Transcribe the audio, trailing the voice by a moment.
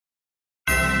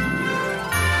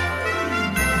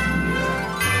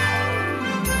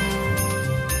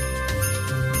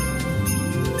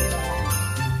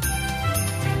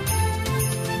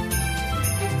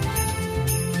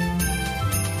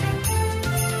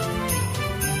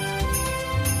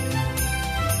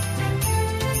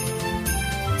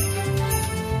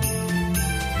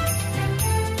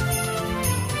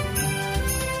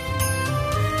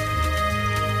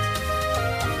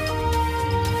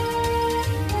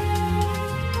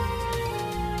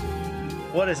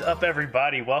What is up,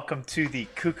 everybody? Welcome to the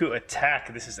Cuckoo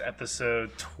Attack. This is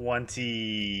episode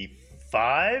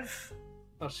 25?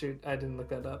 Oh shoot, I didn't look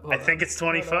that up. I think it's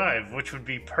 25, which would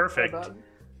be perfect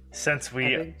since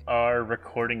we are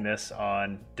recording this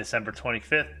on December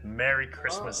 25th. Merry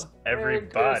Christmas,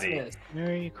 everybody.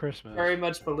 Merry Christmas. Very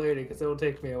much belated because it will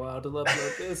take me a while to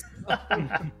upload this.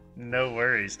 No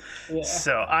worries. Yeah.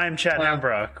 So, I'm Chad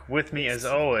Hambrock. With me, as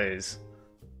always,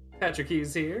 Patrick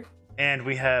Hughes here. And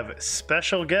we have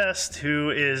special guest who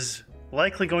is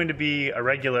likely going to be a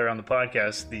regular on the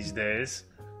podcast these days.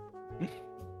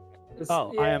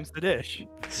 I am Sadish.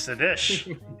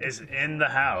 Sadish is in the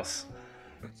house.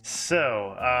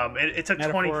 So, it took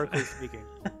 20... Metaphorically speaking.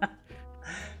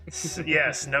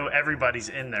 Yes, no, everybody's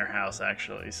in their house,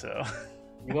 actually, so...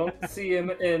 You won't see him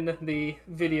in the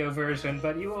video version,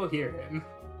 but you will hear him.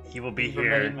 He will be In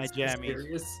here. my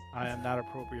jammies. I am not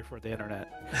appropriate for the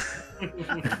internet.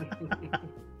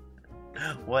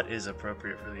 What is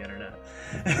appropriate for the internet?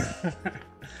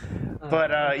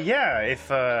 But yeah, if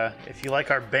you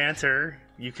like our banter,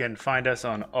 you can find us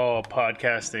on all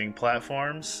podcasting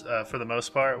platforms. For the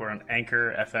most part, we're on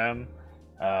Anchor FM,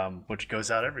 which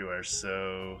goes out everywhere.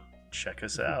 So check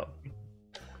us out.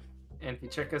 And if you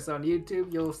check us on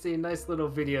YouTube, you'll see nice little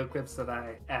video clips that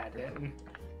I add in.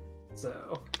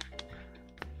 So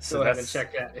go ahead and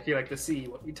check that if you like to see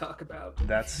what we talk about.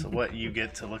 That's what you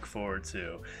get to look forward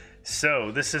to. So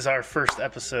this is our first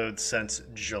episode since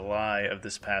July of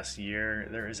this past year.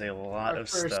 There is a lot of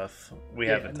stuff we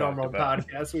haven't talked about. Normal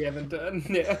podcast we haven't done.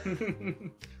 Yeah.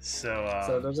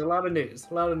 So there's a lot of news.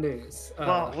 Well, a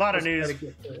lot of news.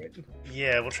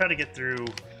 Yeah, we'll try to get through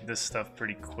this stuff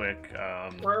pretty quick.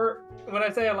 Or when I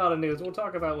say a lot of news, we'll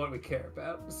talk about what we care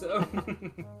about. So.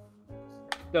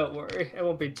 Don't worry, it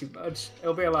won't be too much.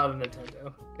 It'll be a lot of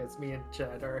Nintendo, because me and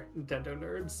Chad are Nintendo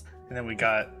nerds. And then we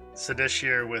got Sadish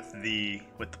here with the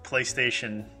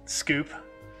PlayStation scoop.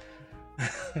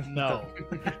 No.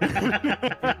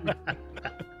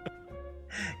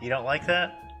 You don't like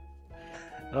that?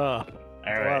 All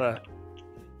right. A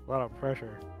lot of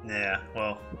pressure. Yeah,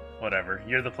 well, whatever.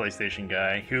 You're the PlayStation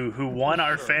guy who won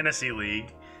our fantasy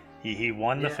league. He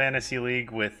won the fantasy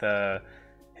league with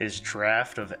his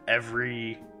draft of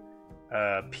every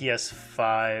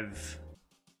PS5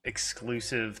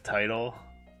 exclusive title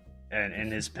and in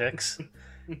his picks.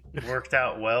 Worked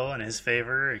out well in his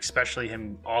favor, especially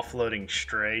him offloading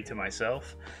Stray to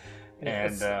myself.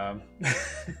 Yes. And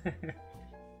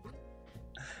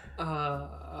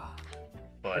I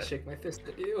shake my fist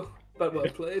at you, but well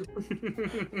played.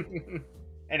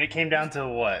 And it came down to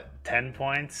what, 10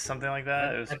 points, something like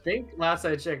that? I think last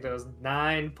I checked, it was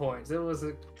 9 points. It was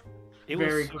a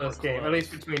very close game, at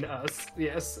least between us.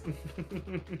 Yes.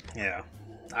 Yeah,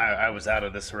 I was out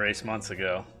of this race months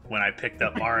ago when I picked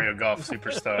up Mario Golf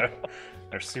Superstar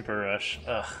or Super Rush.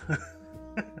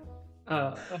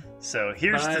 So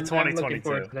here's to 2022. I'm looking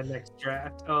forward to the next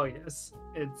draft. Oh yes,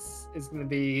 it's going to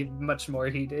be much more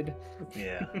heated.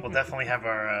 Yeah, we'll definitely have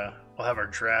our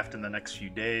draft in the next few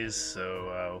days.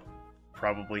 So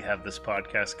probably have this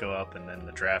podcast go up and then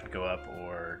the draft go up,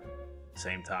 or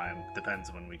same time.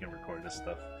 Depends when we can record this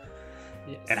stuff.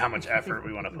 Yes. And how much effort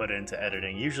we want to put into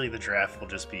editing. Usually the draft will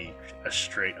just be a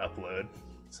straight upload.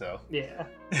 So yeah,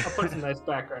 I'll put some nice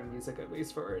background music at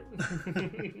least for it.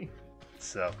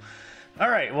 So, all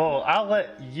right. Well, I'll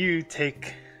let you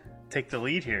take the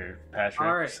lead here, Patrick.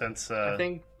 All right. Since I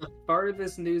think the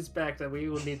farthest news back that we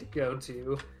will need to go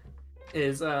to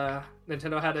is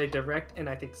Nintendo had a direct in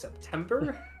I think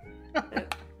September.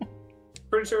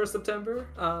 Pretty sure it was September.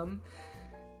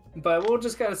 But we'll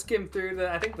just kind of skim through that.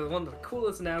 I think one of the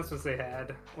coolest announcements they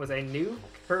had was a new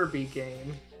Kirby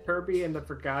game, Kirby and the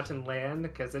Forgotten Land,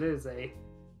 because it is a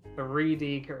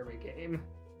 3D Kirby game.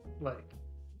 Like,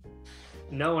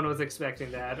 no one was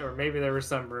expecting that, or maybe there were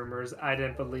some rumors. I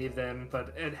didn't believe them,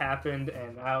 but it happened,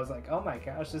 and I was like, oh my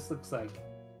gosh, this looks like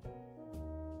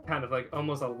kind of like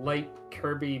almost a light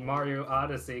Kirby Mario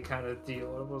Odyssey kind of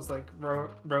deal. It was like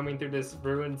roaming through this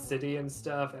ruined city and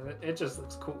stuff, and it just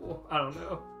looks cool. I don't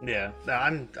know. Yeah,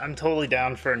 I'm totally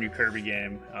down for a new Kirby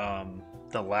game.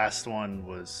 The last one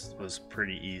was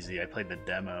pretty easy. I played the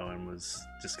demo and was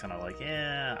just kind of like,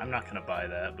 yeah, I'm not gonna buy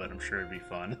that, but I'm sure it'd be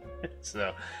fun.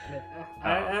 So yeah,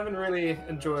 I haven't really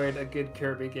enjoyed a good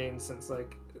Kirby game since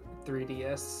like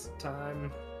 3DS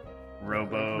time.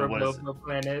 Robo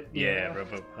Planet. Yeah,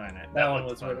 Robo Planet. That one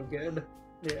was really good.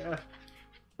 Yeah.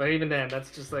 But even then,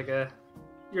 that's just like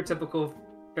your typical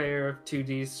fare of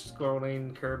 2D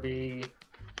scrolling Kirby,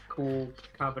 cool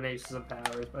combinations of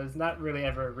powers, but it's not really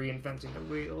ever reinventing the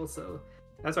wheel, so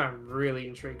that's why I'm really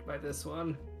intrigued by this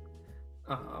one.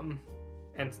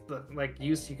 and the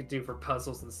use you could do for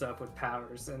puzzles and stuff with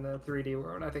powers in the 3D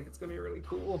world. I think it's gonna be really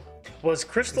cool. Was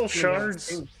Crystal Shards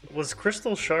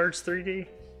 3D?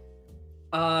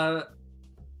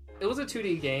 It was a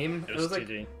 2D game. It was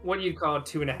 2D. like what you'd call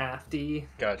 2.5D.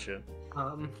 Gotcha.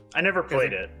 Um, I never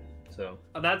played it, so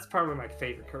that's probably my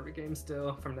favorite Kirby game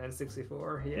still from the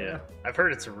N64. Yeah. I've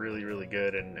heard it's really, really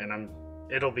good, and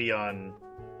it'll be on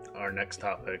our next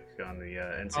topic on the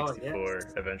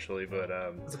N64 eventually. But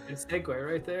that's a good segue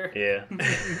right there. Yeah.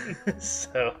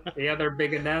 So the other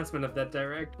big announcement of that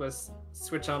Direct was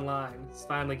Switch Online. It's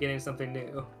finally getting something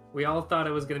new. We all thought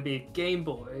it was going to be Game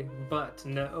Boy, but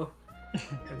no.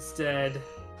 Instead,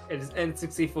 it is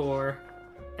N64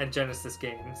 and Genesis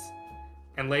games,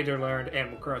 and later learned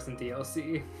Animal Crossing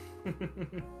DLC.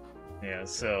 Yeah,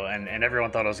 so and everyone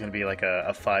thought it was going to be like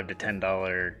a $5 to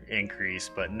 $10 increase,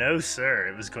 but no, sir,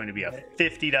 it was going to be a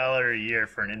 $50 a year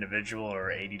for an individual or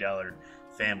 $80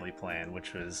 family plan,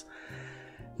 which was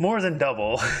more than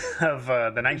double of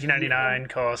the $19.99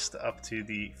 cost up to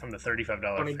from the $35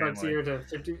 $20 family. a year to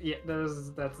 $50. Yeah,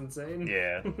 that's insane.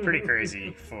 Yeah, pretty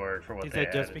crazy for what Is they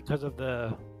that just had. because of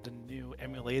the new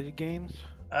emulated games?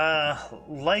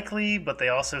 Likely, but they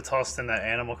also tossed in that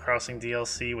Animal Crossing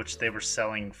DLC, which they were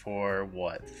selling for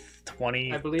what,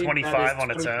 20, I believe 25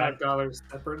 on its own. $25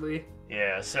 separately.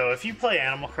 Yeah, so if you play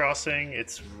Animal Crossing,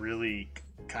 it's really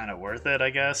kind of worth it, I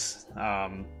guess.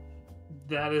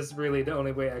 That is really the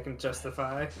only way I can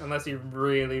justify, unless you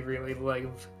really, really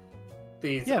love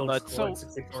these. Yeah, old but school so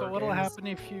N64 what'll games. happen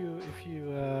if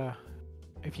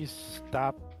you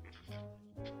stop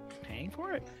paying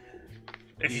for it?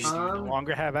 If you no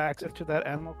longer have access to that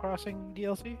Animal Crossing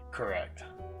DLC? correct.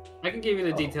 I can give you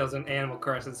the details on Animal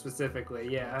Crossing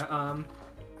specifically. Yeah.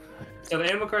 So the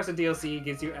Animal Crossing DLC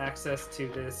gives you access to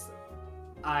this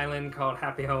island called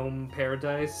Happy Home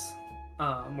Paradise,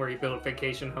 where you build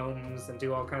vacation homes and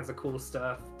do all kinds of cool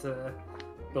stuff to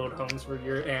build homes for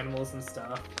your animals and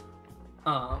stuff.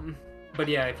 But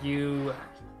yeah, if you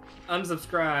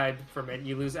unsubscribe from it,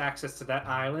 you lose access to that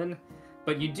island.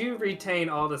 But you do retain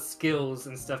all the skills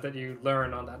and stuff that you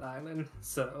learn on that island.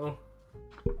 So,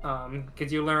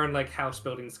 because you learn like house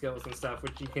building skills and stuff,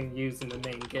 which you can use in the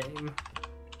main game.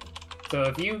 So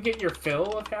if you get your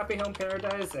fill of Happy Home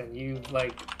Paradise and you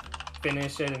like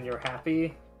finish it and you're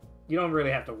happy, you don't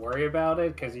really have to worry about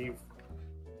it because you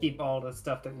keep all the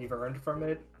stuff that you've earned from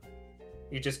it.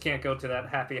 You just can't go to that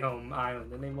Happy Home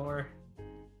Island anymore.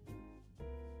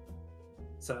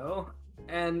 So,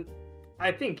 and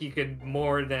I think you could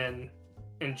more than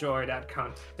enjoy that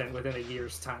content within a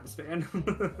year's time span.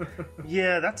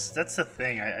 Yeah, that's the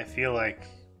thing. I feel like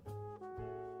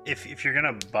if you're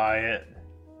gonna buy it,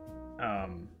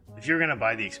 if you're gonna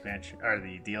buy the expansion or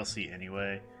the DLC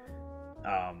anyway,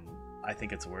 I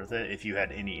think it's worth it if you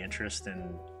had any interest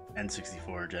in N64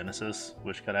 or Genesis,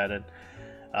 which got added.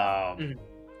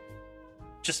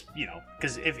 Just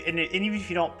because even if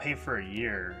you don't pay for a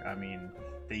year, I mean,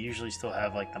 they usually still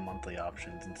have like the monthly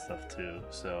options and stuff too,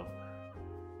 so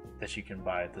that you can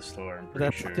buy at the store. I'm pretty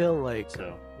That's sure. still like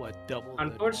So what, double? the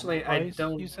Unfortunately, normal I price,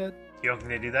 don't- You said? you don't think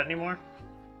they do that anymore?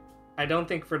 I don't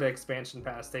think for the expansion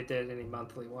pass they did any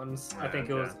monthly ones. I think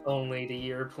it was only the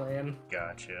year plan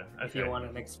Gotcha. if you want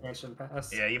an expansion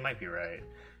pass. Yeah, you might be right.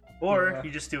 Or Yeah. you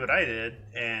just do what I did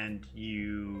and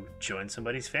you join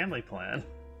somebody's family plan,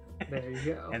 There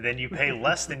you go. and then you pay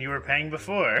less than you were paying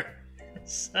before.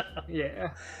 So,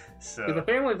 Yeah. so The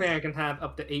family plan can have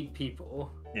up to 8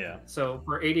 people. yeah, So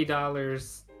for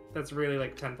 $80, that's really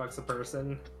like $10 a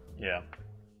person yeah.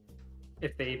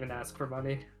 if they even ask for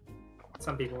money.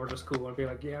 Some people were just cool and be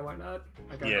like, yeah, why not?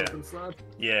 I got Yeah. an open slot.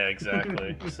 Yeah,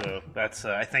 exactly. So that's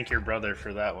I thank your brother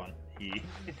for that one. He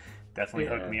definitely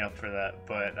hooked Yeah. me up for that.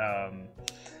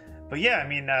 But yeah, I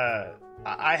mean,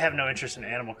 I have no interest in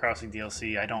Animal Crossing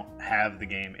DLC. I don't have the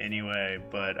game anyway.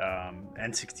 But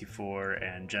N64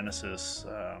 and Genesis,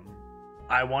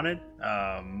 I wanted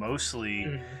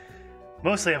mostly.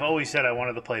 Mostly, I've always said I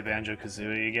wanted to play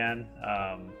Banjo-Kazooie again.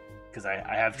 Because I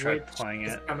have tried Which playing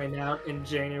is it. coming out in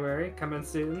January, coming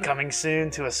soon. Coming soon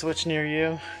to a Switch near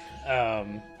you.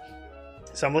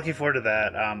 So I'm looking forward to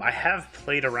that. I have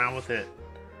played around with it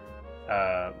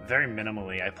very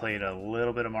minimally. I played a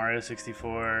little bit of Mario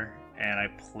 64, and I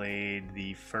played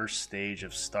the first stage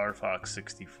of Star Fox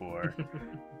 64,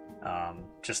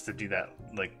 just to do that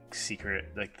like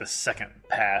secret, like the second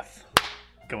path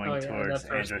going Oh, yeah, towards that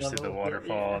first Andros to the level,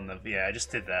 waterfall, yeah. and I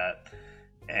just did that,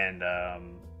 and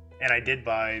I did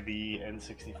buy the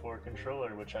N64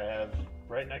 controller, which I have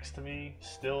right next to me,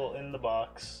 still in the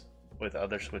box, with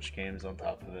other Switch games on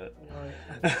top of it.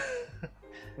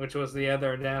 which was the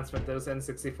other announcement. Those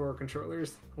N64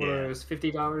 controllers, where Yeah. it was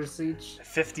 $50 each.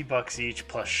 $50 each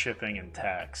plus shipping and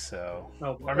tax. So,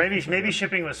 Oh, or maybe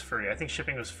shipping was free. I think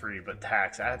shipping was free, but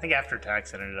tax. I think after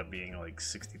tax, it ended up being like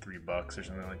 $63 or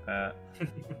something like that.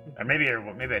 Or maybe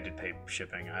I did pay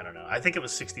shipping. I don't know. I think it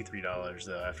was $63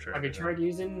 though. After Have you everything. tried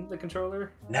using the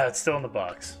controller? No, it's still in the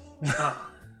box. Oh,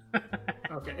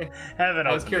 okay. Haven't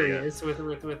I was opened it yet. curious with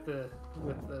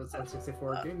those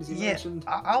N64 games you Yeah, mentioned.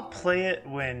 I'll play it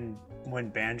when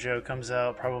Banjo comes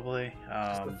out, probably.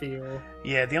 Just the feel.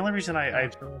 Yeah, the only reason I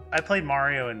natural. played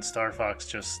Mario and Star Fox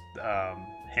just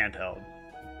handheld,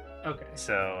 Okay.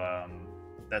 so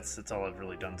that's all I've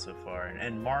really done so far.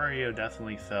 And Mario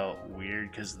definitely felt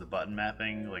weird because of the button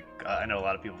mapping. Like I know a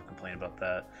lot of people complain about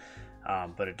that,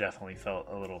 but it definitely felt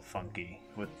a little funky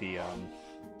with the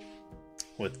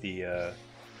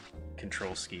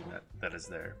control scheme that is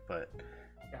there.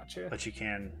 Gotcha. But you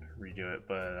can redo it.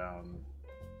 But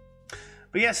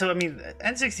yeah, so I mean,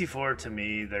 N64 to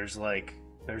me, there's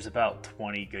about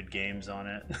 20 good games on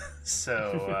it.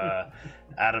 So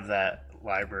out of that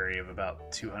library of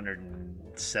about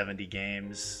 270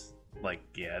 games, like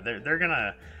yeah, they're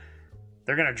gonna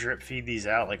drip feed these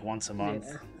out like once a month,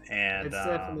 Yeah. and It's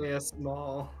definitely a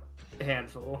small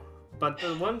handful, but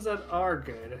the ones that are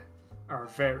good are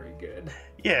very good.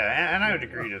 yeah, and I would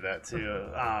agree to that too.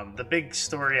 The big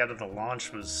story out of the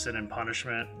launch was Sin and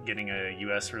Punishment getting a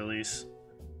U.S. release,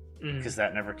 because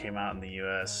that never came out in the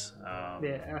U.S.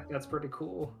 Yeah, that's pretty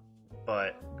cool.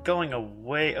 But going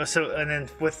away, and then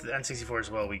with N64 as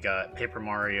well, we got Paper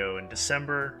Mario in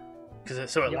December.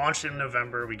 So it launched in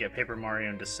November. We get Paper Mario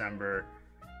in December,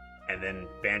 and then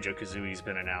Banjo-Kazooie's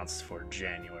been announced for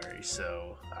January.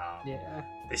 So Yeah.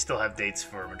 they still have dates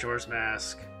for Majora's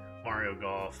Mask, Mario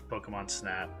Golf, Pokemon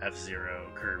Snap, F-Zero,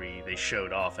 Kirby. They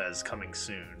showed off as coming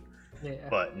soon, Yeah.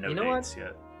 but no You know dates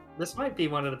yet. This might be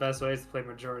one of the best ways to play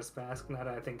Majora's Mask, now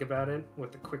that I think about it,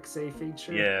 with the quick save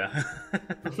feature. Yeah.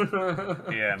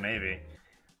 Yeah, maybe.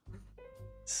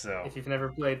 So If you've never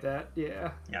played that,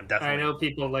 yeah. yeah, I'm I definitely. know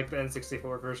people like the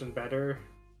N64 version better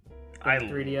I than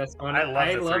the 3DS one. I love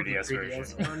the love 3DS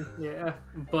version. one, yeah.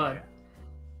 But Yeah.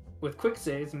 with quick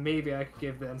saves, maybe I could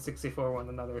give the N64 one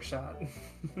another shot.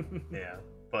 Yeah,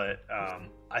 but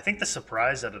I think the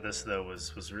surprise out of this though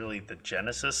was really the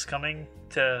Genesis coming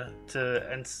to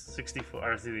N64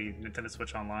 or to the Nintendo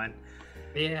Switch Online.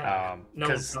 Yeah. No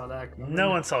one 'cause saw that coming. no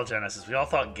one saw Genesis. We all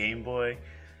thought Game Boy,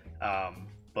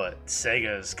 but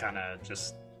Sega's kind of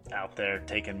just out there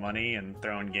taking money and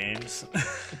throwing games.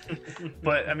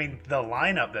 But I mean, the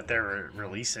lineup that they're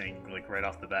releasing like right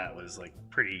off the bat was like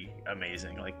pretty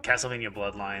amazing. Like Castlevania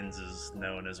Bloodlines is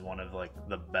known as one of like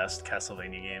the best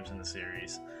Castlevania games in the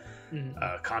series.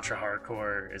 Contra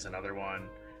Hardcore is another one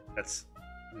that's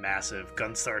massive.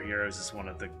 Gunstar Heroes is one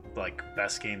of the like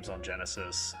best games on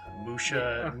Genesis.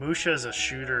 Musha is a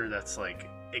shooter that's like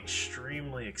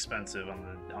extremely expensive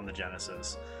on the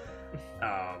Genesis.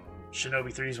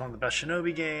 Shinobi 3 is one of the best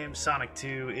Shinobi games. Sonic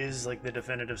 2 is like the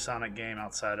definitive Sonic game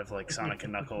outside of like Sonic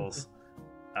and Knuckles.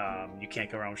 You can't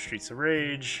go wrong with Streets of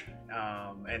Rage.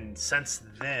 And since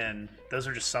then, those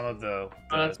are just some of the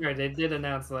Oh, that's right. They did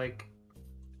announce like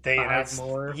they 5 announced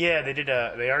more. Yeah,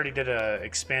 they already did a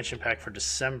expansion pack for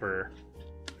December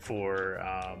for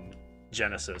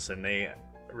Genesis, and they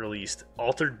released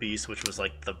Altered Beast, which was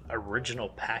like the original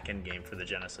pack-in game for the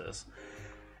Genesis.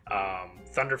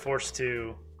 Thunder Force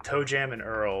 2, Toe Jam and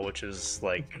Earl, which is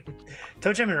like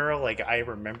Toe Jam and Earl, like I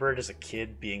remember it as a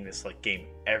kid being this like game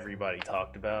everybody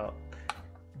talked about,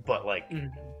 but like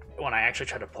when I actually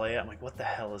tried to play it, I'm like, what the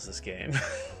hell is this game?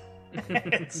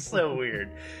 It's so weird.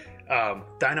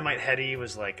 Dynamite Headdy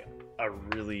was like a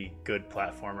really good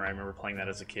platformer. I remember playing that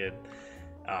as a kid.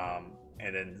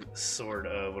 And then Sword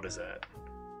of, what is that?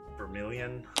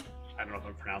 Vermilion? I don't know if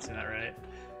I'm pronouncing that right.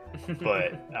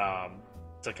 But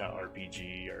it's like an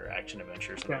RPG or action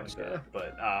adventure or something like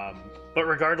that. But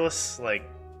regardless, like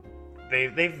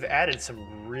they've added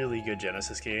some really good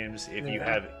Genesis games. If you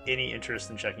have any interest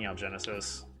in checking out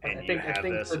Genesis and I think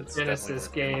this, the it's Genesis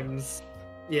definitely worth it. games.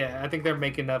 Yeah, I think they're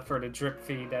making up for the drip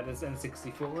feed that is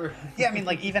N64. Yeah, I mean,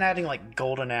 like even adding like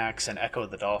Golden Axe and Echo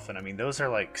the Dolphin. I mean, those are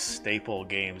like staple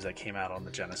games that came out on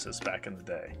the Genesis back in the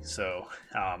day. So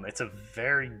it's a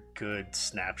very good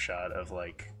snapshot of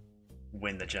like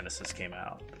when the Genesis came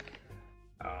out.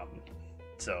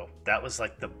 So that was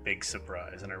like the big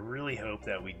surprise, and I really hope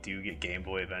that we do get Game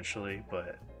Boy eventually,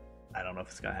 but I don't know if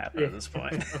it's gonna happen at this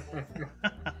point.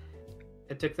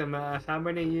 It took them how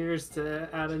many years to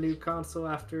add a new console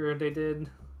after they did?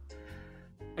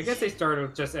 I guess they started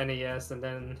with just NES, and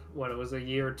then it was a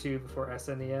year or two before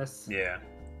SNES. Yeah.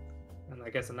 and I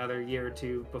guess another year or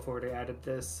two before they added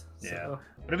this. Yeah. So.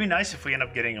 But it'd be nice if we end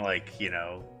up getting like,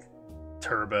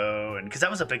 turbo, and because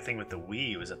that was a big thing with the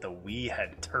Wii, was that the Wii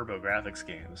had turbo graphics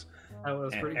games. That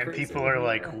was pretty And crazy. people are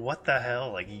like, what the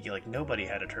hell? Like nobody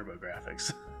had a turbo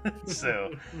graphics.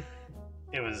 So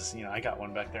it was, I got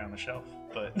one back there on the shelf,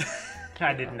 but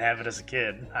I didn't have it as a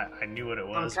kid. I knew what it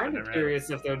I'm was. kind but of never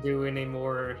curious if they'll do any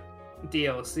more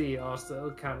DLC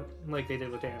also, kind of like they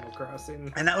did with Animal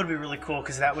Crossing. And that would be really cool,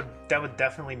 because that would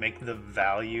definitely make the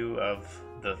value of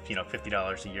the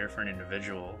 $50 a year for an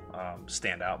individual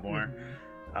stand out more.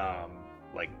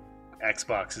 Like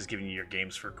Xbox is giving you your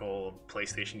games for gold,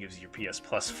 PlayStation gives you your PS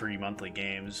Plus free monthly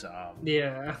games.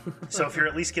 Yeah. So if you're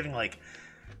at least giving like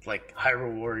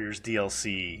Hyrule Warriors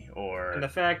DLC, or And the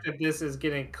fact that this is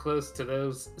getting close to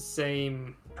those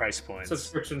same price points,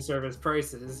 subscription service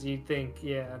prices, you'd think,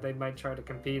 they might try to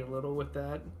compete a little with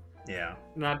that. yeah.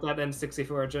 Not that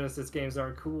N64 Genesis games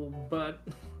aren't cool, but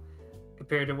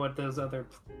compared to what those other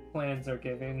plans are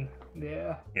giving,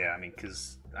 Yeah,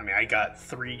 I got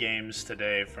 3 games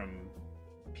today from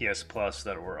PS Plus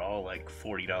that were all like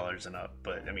 $40 and up,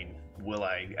 but will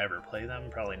I ever play them?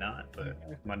 Probably not, but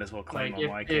might as well claim them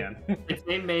while I can. If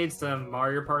they made some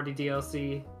Mario Party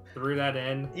DLC, threw that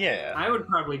in, Yeah, I would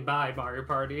probably buy Mario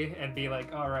Party and be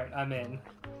like, all right, I'm in.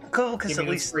 cool, because Give at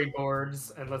me least those free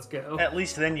boards and let's go. at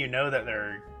least then that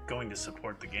they're going to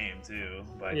support the game too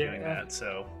by doing that.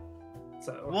 So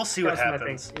we'll see what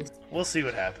happens. We'll see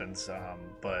what happens.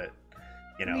 But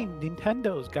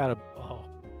Nintendo's got a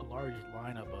large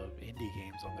lineup of indie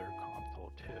games on their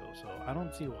console too, so I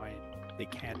don't see why they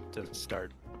can't just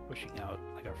start pushing out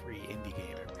like a free indie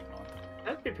game every month.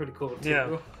 That'd be pretty cool too.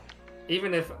 Yeah.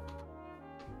 Even if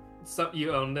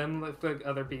you own them, like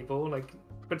other people, like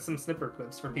put some snipper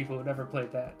clips for people who never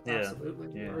played that. Yeah.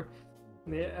 Absolutely. Yeah.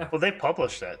 Yeah. Well, they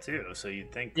published that too, so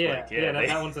you'd think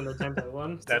That one's a Nintendo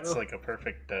one. That's so. like a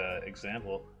perfect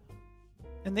example.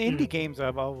 And the indie games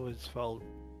I've always felt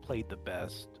played the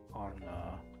best on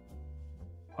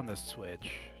the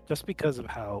Switch, just because of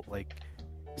how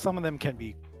some of them can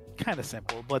be kind of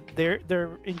simple, but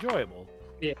they're enjoyable.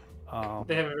 Yeah.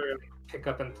 They have a really pick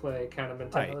up and play kind of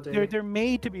mentality. Right. They're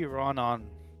made to be run on.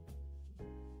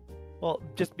 Well,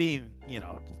 just being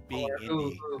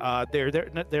indie.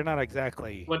 They're not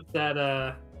exactly. What's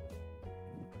that?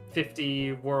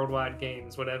 50 worldwide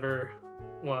games, whatever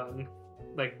one,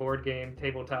 like board game,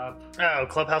 tabletop. Oh,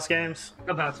 Clubhouse games.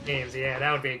 Clubhouse games, yeah,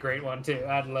 that would be a great one too.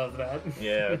 I'd love that.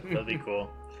 Yeah, that'd be cool.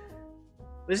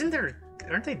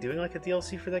 Aren't they doing like a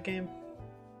DLC for that game?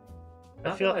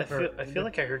 I feel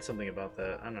like I heard something about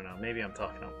that. I don't know. Maybe I'm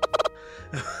talking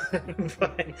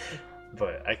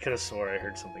but I could have swore I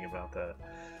heard something about that.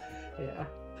 Yeah.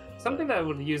 Something that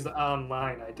would use the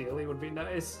online ideally would be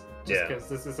nice. Just because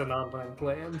this is an online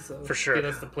plan, so for sure, get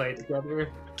us to play together.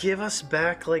 Give us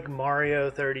back like Mario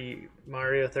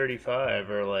 35,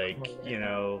 or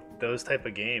those type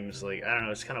of games. Like, I don't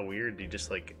know, it's kind of weird to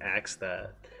just axe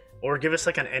that. Or give us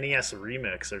like an NES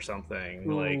remix or something.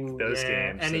 Ooh, like those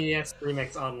games. NES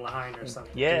remix online or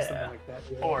something. Yeah. Do something like that.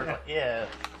 Yeah. Or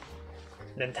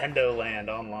Nintendo Land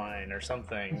online or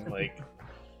something. Like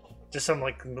just some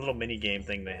little mini game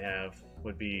thing they have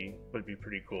would be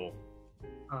pretty cool.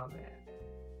 Oh man.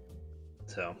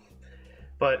 So,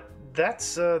 but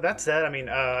that's that.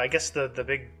 I guess the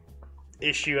big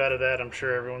issue out of that, I'm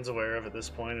sure everyone's aware of at this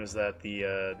point, is that the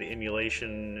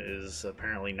emulation is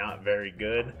apparently not very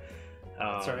good.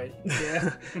 That's right.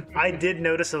 Yeah. I did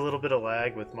notice a little bit of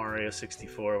lag with Mario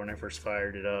 64 when I first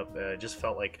fired it up. It just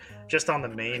felt like just on the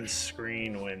main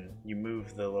screen when you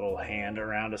move the little hand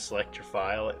around to select your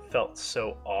file, it felt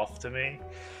so off to me.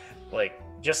 Like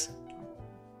just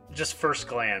first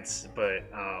glance, but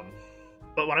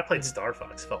when I played Star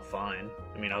Fox, it felt fine.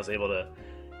 I was able to,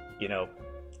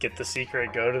 get the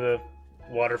secret, go to the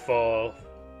waterfall,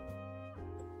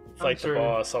 fight the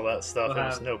boss, all that stuff. It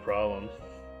was no problem.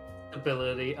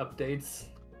 Ability updates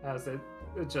as it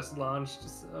just launched,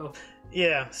 so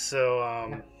yeah.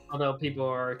 So although people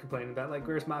are complaining about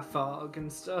where's my fog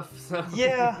and stuff. So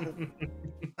yeah,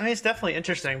 it's definitely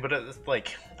interesting, but it's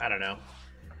I don't know.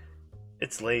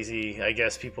 It's lazy, I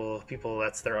guess. People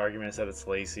that's their argument, is that it's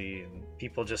lazy, and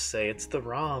people just say it's the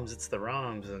ROMs,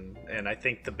 and I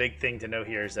think the big thing to know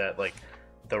here is that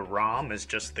the ROM is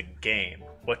just the game.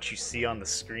 What you see on the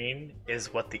screen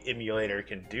is what the emulator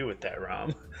can do with that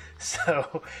ROM.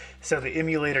 So the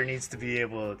emulator needs to be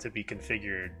able to be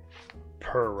configured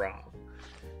per ROM.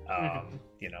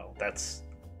 That's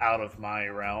out of my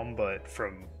realm, but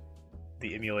from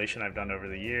the emulation I've done over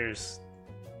the years,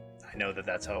 I know that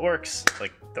that's how it works.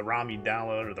 The ROM you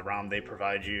download or the ROM they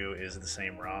provide you is the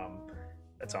same ROM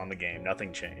that's on the game.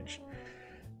 Nothing changed,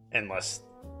 unless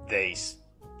they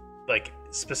like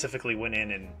specifically went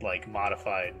in and like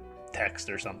modified text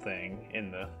or something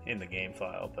in the game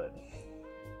file. But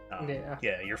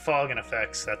yeah, your fog and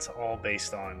effects, that's all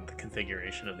based on the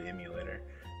configuration of the emulator.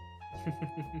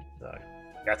 So,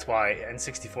 that's why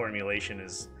N64 emulation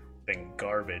has been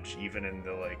garbage, even in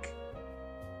the like,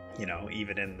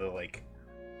 even in the like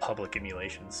public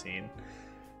emulation scene.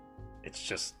 It's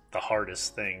just the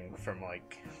hardest thing from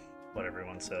like what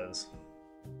everyone says,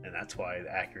 and that's why the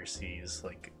accuracy has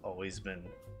like always been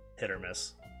hit or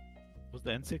miss. Was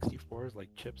the N64's like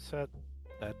chipset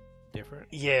that different?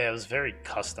 Yeah, it was very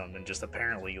custom and just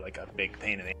apparently like a big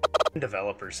pain in the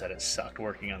developer said it sucked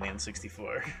working on the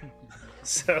N64.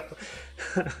 So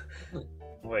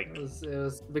like it was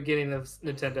the beginning of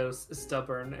Nintendo's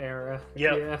stubborn era.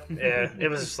 Yep. Yeah, it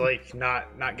was like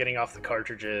not getting off the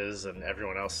cartridges, and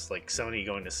everyone else, like Sony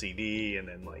going to CD, and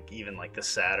then like even like the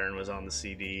Saturn was on the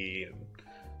CD and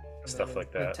stuff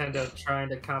like that. Nintendo trying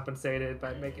to compensate it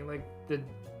by making like the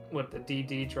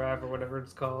DD drive or whatever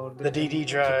it's called. The DD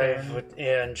drive,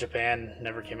 in Japan,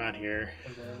 never came out here.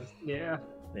 And then, yeah.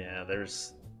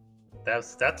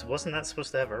 Wasn't that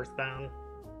supposed to have Earthbound?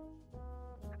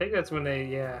 I think that's when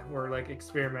they were like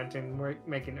experimenting,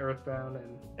 making Earthbound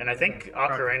and I think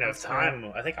Ocarina of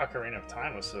Time. I think Ocarina of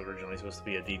Time was originally supposed to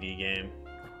be a DD game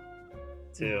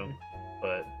too,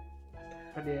 but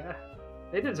yeah,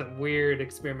 they did some weird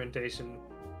experimentation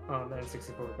on the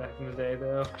N64 back in the day,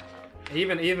 though.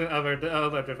 Even other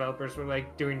developers were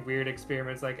like doing weird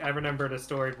experiments. Like I remember the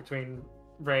story between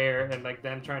Rare and like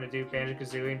them trying to do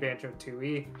Banjo-Kazooie and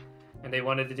Banjo-Tooie, and they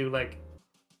wanted to do like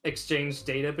exchange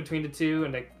data between the two,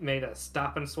 and they made a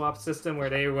stop and swap system where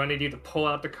they wanted you to pull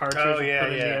out the cartridge and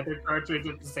put in the other cartridge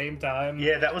at the same time.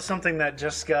 Yeah, that was something that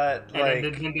just got and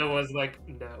then Nintendo was like,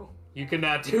 no, you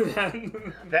cannot do that.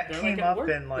 That came up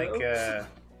in like it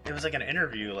was like an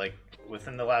interview like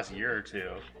within the last year or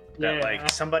two that like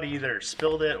somebody either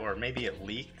spilled it or maybe it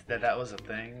leaked that was a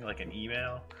thing, like an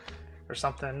email or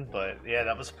something. But yeah,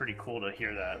 that was pretty cool to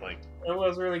hear that. Like it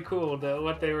was really cool though,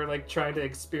 what they were like trying to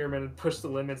experiment and push the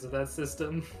limits of that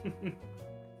system.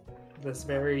 This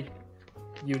very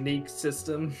unique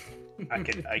system.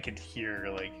 I could hear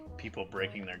like people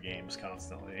breaking their games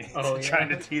constantly. Trying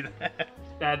to do that.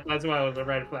 That's why it was a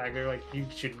red flag. They're like, you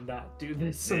should not do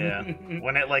this. Yeah.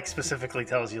 When it like specifically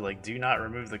tells you like, do not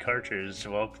remove the cartridge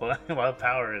while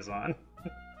power is on.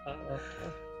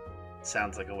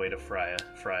 Sounds like a way to fry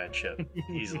a chip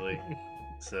easily.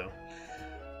 So,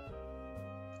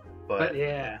 but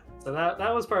yeah. So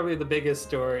that was probably the biggest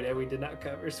story that we did not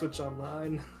cover. Switch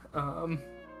Online.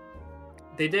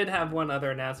 They did have one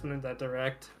other announcement in that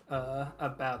direct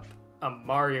about a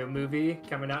Mario movie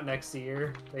coming out next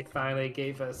year. They finally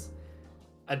gave us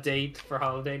a date for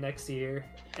holiday next year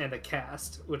and a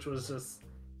cast, which was just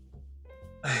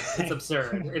it's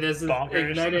absurd. It has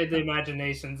ignited the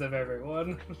imaginations of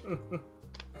everyone.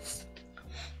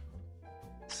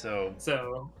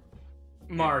 So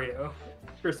Mario,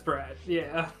 Chris Pratt,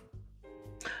 yeah.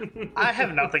 I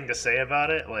have nothing to say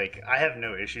about it. Like, I have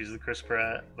no issues with Chris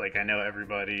Pratt. Like, I know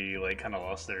everybody like kind of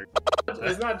lost their.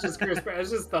 It's not just Chris Pratt;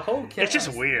 it's just the whole cast. It's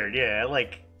just weird, yeah.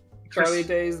 Like Charlie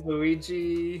Day's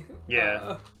Luigi.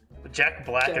 Yeah. Jack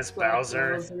Black as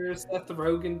Bowser. Seth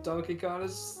Rogen, Donkey Kong.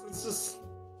 It's just.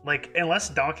 Like, unless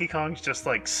Donkey Kong's just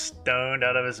like stoned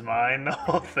out of his mind the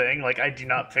whole thing, like I do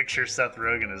not picture Seth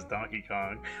Rogen as Donkey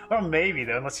Kong. Or maybe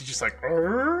though, unless he's just like.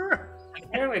 Arr!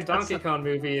 Apparently, Donkey Kong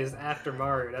movie is after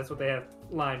Mario. That's what they have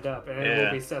lined up, and it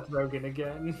will be Seth Rogen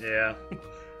again. Yeah.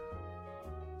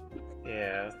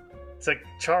 Yeah. It's like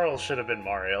Charles should have been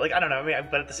Mario. Like I don't know. I mean,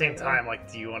 but at the same time, like,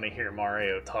 do you want to hear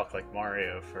Mario talk like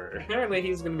Mario for? Apparently,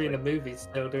 he's going to be in the movie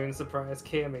still doing surprise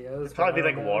cameos. It'd probably be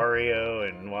like Wario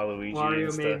and Waluigi. Wario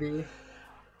and stuff. Maybe.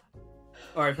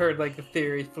 Or I've heard like the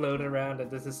theory floating around that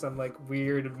this is some like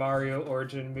weird Mario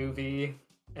origin movie,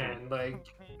 and like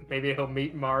maybe he'll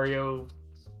meet Mario.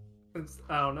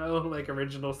 I don't know, like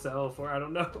original self, or I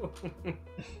don't know.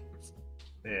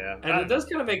 Yeah, and it does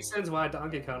kind of make sense why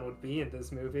Donkey Kong would be in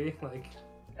this movie, like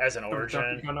as an origin.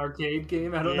 Donkey Kong arcade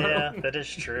game. I don't know. Yeah, that is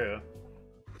true.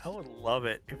 I would love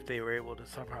it if they were able to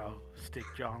somehow stick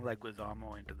John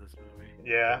Leguizamo into this movie.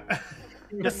 Yeah.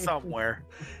 Just somewhere.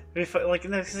 Like,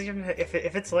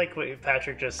 if it's like what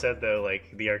Patrick just said, though,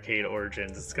 like the arcade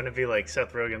origins, it's gonna be like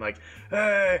Seth Rogen, like,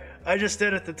 hey, I just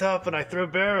stood at the top and I throw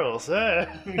barrels,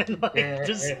 like,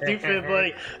 just stupid,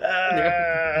 like,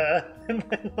 and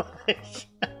then,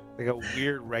 like a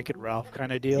weird Wreck-It Ralph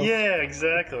kind of deal. Yeah,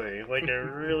 exactly. Like a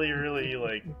really, really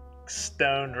like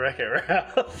stoned Wreck-It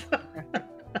Ralph.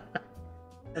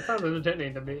 That sounds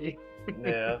entertaining to me.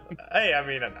 Yeah. Hey, I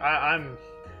mean,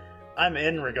 I'm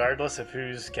in regardless of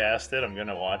who's casted. I'm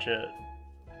gonna watch it.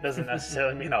 Doesn't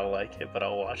necessarily mean I'll like it, but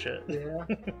I'll watch it. Yeah.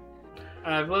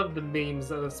 I love the memes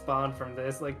that have spawned from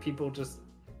this, like people just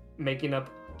making up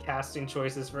casting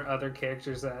choices for other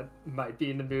characters that might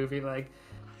be in the movie. Like,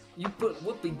 you put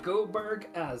Whoopi Goldberg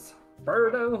as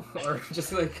Birdo, or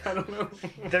just like, I don't know.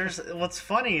 What's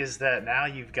funny is that now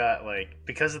you've got like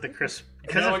because of the Chris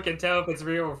no one can tell if it's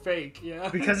real or fake. Yeah.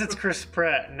 Because it's Chris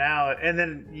Pratt now, and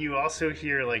then you also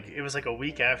hear like it was like a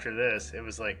week after this, it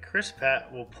was like Chris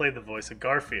Pratt will play the voice of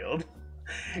Garfield.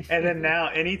 And then now,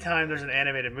 anytime there's an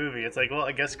animated movie, it's like, well,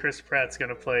 I guess Chris Pratt's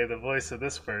gonna play the voice of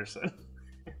this person.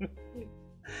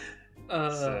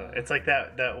 So it's like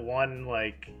that one,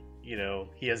 like, you know,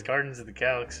 he has Guardians of the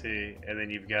Galaxy, and then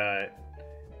you've got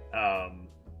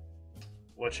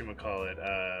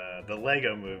whatchamacallit, the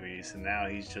Lego movies, and now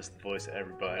he's just the voice of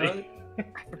everybody. I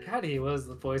forgot he was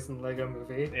the voice in the Lego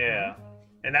movie. Yeah.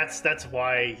 And that's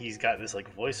why he's got this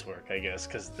like voice work, I guess,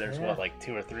 because there's what, like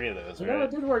 2 or 3 of those, right? No, it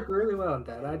did work really well on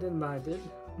that. I didn't mind it.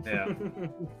 Yeah.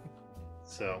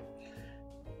 So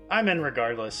I'm in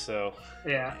regardless, so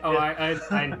yeah. Oh,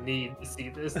 I need to see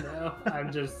this now.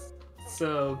 I'm just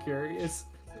so curious.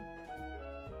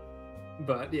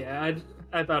 But yeah,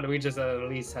 I thought we just at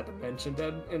least had to mention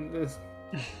that in this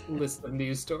list of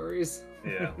news stories.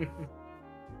 Yeah.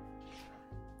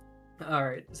 All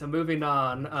right, so moving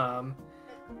on.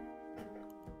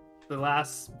 The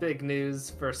last big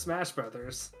news for Smash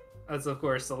Brothers, as of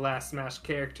course the last Smash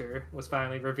character was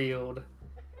finally revealed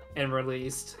and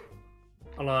released,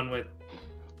 along with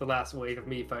the last wave of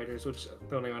Mii fighters, which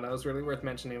the only one that was really worth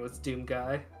mentioning was Doom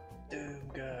Guy. Doom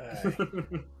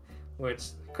Guy. Which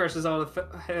crushes all the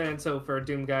and so for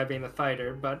Doom Guy being a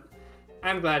fighter, but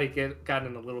I'm glad he got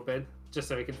in a little bit, just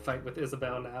so he can fight with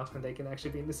Isabelle now, and they can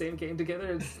actually be in the same game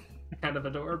together. It's kind of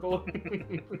adorable.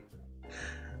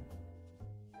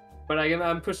 But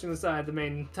I'm pushing aside the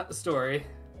main story.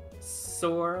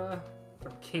 Sora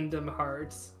from Kingdom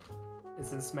Hearts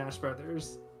is in Smash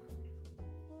Brothers.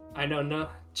 I know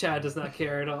Chad does not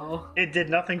care at all. It did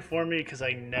nothing for me because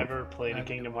I never played a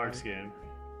Kingdom Hearts game.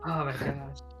 Oh my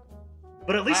gosh.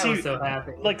 But at least I was so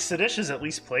happy. Like, Sadish has at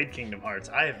least played Kingdom Hearts.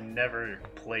 I have never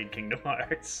played Kingdom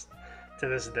Hearts. To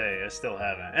this day, I still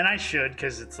haven't. And I should,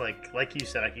 because it's like you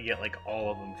said, I could get like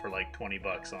all of them for like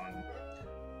 $20 on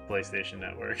PlayStation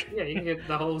Network. Yeah, you can get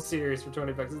the whole series for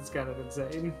 $20. It's kind of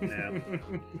insane. Yeah.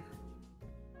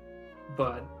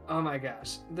 But oh my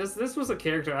gosh, this was a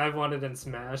character I've wanted in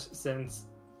Smash since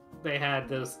they had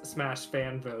those Smash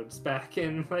fan votes back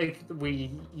in like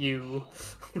Wii U.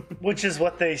 Which is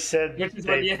what they said.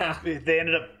 They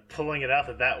ended up pulling it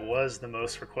out that was the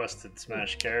most requested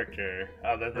Smash character,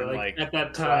 other than like at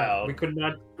that time Cloud. We could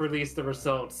not release the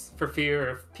results for fear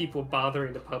of people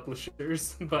bothering the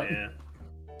publishers, but yeah.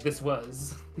 This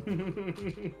was.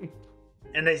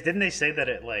 And didn't they say that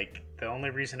it like the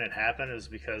only reason it happened was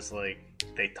because like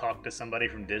they talked to somebody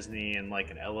from Disney in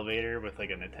like an elevator with like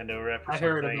a Nintendo rep or I something?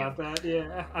 heard about that.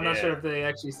 Yeah, I'm not sure if they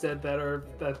actually said that or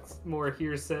if that's more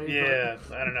hearsay. Yeah,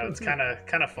 but... I don't know. It's kind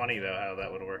of funny though how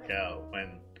that would work out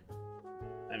when,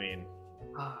 I mean,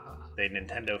 they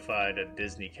Nintendo-fied a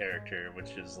Disney character,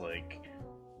 which is like,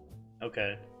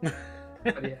 okay.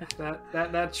 But yeah,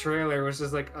 that trailer was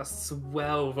just like a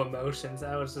swell of emotions.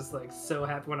 I was just like so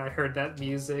happy when I heard that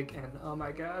music, and oh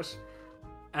my gosh.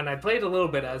 And I played a little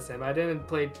bit as him. I didn't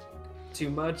play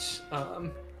too much.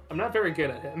 I'm not very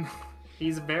good at him.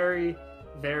 He's very,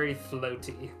 very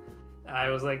floaty. I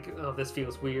was like, oh, this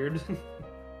feels weird.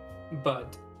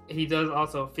 But he does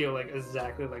also feel like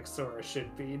exactly like Sora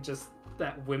should be. Just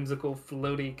that whimsical,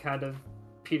 floaty kind of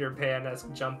Peter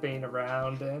Pan-esque jumping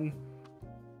around, and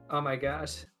oh my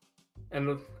gosh.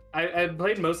 And I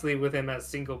played mostly with him as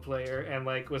single player and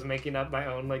like was making up my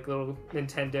own like little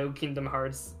Nintendo Kingdom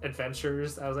Hearts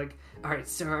adventures. I was like, all right,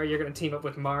 Sora, you're gonna team up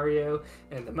with Mario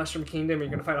and the Mushroom Kingdom. You're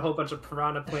gonna fight a whole bunch of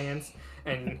piranha plants,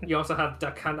 and you also have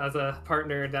Duck Hunt as a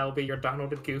partner. That'll be your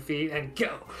Donald and Goofy, and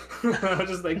go. I was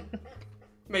just like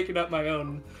making up my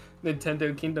own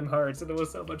Nintendo Kingdom Hearts, and it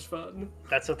was so much fun.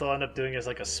 That's what they'll end up doing is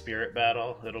like a spirit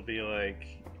battle. It'll be like,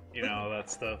 you know, that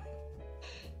stuff.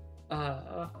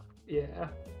 Yeah.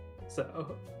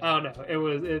 So, I don't know.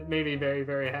 It made me very,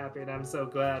 very happy, and I'm so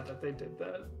glad that they did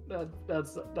that.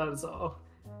 That is all.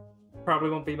 Probably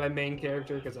won't be my main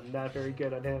character because I'm not very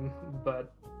good at him,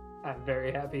 but I'm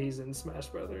very happy he's in Smash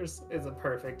Brothers. It's a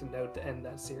perfect note to end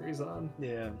that series on.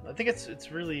 Yeah, I think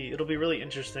it'll be really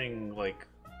interesting, like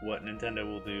what Nintendo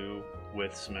will do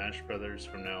with Smash Brothers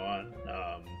from now on.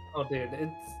 Oh, dude,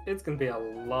 it's gonna be a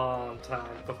long time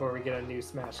before we get a new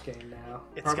Smash game now.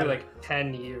 It's Probably gonna- like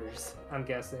 10 years, I'm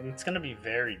guessing. It's going to be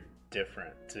very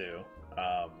different too.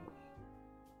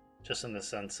 Just in the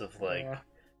sense of like, Yeah.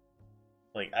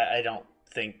 like I don't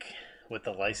think with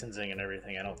the licensing and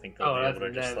everything, I don't think they'll be that's able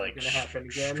to just never like gonna happen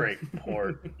again. straight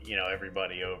port,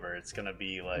 everybody over. It's gonna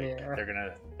be like Yeah. they're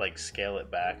gonna like scale it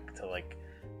back to like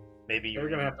maybe They're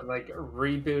gonna have to like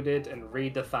reboot it and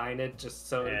redefine it just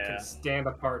so it Yeah. can stand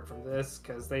apart from this,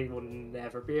 because they will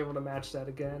never be able to match that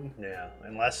again. Yeah,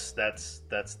 unless that's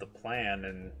the plan,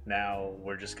 and now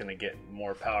we're just gonna get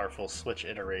more powerful Switch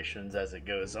iterations as it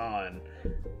goes on,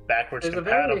 backwards There's a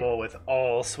compatible with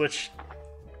all Switch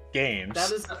games.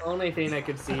 That is the only thing I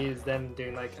could see is them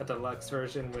doing like a deluxe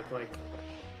version with like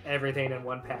everything in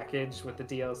one package with the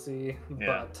DLC.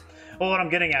 Yeah. But Well, what I'm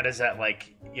getting at is that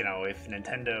like if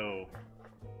Nintendo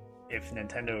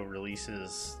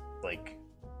releases like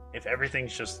if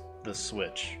everything's just the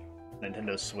Switch,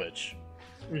 Nintendo Switch,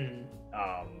 mm,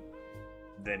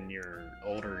 then your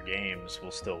older games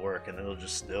will still work, and they'll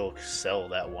just still sell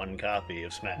that one copy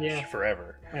of Smash Yeah.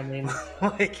 forever. I mean,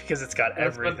 Like because it's got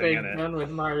that's what everything in they've it, done with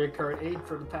Mario Kart 8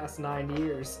 for the past 9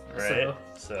 years. right? So,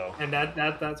 So and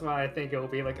that's why I think it will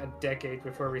be like a decade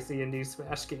before we see a new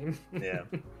Smash game. yeah.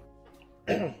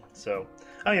 So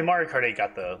I mean, Mario Kart 8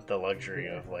 got the luxury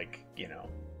Yeah. of like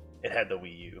it had the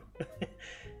Wii U,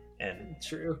 and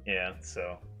True. yeah,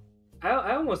 so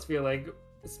I almost feel like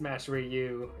Smash Wii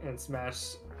U and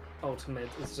Smash Ultimate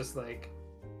is just like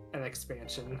an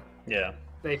expansion. yeah.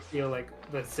 They feel like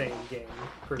the same game,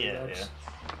 pretty Yeah, much. yeah.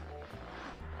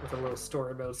 With a little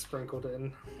story mode sprinkled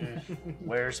in.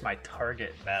 Where's my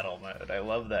target battle mode? I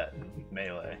love that in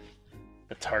Melee.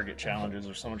 The target challenges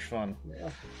are so much fun. Yeah.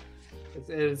 It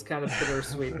is kind of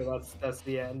bittersweet, but that's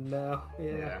the end now.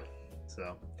 Yeah.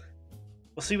 So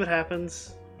we'll see what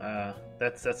happens.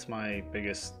 That's my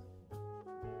biggest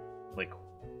like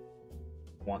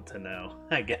want to know,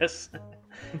 I guess,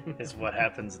 is what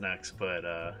happens next. But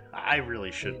I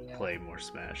really should Yeah. play more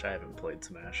Smash. I haven't played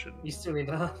Smash, and You still need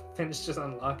to finish just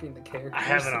unlocking the characters. I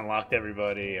haven't unlocked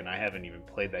everybody, and I haven't even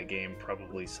played that game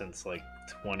probably since like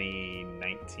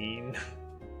 2019.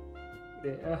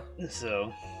 Yeah.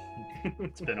 So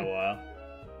it's been a while.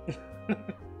 It's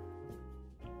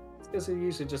because we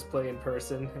usually just play in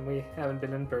person, and we haven't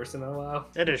been in person in a while.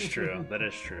 That is true. That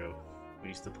is true. We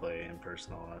used to play in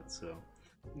person a lot, so.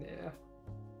 Yeah.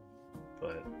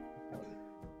 But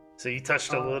so you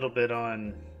touched a little bit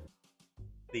on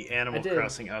the Animal I did.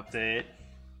 Crossing update.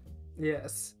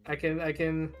 Yes, I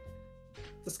can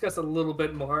discuss a little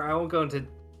bit more. I won't go into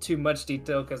too much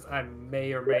detail because I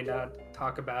may or may not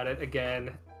talk about it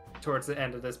again towards the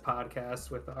end of this podcast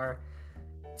with our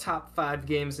top 5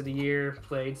 games of the year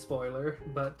played spoiler.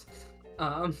 But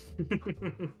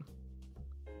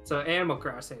so Animal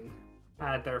Crossing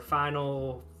had their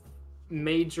final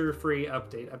major free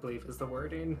update, I believe is the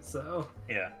wording. So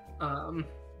Yeah.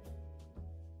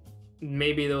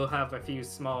 maybe they'll have a few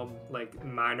small like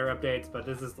minor updates, but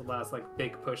this is the last like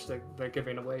big push that they're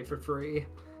giving away for free,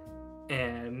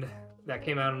 and that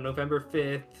came out on November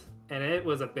 5th, and it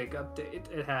was a big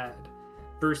update. It had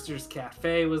Brewster's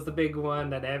Cafe was the big one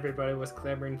that everybody was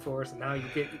clamoring for, so now you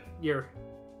get your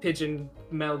pigeon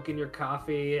milk in your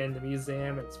coffee in the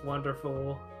museum. It's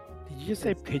wonderful. Did you just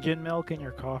say pigeon milk in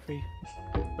your coffee?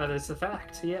 That is a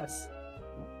fact, yes.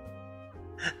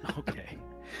 Okay.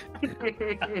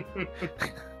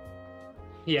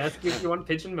 Yes, if you want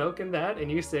pigeon milk in that,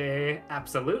 and you say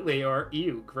absolutely or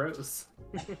ew, gross.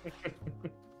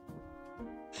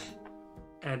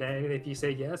 And then if you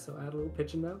say yes, I'll add a little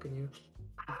pigeon milk, and you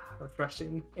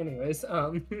refreshing. Anyways,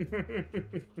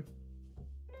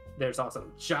 there's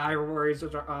also gyro warriors,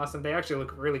 which are awesome. They actually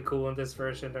look really cool in this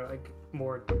version. They're like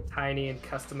more tiny and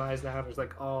customized now. There's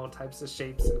like all types of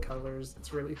shapes and colors.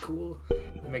 It's really cool.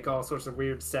 They make all sorts of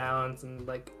weird sounds and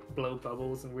like blow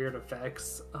bubbles and weird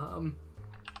effects.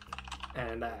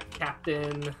 And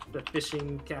Captain, the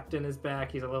fishing captain, is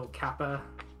back. He's a little kappa.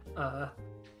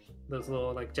 Those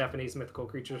little like Japanese mythical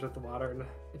creatures with the water. And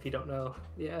if you don't know,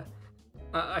 yeah.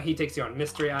 He takes you on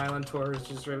Mystery Island tours,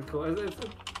 which is really cool.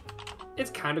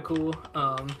 It's kind of cool.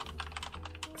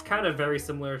 It's kind of very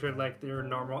similar to like your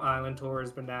normal island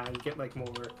tours, but now you get like more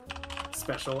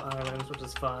special islands, which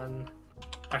is fun.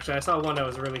 Actually, I saw one that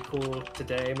was really cool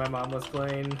today. My mom was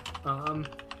playing,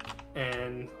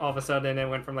 and all of a sudden it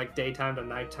went from like daytime to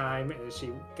nighttime, and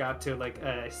she got to like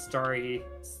a starry,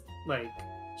 like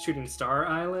shooting star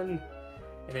island.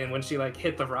 And then when she like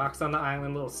hit the rocks on the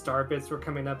island, little star bits were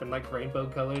coming up in like rainbow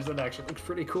colors. It actually looked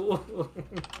pretty cool.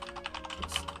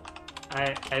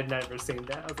 I had never seen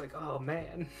that. I was like, oh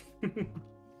man.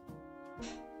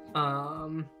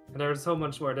 There's so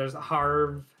much more. There's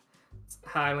Harv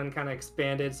Highland kind of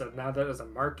expanded, so now there's a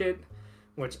market,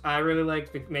 which I really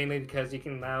liked, mainly because you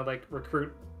can now like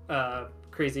recruit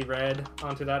Crazy Red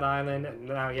onto that island, and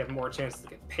now you have more chances to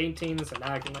get paintings, and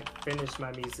now I can like finish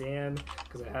my museum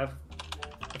because I have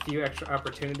a few extra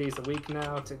opportunities a week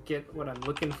now to get what I'm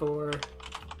looking for.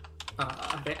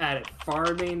 They added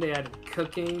farming, they added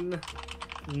cooking,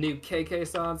 new KK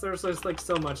songs. There's just like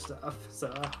so much stuff,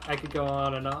 so I could go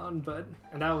on, and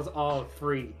that was all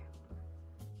free.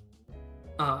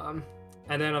 And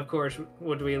then of course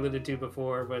what we alluded to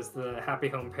before was the Happy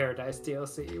Home Paradise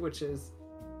DLC, which is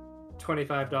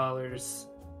 $25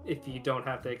 if you don't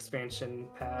have the expansion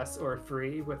pass, or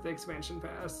free with the expansion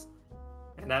pass.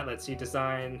 And that lets you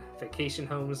design vacation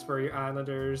homes for your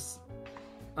islanders,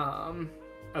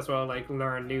 as well like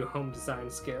learn new home design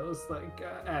skills like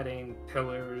adding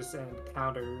pillars and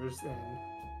counters, and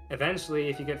eventually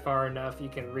if you get far enough you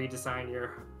can redesign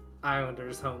your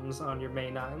islanders homes on your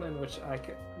main island, which I'm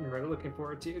really looking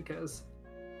forward to because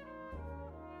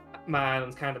my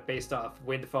island's kind of based off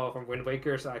Windfall from Wind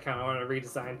Waker, so I kind of want to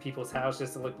redesign people's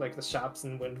houses to look like the shops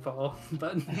in Windfall,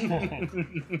 but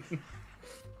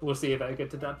we'll see if I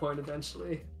get to that point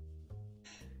eventually.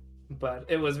 But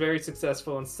it was very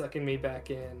successful in sucking me back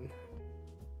in.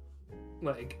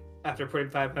 Like, after putting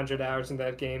 500 hours in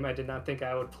that game, I did not think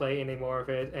I would play any more of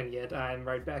it, and yet I'm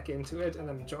right back into it, and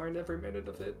I'm enjoying every minute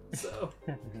of it, so...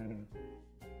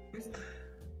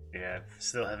 Yeah,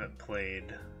 still haven't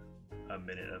played a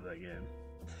minute of that game.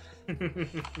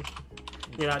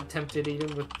 You're not tempted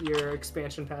even with your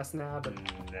expansion pass now to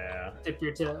dip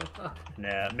your toe?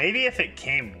 Nah, maybe if it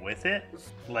came with it,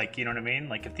 like, you know what I mean?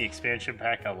 Like if the expansion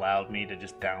pack allowed me to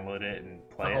just download it and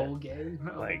play the whole game?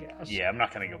 Oh like, my gosh. yeah, I'm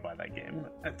not gonna go buy that game.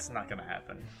 That's not gonna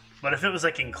happen. But if it was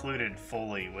like included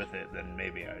fully with it, then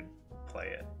maybe I'd play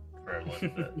it for a little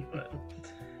bit. But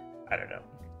I don't know.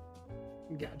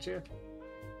 Gotcha. It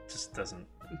just doesn't.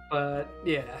 But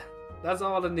yeah, that's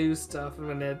all the new stuff.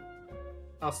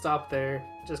 I'll stop there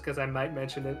just because I might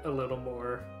mention it a little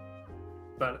more,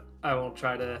 but I won't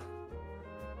try to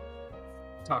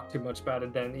talk too much about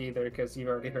it then either because you've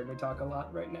already heard me talk a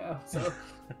lot right now. So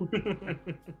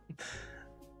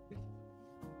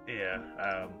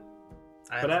yeah,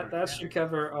 but that should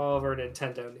cover all of our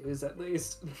Nintendo news at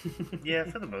least. Yeah,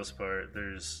 for the most part,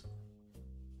 there's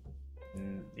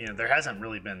there hasn't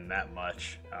really been that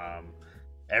much.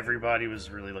 Everybody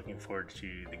was really looking forward to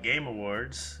the Game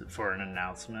Awards for an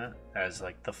announcement as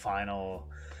like the final,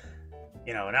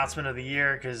 announcement of the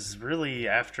year. Because really,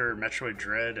 after Metroid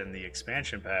Dread and the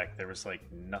expansion pack, there was like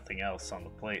nothing else on the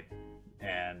plate,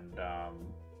 and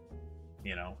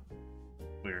we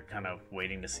were kind of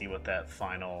waiting to see what that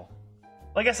final.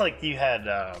 Well, I guess like you had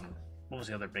what was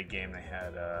the other big game they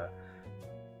had?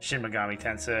 Shin Megami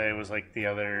Tensei was like the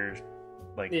other.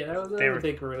 Like, yeah, that was a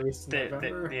big release in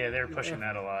November. They were pushing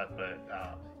that a lot, but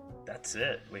that's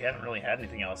it. We haven't really had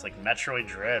anything else. Like, Metroid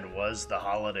Dread was the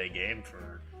holiday game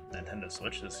for Nintendo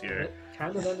Switch this year. It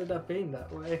kind of ended up being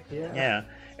that way, yeah. Yeah,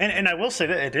 and I will say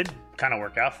that it did kind of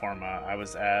work out for him. I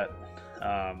was at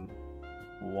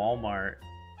Walmart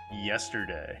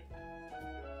yesterday.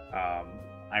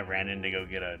 I ran in to go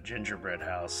get a gingerbread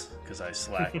house because I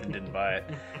slacked and didn't buy it.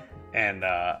 And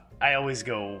I always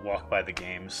go walk by the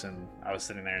games, and I was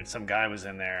sitting there, and some guy was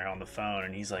in there on the phone,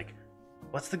 and he's like,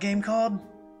 "What's the game called?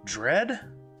 Dread?"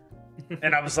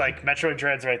 And I was like, "Metroid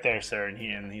Dread's right there, sir."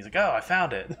 And he's like, "Oh, I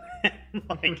found it."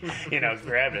 Like,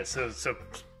 grabbed it. So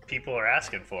people are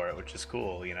asking for it, which is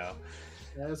cool,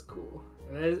 That is cool.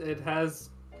 It has,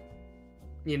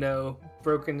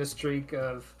 broken the streak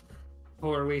of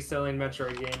poorly selling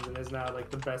Metroid games and is now like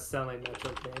the best selling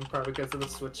Metroid game, probably because of the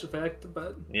Switch effect.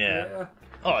 But yeah.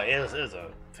 Oh, it was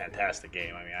a fantastic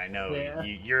game. I mean, I know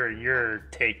your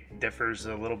take differs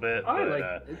a little bit, but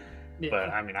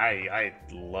I mean, I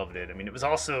loved it. I mean, it was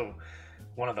also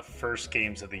one of the first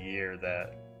games of the year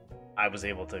that I was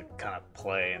able to kind of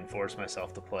play and force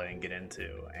myself to play and get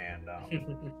into,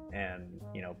 and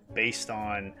based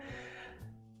on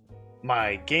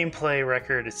my gameplay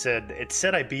record, it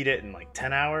said I beat it in like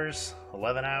 10 hours,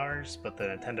 11 hours, but the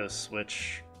Nintendo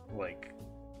Switch like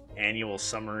annual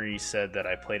summary said that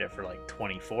I played it for like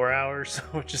 24 hours,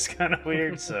 which is kind of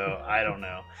weird. So I don't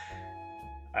know.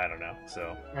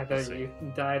 So I thought you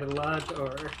died a lot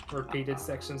or repeated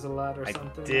sections a lot or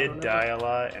something. I did die a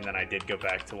lot, and then I did go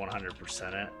back to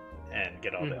 100% it and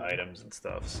get all the items and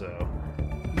stuff. So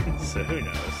who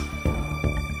knows?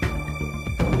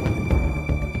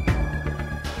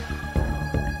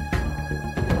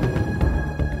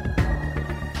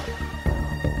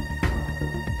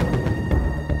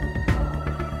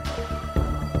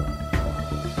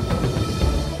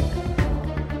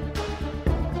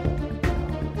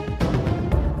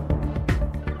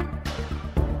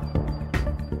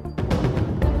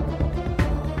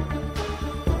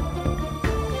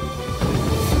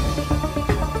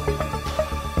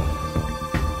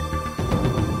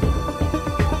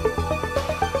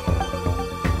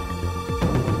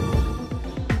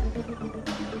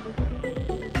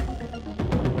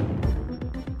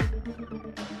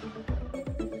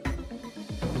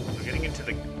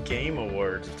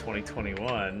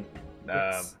 2021,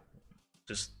 Yes.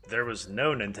 just there was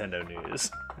no Nintendo news.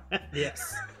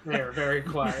 Yes, they were very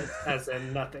quiet, as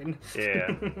in nothing.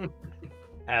 Yeah.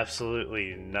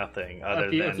 Absolutely nothing other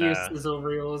a few than sizzle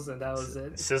reels, and that was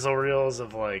it. sizzle reels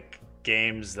of like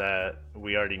games that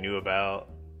we already knew about.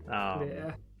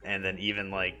 Yeah. And then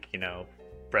even like, you know,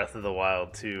 Breath of the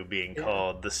Wild 2 being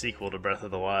called the sequel to Breath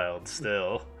of the Wild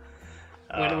still.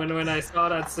 When I saw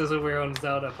that sizzle reel and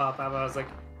Zelda pop up, I was like,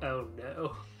 oh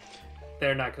no.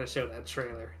 They're not going to show that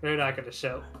trailer. They're not going to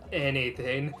show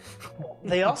anything.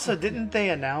 They also didn't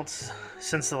they announce,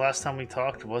 since the last time we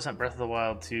talked, wasn't Breath of the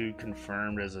Wild 2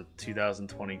 confirmed as a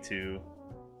 2022,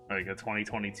 like a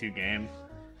 2022 game?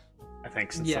 I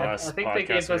think since the last I think podcast they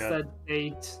gave we us had. that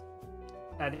date.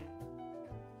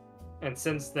 And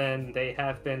since then, they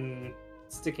have been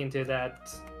sticking to that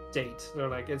date. They're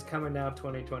like, it's coming out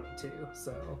 2022.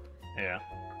 So Yeah.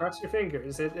 cross your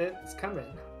fingers. It's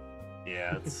coming.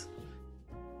 Yeah,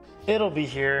 it'll be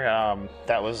here.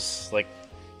 That was like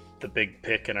the big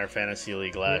pick in our fantasy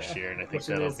league last year, and I think Which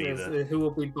that'll is, be is who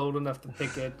will be bold enough to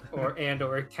pick it or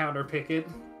counter pick it.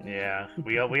 Yeah,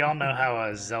 we all know how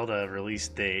a Zelda release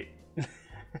date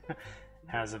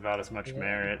has about as much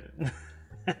merit.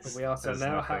 But we also as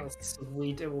know nothing. how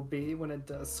sweet it will be when it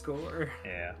does score.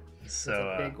 Yeah. It's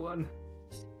So a big one.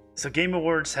 So Game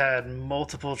Awards had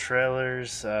multiple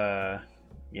trailers,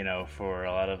 you know, for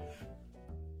a lot of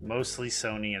mostly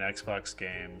Sony and Xbox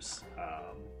games.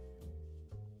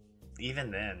 Even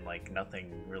then, like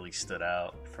nothing really stood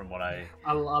out from what I.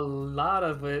 A lot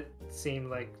of it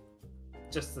seemed like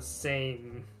just the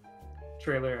same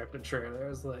trailer after trailer. It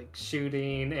was like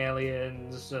shooting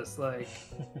aliens, just like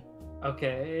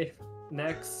okay,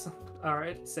 next. All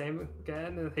right, same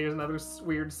again. And here's another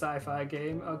weird sci-fi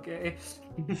game. Okay.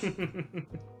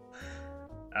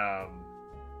 I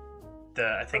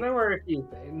think there were a few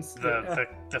things.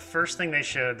 the first thing they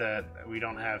showed that we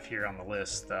don't have here on the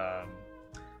list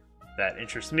that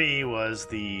interests me was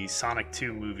the Sonic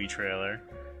 2 movie trailer.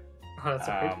 Oh, that's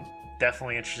right.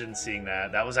 Definitely interested in seeing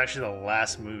that. That was actually the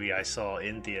last movie I saw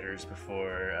in theaters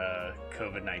before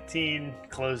COVID-19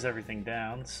 closed everything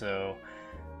down. So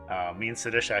me and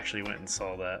Sadish actually went and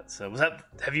saw that. So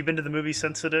have you been to the movie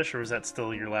since, Sadish, or was that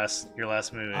still your last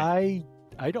movie?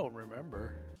 I don't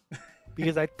remember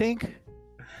because I think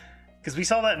because we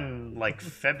saw that in like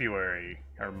February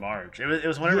or March. It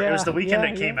was whenever it was the weekend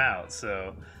it came out.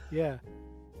 So yeah,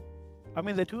 I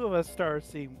mean the two of us started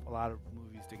seeing a lot of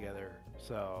movies together.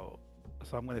 So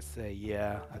I'm gonna say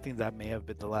I think that may have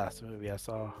been the last movie I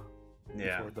saw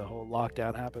before the whole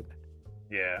lockdown happened.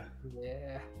 Yeah.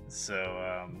 Yeah.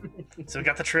 So we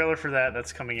got the trailer for that.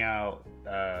 That's coming out.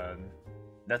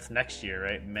 That's next year,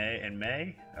 right?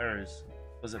 May, or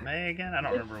was it May again? I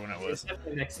don't remember when it was. It's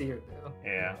definitely next year though.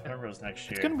 Yeah, I remember it was next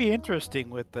year. It's gonna be interesting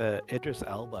with Idris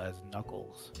Elba as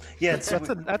Knuckles. Yeah,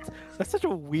 that's such a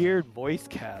weird voice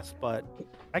cast, but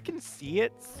I can see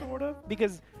it sort of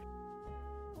because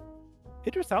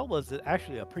Idris Elba is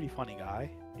actually a pretty funny guy.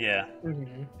 Yeah.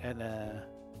 Mm-hmm. And I'm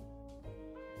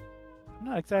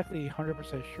not exactly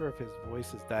 100% sure if his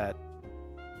voice is that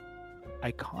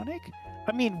iconic.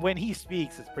 I mean, when he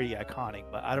speaks, it's pretty iconic,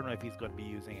 but I don't know if he's going to be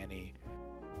using any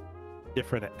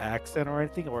different accent or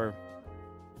anything, or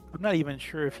I'm not even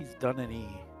sure if he's done any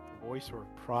voice work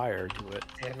prior to it.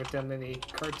 They haven't done any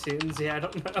cartoons. Yeah, I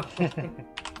don't know.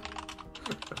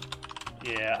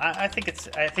 Yeah, I think it's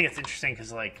interesting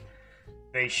because like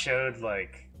they showed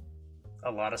like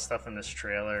a lot of stuff in this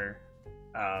trailer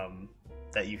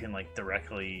that you can like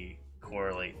directly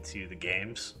correlate to the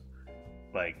games,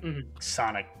 like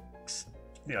Sonic,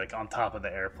 you know, like on top of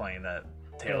the airplane that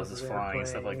Tails is flying and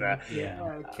stuff like that.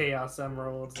 Yeah, Chaos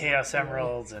Emeralds.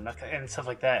 And stuff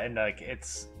like that, and like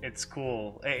it's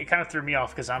cool. It kind of threw me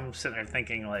off because I'm sitting there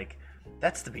thinking like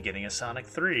that's the beginning of Sonic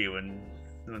 3 when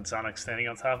Sonic's standing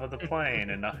on top of the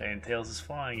plane and Tails is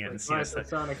flying it, and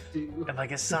Sonic 2. I'm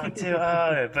like, it's Sonic 2,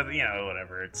 but you know,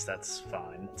 whatever. That's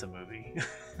fine. It's a movie,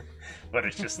 but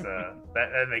it's just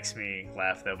that makes me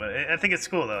laugh though. But I think it's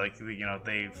cool though. Like, you know,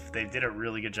 they did a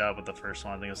really good job with the first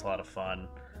one. I think it was a lot of fun.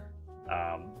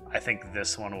 I think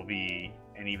this one will be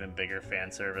an even bigger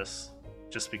fan service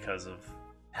just because of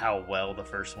how well the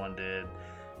first one did.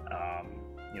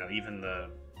 You know, even the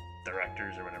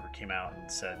directors or whatever came out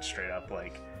and said straight up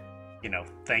like, you know,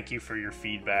 thank you for your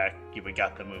feedback, we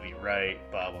got the movie right,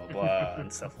 blah blah blah,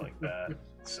 and stuff like that.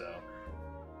 So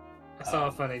I saw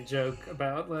a funny joke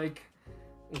about like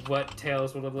what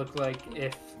Tails would have looked like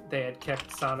if they had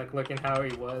kept Sonic looking how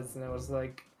he was, and it was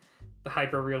like the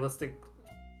hyper realistic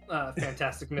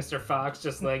fantastic Mr. Fox,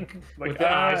 just like with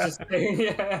the eyes just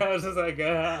yeah, I was just like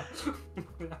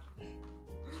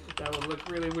That would look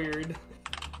really weird.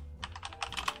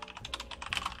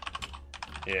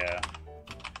 Yeah.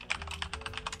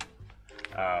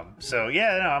 So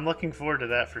yeah, no, I'm looking forward to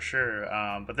that for sure.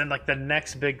 But then like the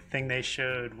next big thing they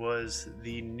showed was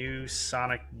the new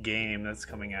Sonic game that's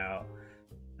coming out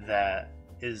that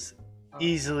is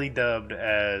easily dubbed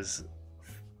as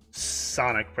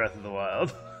Sonic Breath of the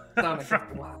Wild. Sonic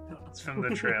from the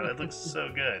trailer. It looks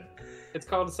so good. It's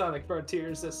called Sonic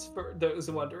Frontiers, just for those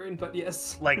wondering, but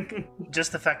yes. Like,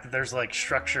 just the fact that there's like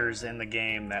structures in the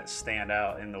game that stand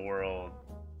out in the world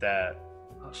that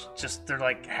just, they're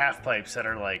like half pipes that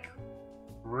are like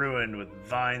ruined with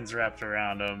vines wrapped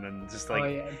around them and just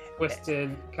like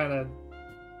twisted kind of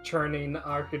churning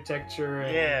architecture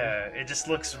and it just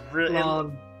looks really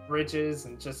long bridges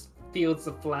and just fields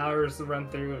of flowers to run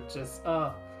through and just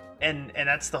and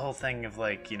that's the whole thing of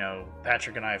like, you know,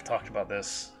 Patrick and I have talked about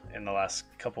this in the last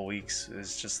couple weeks,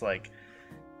 is just like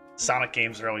Sonic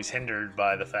games are always hindered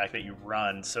by the fact that you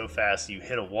run so fast you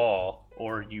hit a wall,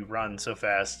 or you run so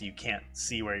fast you can't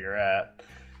see where you're at.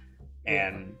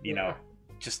 And you know,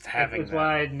 just having that's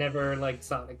why I never liked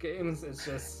Sonic games. It's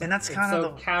just, and that's kind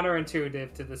of so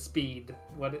counterintuitive to the speed.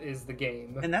 What is the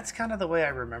game? And that's kind of the way I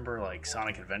remember like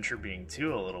Sonic Adventure being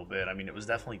too, a little bit. I mean, it was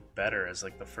definitely better as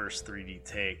like the first 3D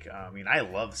take. I mean, I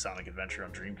love Sonic Adventure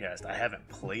on Dreamcast. I haven't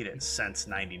played it since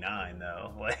 '99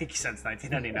 though. Like since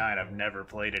 1999, I've never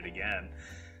played it again.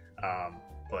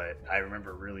 But I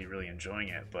remember really, really enjoying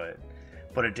it. But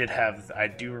it did have, I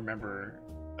do remember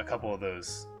a couple of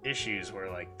those issues where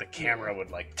like the camera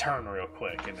would like turn real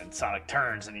quick and then Sonic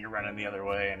turns and you're running the other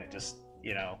way, and it just,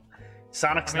 you know,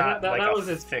 Sonic's not like that a was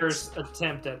his fixed... first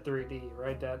attempt at 3D,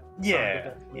 right?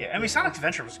 Yeah. I mean, Sonic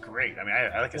Adventure was great. I mean,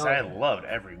 like I said, I loved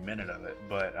every minute of it.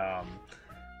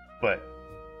 But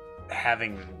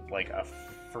having like a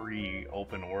free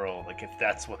open world, like if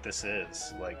that's what this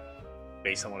is, like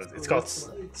based on what it's called,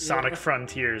 Sonic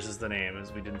Frontiers is the name,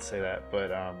 as we didn't say that, but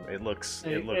it looks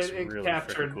really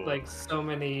captured cool. Like so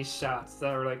many shots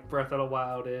that were like Breath of the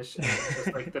Wild-ish, and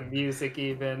just like the music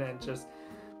even, and just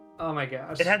oh my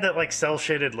gosh, it had that like cell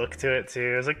shaded look to it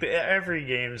too. It was like every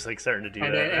game's like starting to do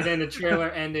that. And then the trailer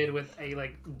ended with a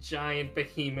like giant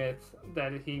behemoth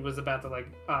that he was about to like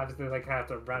obviously like have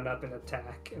to run up and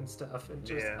attack and stuff, and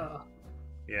just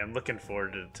I'm looking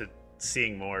forward to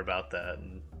seeing more about that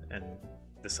and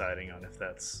deciding on if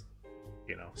that's,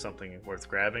 you know, something worth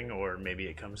grabbing, or maybe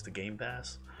it comes to Game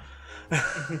Pass.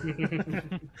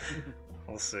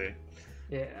 We'll see.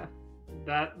 Yeah,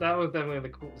 that was definitely the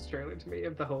coolest trailer to me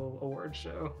of the whole award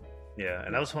show. Yeah,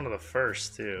 and that was one of the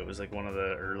first too. It was like one of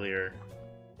the earlier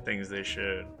things they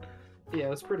showed. Yeah, it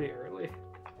was pretty early.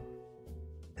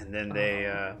 And then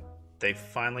they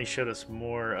finally showed us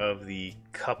more of the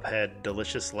Cuphead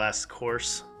Delicious Last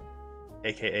Course,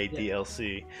 aka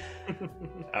DLC,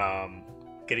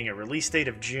 getting a release date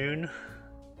of June,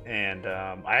 and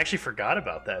I actually forgot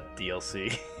about that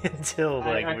DLC until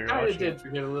like we were watching. I kind of did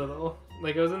forget a little.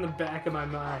 Like it was in the back of my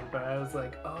mind, but I was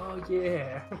like, oh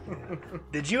yeah.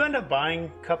 Did you end up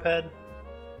buying Cuphead?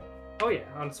 Oh yeah,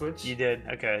 on Switch. You did.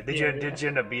 Okay. Did you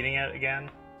end up beating it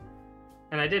again?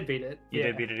 And I did beat it. You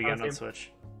did beat it again on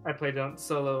Switch. I played it on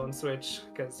solo on Switch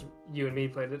because you and me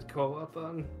played it co-op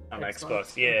on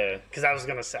Xbox. Yeah, because I was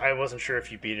gonna say I wasn't sure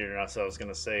if you beat it or not, so I was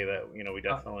gonna say that, you know, we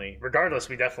definitely, regardless,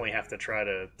 we definitely have to try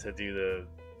to do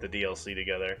the DLC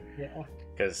together. Yeah.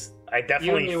 Because I definitely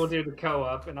you and me will do the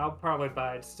co-op, and I'll probably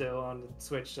buy it still on the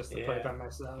Switch just to play by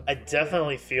myself. I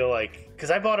definitely feel like,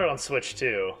 because I bought it on Switch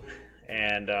too,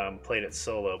 and played it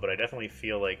solo, but I definitely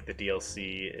feel like the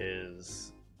DLC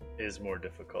is more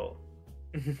difficult.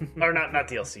 Or not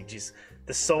DLC. Jeez,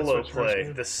 the solo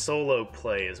play. The solo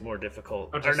play is more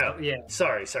difficult.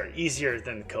 Sorry, easier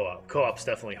than co-op. Co-op's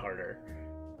definitely harder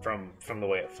from the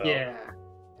way it felt. Yeah.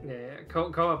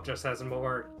 Co-op just has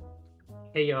more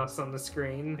chaos on the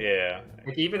screen. Yeah.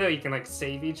 Like, even though you can like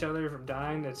save each other from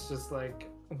dying, it's just like,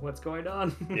 what's going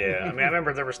on? Yeah, I mean, I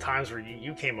remember there was times where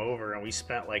you came over and we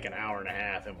spent like an hour and a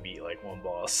half and beat like one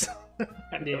boss.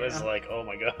 And it was like, oh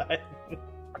my god.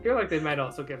 I feel like they might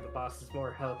also give the bosses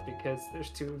more help because there's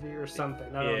two of you or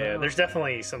something. I don't know. There's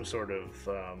definitely some sort of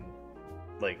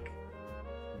like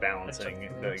balancing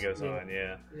that goes on.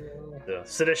 Yeah.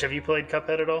 So, Siddish, have you played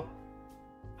Cuphead at all?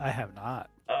 I have not.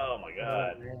 Oh my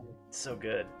god, it's so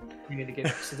good. You need to get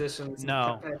Siddish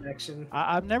no Cuphead action.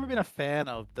 I've never been a fan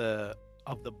of the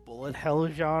bullet hell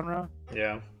genre.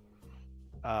 Yeah.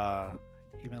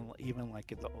 Even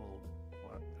like in the old,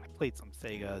 I played some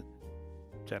Sega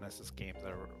Genesis games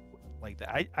that were like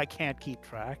that. I can't keep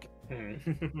track.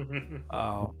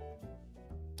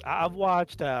 I've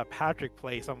watched Patrick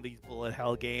play some of these bullet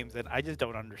hell games, and I just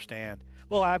don't understand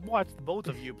Well, I've watched both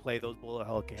of you play those bullet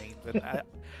hell games, and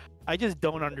I just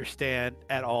don't understand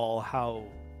at all how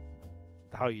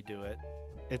you do it.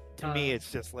 To me, it's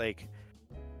just like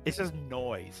it's just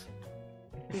noise.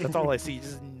 That's all I see,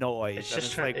 just noise. It's And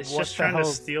just like, it's what just the trying to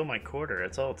hell- steal my quarter.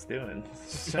 That's all it's doing.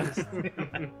 It's just-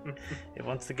 it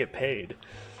wants to get paid.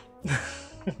 I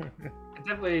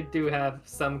definitely do have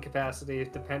some capacity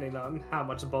depending on how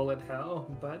much bullet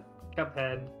hell, but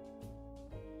Cuphead,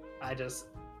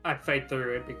 I fight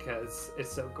through it because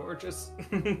it's so gorgeous.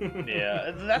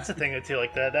 Yeah, that's the thing too.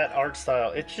 Like that art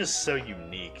style, it's just so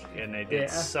unique, and they did Yeah.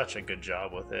 such a good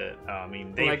job with it. I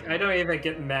mean, Like, I don't even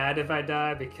get mad if I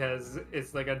die because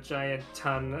it's like a giant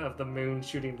ton of the moon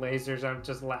shooting lasers. I'm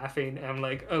just laughing. I'm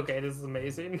like, okay, this is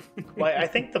amazing. like I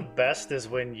think the best is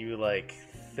when you like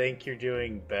think you're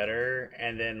doing better,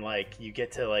 and then like you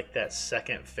get to like that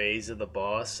second phase of the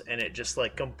boss, and it just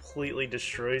like completely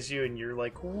destroys you, and you're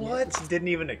like, what? Didn't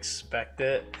even expect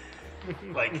it.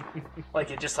 Like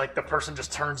it just like the person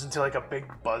just turns into like a big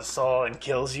buzzsaw and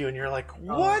kills you, and you're like,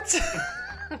 what?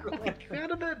 Like, how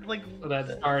did that like?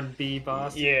 That R&B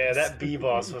boss. Yeah, that B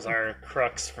boss was our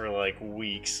crux for like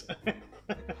weeks.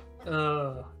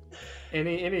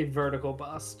 Any vertical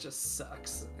boss just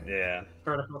sucks. Yeah,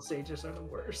 Vertical stages are the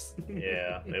worst.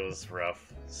 yeah, it was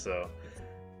rough. So,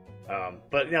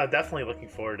 but you know, definitely looking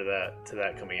forward to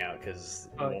that coming out because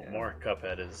more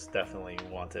Cuphead is definitely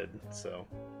wanted. So,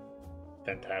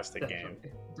 fantastic game.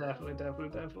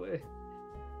 Definitely.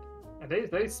 And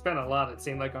they spent a lot. It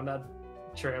seemed like on that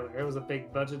trailer. It was a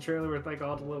big budget trailer with like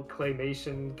all the little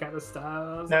claymation kind of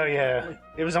styles. No, yeah,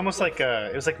 it was almost like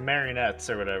it was like marionettes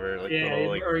or whatever. Like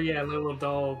little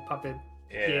doll puppet.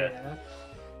 Yeah.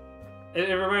 It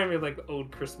reminded me of like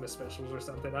old Christmas specials or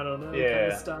something. I don't know. Yeah.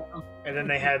 Kind of style. And then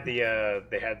they had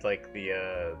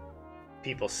the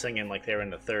people singing like they were in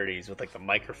the 30s with like the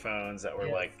microphones that were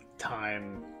like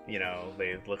time. You know,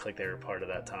 they looked like they were part of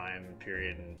that time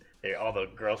period, and all the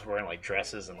girls were wearing like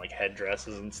dresses and like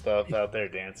headdresses and stuff out there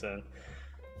dancing.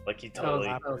 Like you totally.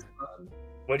 That was fun.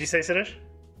 What'd you say, Sidish?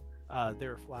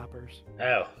 They're flappers.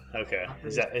 Oh, okay.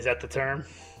 Is that the term?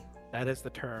 That is the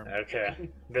term. Okay.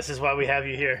 This is why we have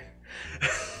you here.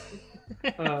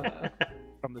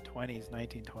 From the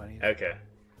 1920s. Okay.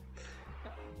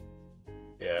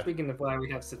 Yeah. Speaking of why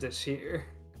we have Sadish here,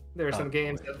 there are some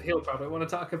games that he'll probably want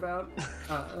to talk about.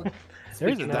 There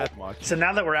isn't that much. So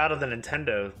now that we're out of the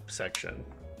Nintendo section,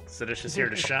 Sidish is here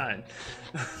to shine.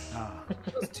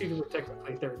 Those two were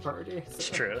technically third party. So. It's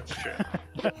true.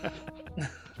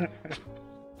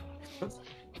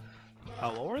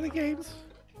 What were the games?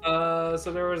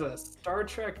 So there was a Star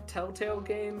Trek Telltale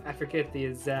game. I forget the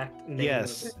exact name.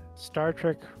 Yes, of it. Star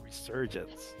Trek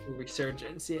Resurgence.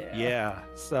 Resurgence, yeah. Yeah.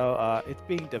 So it's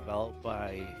being developed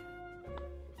by.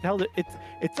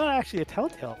 It's not actually a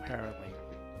Telltale apparently.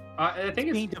 I think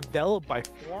it's being developed by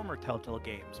former Telltale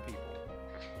Games people.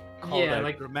 Called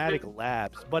like Dramatic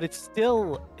Labs, but it's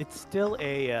still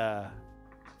a.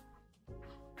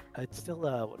 It's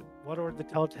still what are the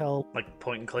Telltale like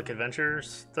point and click adventure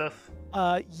stuff?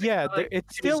 Yeah,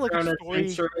 it's still like a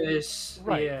story.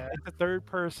 Right. Yeah. It's a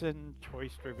third-person,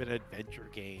 choice-driven adventure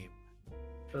game.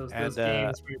 Those games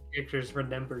where your characters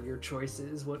remember your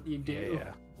choices, what you do.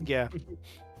 Yeah.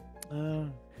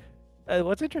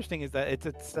 What's interesting is that it's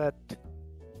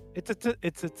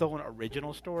its own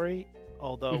original story.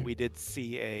 Although we did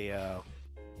see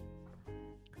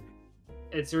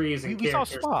it's reusing. We saw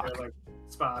Spock. Like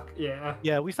Spock, yeah.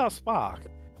 Yeah, we saw Spock,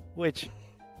 which,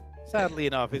 sadly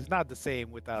enough, is not the same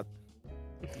without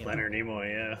Leonard Nimoy.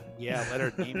 Yeah. Yeah,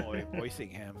 Leonard Nimoy voicing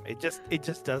him. It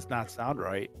just does not sound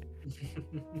right.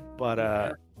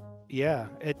 But yeah,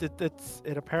 it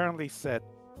apparently set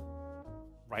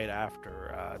right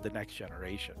after the Next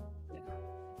Generation.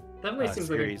 Definitely seems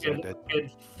like a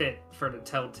good fit for the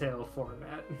Telltale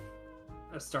format.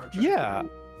 A Star Trek. Yeah.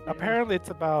 Apparently, it's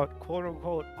about "quote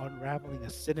unquote" unraveling a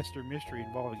sinister mystery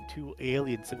involving two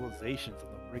alien civilizations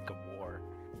on the brink of war.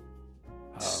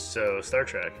 So Star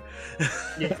Trek.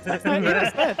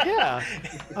 Yeah.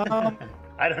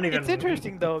 I don't even. It's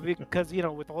interesting though because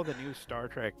with all the new Star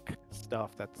Trek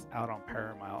stuff that's out on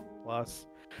Paramount Plus,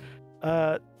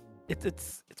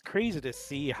 it's crazy to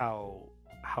see how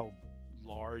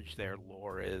large their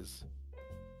lore is.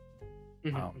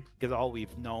 Because all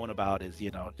we've known about is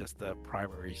just the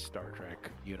primary Star Trek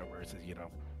universe is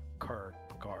Kirk,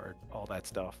 Picard, all that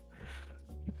stuff.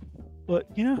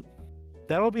 But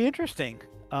that'll be interesting.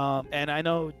 And I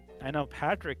know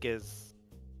Patrick is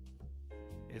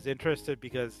interested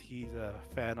because he's a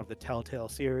fan of the Telltale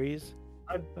series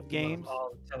of games.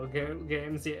 All Telltale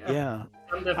games, yeah. Yeah.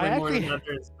 Some definitely more than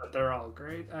others, but they're all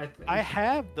great. I think. I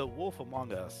have the Wolf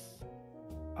Among Us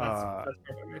That's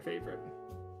probably my favorite.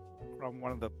 from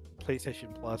one of the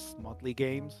PlayStation Plus monthly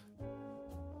games.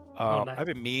 Nice. I've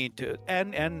been meaning to,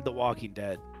 and The Walking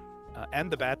Dead,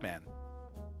 and the Batman.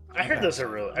 I heard those are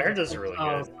really Oh,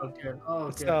 good. so good. Oh,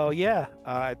 good. So yeah,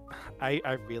 I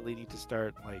really need to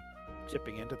start like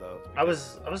chipping into those. I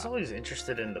was always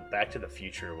interested in the Back to the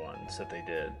Future ones that they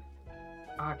did.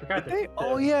 I forgot Did they?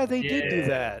 Oh yeah, they did do Yeah.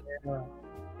 that.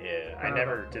 Yeah, I Oh,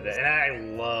 never did that, and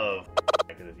I love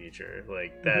Back to the Future.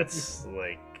 Like that's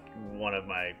like one of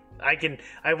my.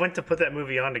 I went to put that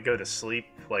movie on to go to sleep,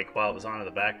 like while it was on in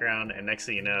the background, and next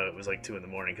thing you know, it was like 2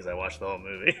 a.m. because I watched the whole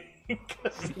movie.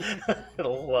 I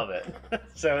love it.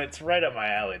 So it's right up my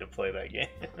alley to play that game.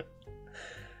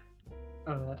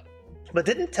 But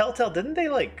didn't they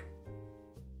like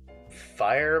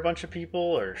fire a bunch of people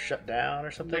or shut down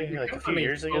or something like a few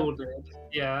years ago? Folded,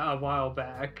 yeah, a while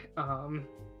back.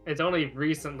 It's only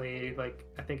recently, like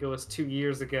I think it was 2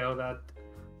 years ago, that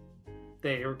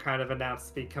they were kind of announced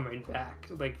to be coming back,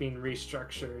 like being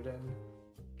restructured and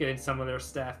getting some of their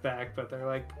staff back, but they're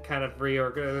like kind of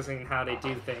reorganizing how they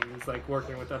do things, like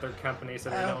working with other companies so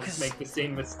they don't 'cause- make the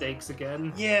same mistakes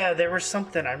again. Yeah, there was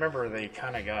something. I remember they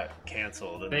kind of got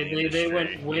canceled. They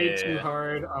went way too Yeah.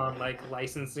 hard on like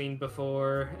licensing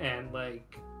before, and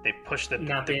like They pushed the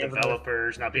Not being able to-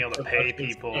 developers, not being able to pay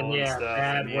people and and yeah, stuff.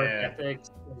 bad and work yeah,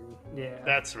 ethics. And, yeah,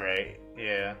 that's right.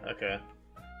 Yeah, okay.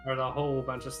 there's a whole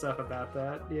bunch of stuff about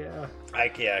that. Yeah, I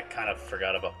kind of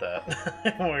forgot about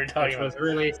that when we were talking which was about.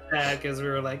 really sad because we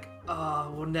were like,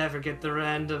 oh, we'll never get the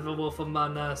end of A Wolf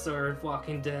Among Us or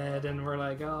Walking Dead, and we're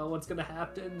like, oh, what's gonna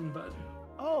happen? But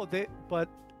Oh, but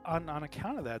on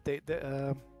account of that,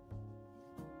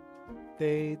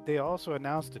 they also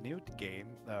announced a new game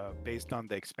based on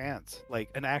The Expanse, like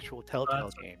an actual Telltale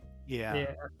that's- game. Yeah,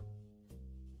 yeah,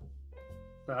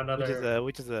 so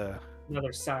which is a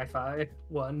another sci-fi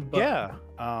one. But yeah.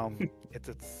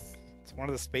 It's one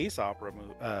of the space opera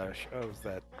shows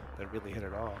that really hit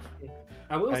it off.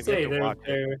 I will I've say yet to watch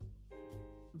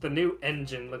the new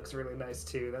engine looks really nice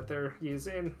too that they're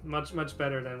using, much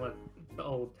better than what the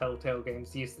old Telltale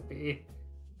games used to be.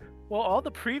 Well, all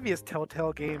the previous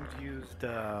Telltale games used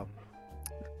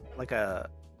like a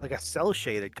cell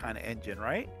shaded kind of engine,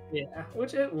 right? Yeah,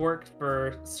 which it worked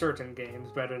for certain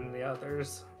games better than the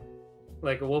others.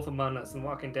 Like A Wolf Among Us and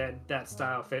Walking Dead, that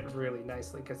style fit really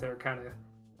nicely because they were kind of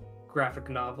graphic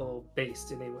novel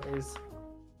based, anyways.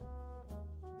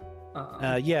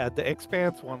 Yeah, the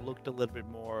Expanse one looked a little bit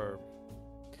more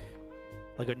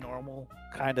like a normal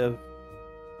kind of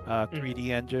 3D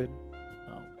engine,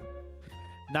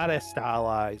 not as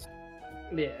stylized.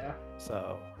 Yeah.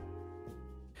 So,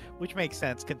 which makes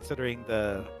sense considering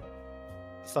the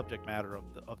subject matter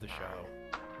of the show,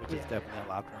 which is Yeah. definitely a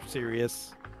lot more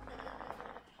serious.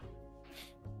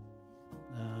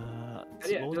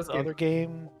 Yeah, What was just the game. other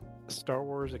game? Star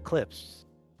Wars Eclipse.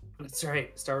 That's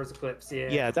right, Star Wars Eclipse. Yeah.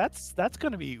 Yeah, that's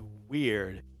gonna be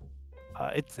weird.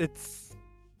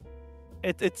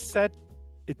 It's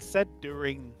set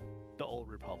during the Old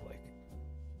Republic.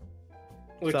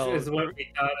 Which So- is what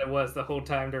we thought it was the whole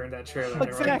time during that trailer. They were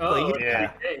Exactly, Like, oh,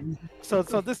 yeah. okay. So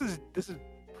this is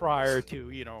prior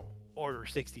to Order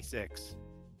 66,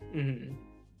 Mhm.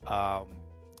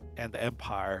 and the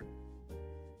Empire.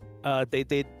 They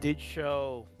did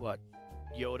show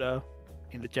Yoda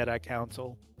in the Jedi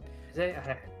Council.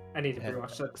 I need to And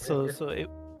rewatch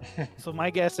that. So my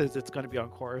guess is it's going to be on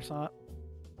Coruscant.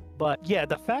 But yeah,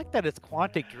 the fact that it's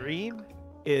Quantic Dream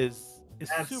is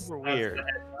super weird. the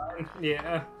headline.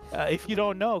 Yeah. If you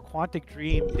don't know, Quantic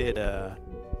Dream did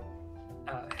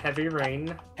Heavy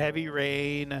Rain, Heavy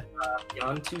Rain.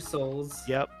 Beyond Two Souls,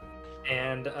 Yep.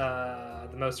 and the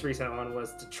most recent one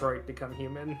was Detroit Become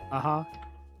Human.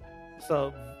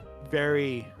 So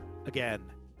very, again,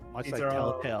 much These like are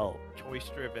all- Telltale,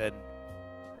 choice-driven,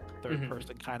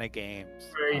 third-person kind of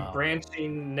games. Very Um,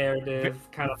 branching narrative,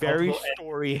 kind of very multiple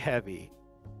story-heavy.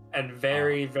 and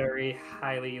very, very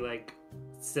highly like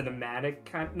cinematic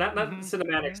kind. Not Mhm,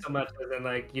 cinematic so much as in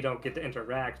like you don't get to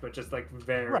interact, but just like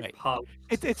very Right. polished.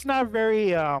 It's not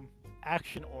very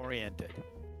action-oriented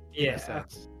in Yeah. a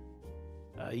sense.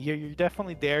 You're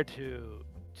definitely there to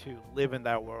live in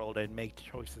that world and make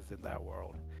choices in that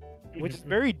world, which is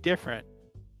very different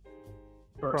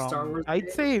For a from, Star Wars. I'd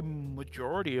game. say,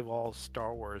 majority of all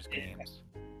Star Wars games.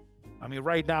 I mean,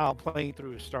 right now I'm playing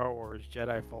through Star Wars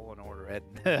Jedi Fallen Order,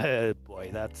 and boy,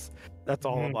 that's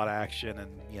all Mhm. about action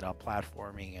and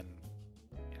platforming and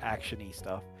actiony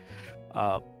stuff.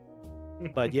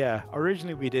 But yeah,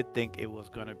 originally we did think it was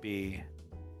gonna be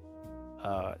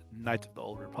Knights of the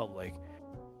Old Republic,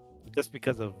 just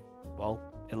because of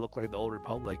it looked like the Old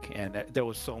Republic, and there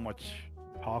was so much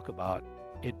talk about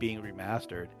it being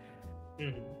remastered.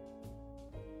 Mhm.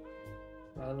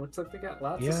 It looks like they got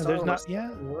lots Yeah, of Star there's Wars not- stuff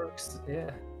yeah. in works.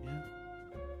 Yeah.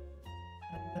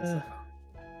 Uh,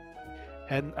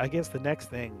 and I guess the next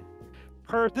thing,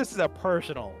 this is a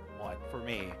personal one for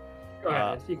me. Go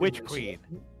ahead. You can Witch mention Queen,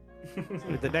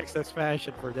 it. the next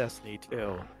expansion for Destiny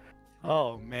 2.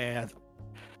 Oh man,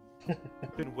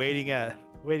 been waiting a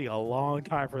long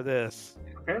time for this.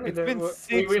 Apparently, It's been we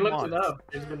 6 looked it months. up.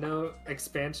 There's been no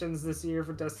expansions this year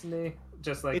for Destiny.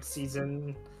 Just like It's-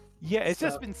 season. Yeah, it's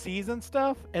just Stuff. been season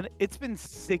stuff, and it's been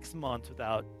 6 months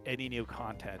without any new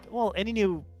content. Well, any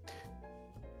new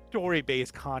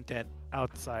story-based content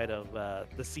outside of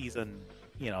the season,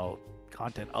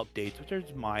 content updates, which are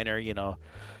just minor,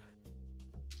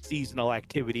 seasonal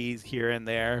activities here and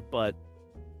there. But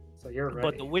So you're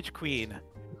ready. the Witch Queen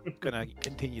gonna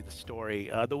continue the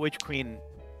story. The Witch Queen,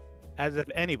 as if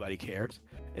anybody cares,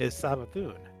 is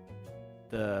Savathun,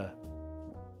 the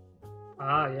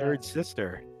Ah, yeah. third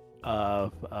sister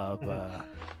of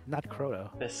not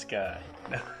Crota. This guy.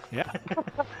 No. Yeah.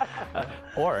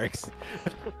 Oryx.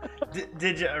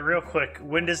 Did you, real quick,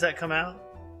 when does that come out?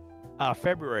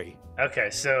 February. Okay,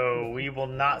 so we will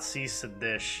not see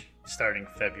Sadish starting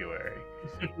February.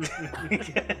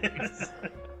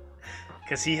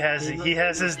 Because he has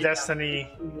his Destiny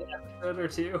Episode or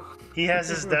two. he has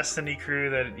his Destiny crew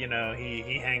that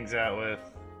he hangs out with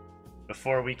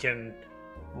before we can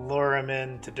lure him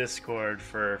into Discord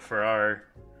for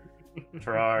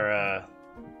our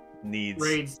needs.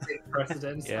 Raids take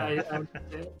precedence. Yeah. I'm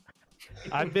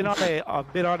I've been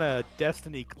on a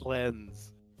Destiny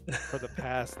cleanse for the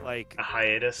past like A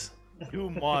hiatus. 2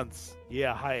 months.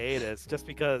 Yeah, hiatus, just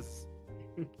because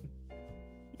you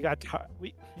got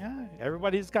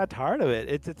everybody's got tired of it.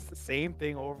 It's the same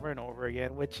thing over and over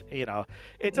again, which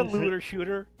it's a looter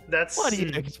shooter. That's What do you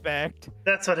expect?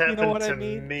 That's what happened what I to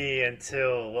mean? me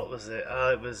until what was it?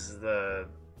 It was the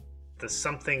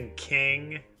Something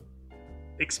King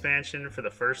expansion for the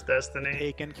first Destiny.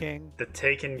 Taken King, The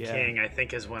Taken Yeah. King, I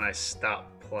think, is when I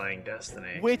stopped playing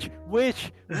Destiny. which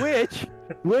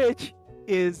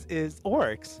is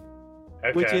Oryx,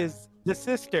 Okay. which is the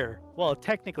sister. Well,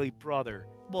 technically brother.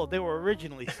 Well, they were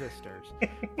originally sisters,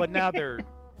 but now they're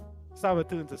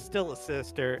Savathun's is still a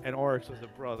sister, and Oryx was a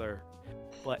brother.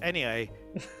 But anyway,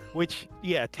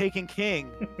 Taken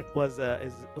King was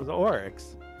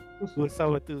Oryx, who was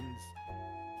Savathun's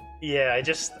Yeah, I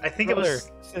think it brother,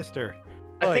 was sister.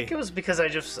 I think it was because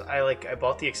I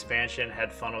bought the expansion,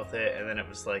 had fun with it, and then it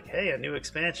was like, hey, a new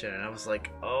expansion, and I was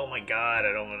like, oh my god,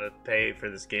 I don't want to pay for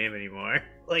this game anymore.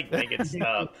 Like, make it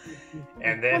stop.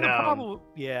 And then the problem,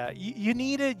 you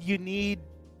need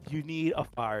a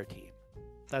fire team.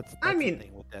 That's I the mean,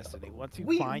 thing with Destiny. Once you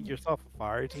we- find yourself a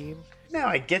fire team, no,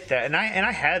 I get that, and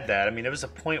I had that. I mean, there was a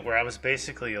point where I was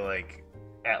basically like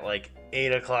at like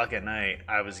 8 o'clock at night,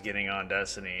 I was getting on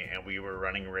Destiny, and we were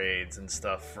running raids and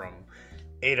stuff from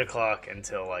 8 o'clock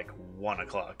until like 1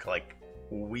 o'clock, like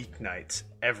weeknights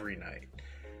every night.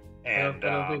 And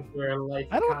I don't think we're like.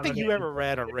 I don't think you accommodating- ever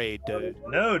ran a raid, dude.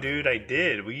 no, dude, I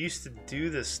did. We used to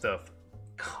do this stuff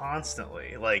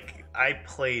constantly. Like, I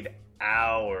played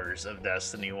hours of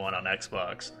Destiny 1 on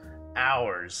Xbox.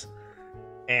 Hours.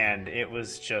 And it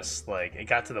was just like, it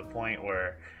got to the point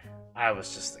where I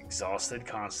was just exhausted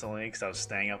constantly because I was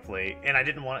staying up late. And I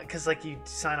didn't want it, because like you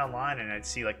sign online and I'd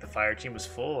see like the fire team was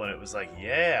full and it was like,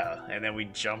 yeah. And then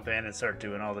we'd jump in and start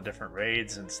doing all the different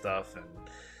raids and stuff.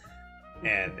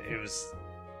 And it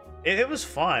was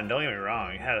fun, don't get me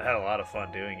wrong. I had a lot of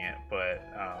fun doing it, but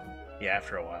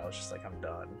after a while it's just like, I'm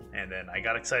done. And then I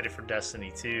got excited for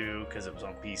Destiny 2 because it was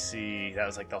on PC. That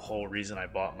was like the whole reason I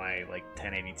bought my like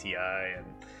 1080 Ti,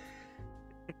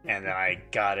 and then I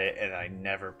got it and I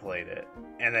never played it.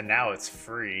 And then now it's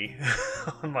free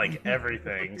on like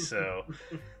everything, so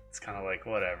it's kind of like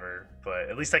whatever. But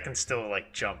at least I can still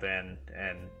like jump in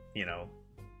and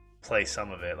play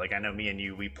some of it. Like, I know me and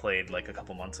you, we played like a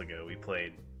couple months ago. We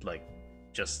played like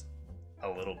just a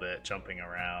little bit, jumping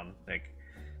around like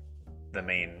the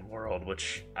main world,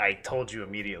 which I told you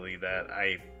immediately that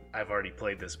I've already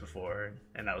played this before,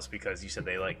 and that was because you said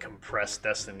they like compressed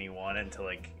Destiny 1 into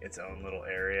like its own little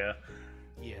area.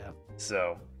 Yeah.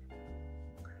 So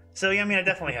yeah, I mean, I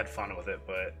definitely had fun with it,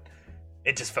 but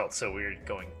it just felt so weird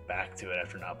going back to it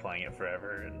after not playing it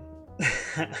forever. And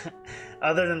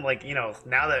other than like,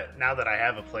 now that I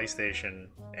have a PlayStation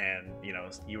and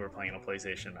you were playing on a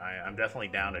PlayStation, I'm definitely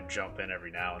down to jump in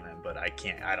every now and then, but I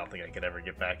don't think I could ever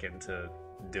get back into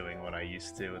doing what I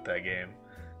used to with that game,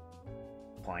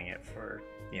 playing it for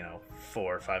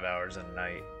 4 or 5 hours a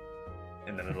night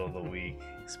in the middle of the week,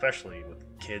 especially with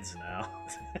kids now.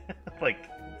 Like,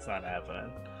 it's not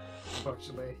happening.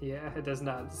 Unfortunately, yeah, it does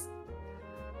not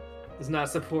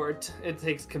support. It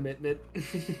takes commitment.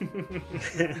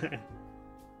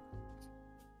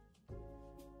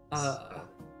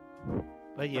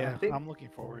 But yeah, think- I'm looking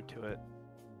forward to it.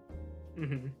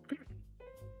 Mhm.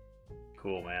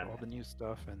 Cool, man. All the new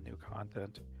stuff and new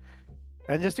content,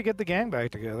 and just to get the gang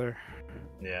back together.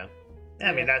 Yeah. Yeah,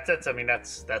 I mean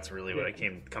that's really what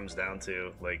it comes down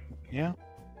to. Like Yeah.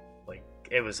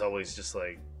 it was always just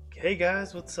like, hey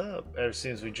guys, what's up? As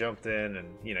soon as we jumped in,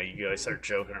 and you guys start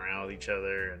joking around with each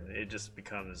other, and it just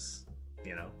becomes,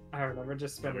 I remember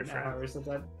just spending friends. hours at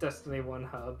that Destiny 1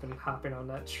 hub and hopping on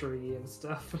that tree and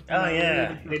stuff. Oh, Not really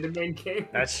yeah. even playing the main game.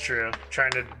 That's true.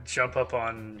 Trying to jump up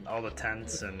on all the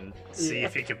tents and see Yeah.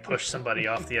 if you could push somebody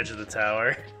off the edge of the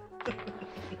tower.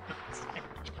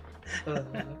 Uh,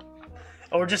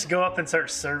 Or just go up and start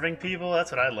serving people.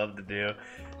 That's what I love to do.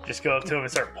 Just go up to them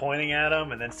and start pointing at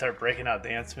them, and then start breaking out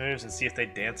dance moves and see if they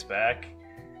dance back.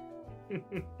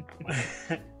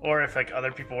 Or if like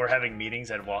other people were having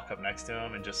meetings, I'd walk up next to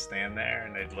them and just stand there,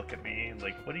 and they'd look at me and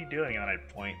like, "What are you doing?" And I'd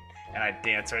point, and I'd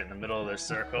dance right in the middle of their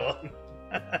circle.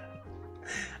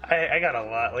 I got a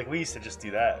lot. Like we used to just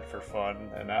do that for fun,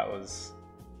 and that was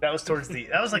towards the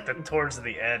towards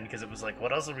the end, because it was like,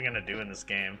 what else are we gonna do in this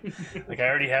game? Like I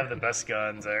already have the best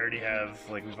guns. I already have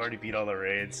we've already beat all the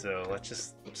raids, so let's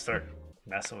just start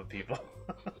messing with people.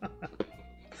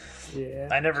 yeah.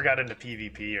 I never got into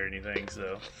PvP or anything,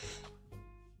 so.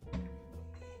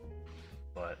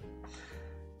 But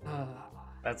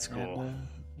that's cool. And,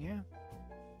 yeah.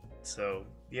 So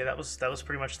yeah, that was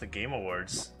pretty much the Game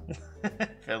Awards,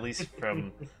 at least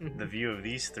from the view of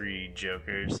these three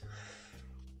jokers.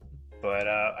 But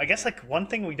I guess like one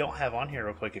thing we don't have on here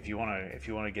real quick, if you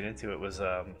wanna get into it, was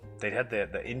they had the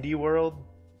Indie World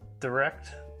Direct.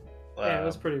 Yeah, it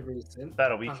was pretty recent.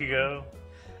 About a week ago.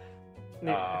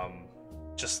 Yeah.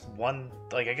 Just one,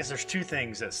 like I guess there's two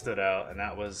things that stood out, and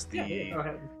that was the Yeah, go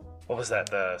ahead. what was that?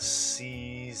 The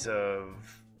Seas of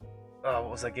what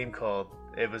was that game called?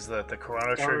 It was the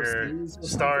Chrono Star of Trigger, Seas or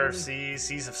Star of something? Seas,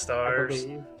 Seas of I Stars,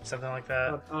 believe. something like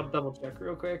that. I'll double check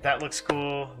real quick. That looks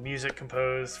cool. Music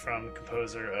composed from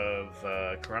composer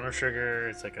of Chrono Trigger.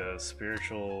 It's like a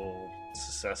spiritual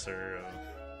successor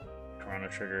of Chrono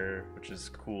Trigger, which is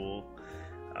cool.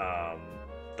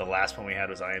 The last one we had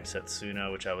was I Am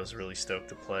Setsuna, which I was really stoked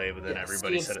to play, but then Yeah,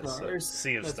 everybody Sea said of it's Stars.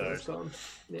 Sea of That's what it's Stars. called.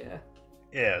 Yeah.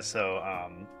 Yeah, so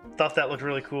thought that looked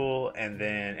really cool, and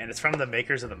it's from the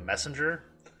makers of The Messenger.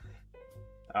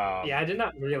 Yeah, I did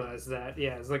not realize that.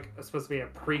 Yeah, it's like it's supposed to be a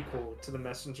prequel to The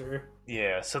Messenger.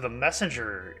 Yeah, so The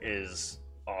Messenger is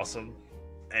awesome,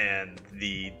 and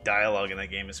the dialogue in that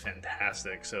game is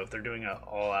fantastic. So if they're doing an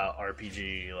all-out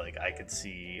RPG, like I could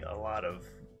see a lot of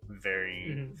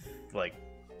very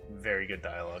good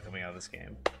dialogue coming out of this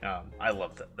game. I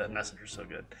love that. That Messenger's so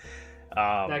good.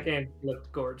 That game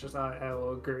looked gorgeous. I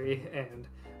will agree, and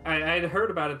I'd heard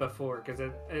about it before because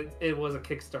it was a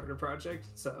Kickstarter project.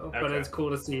 So, but Okay. it's cool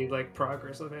to see like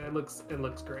progress of it. It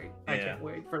looks great. I Yeah. can't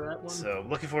wait for that one. So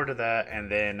looking forward to that,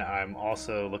 and then I'm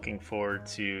also looking forward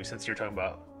to, since you're talking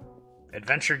about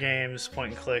adventure games,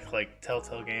 point and click, like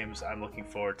Telltale games, I'm looking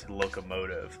forward to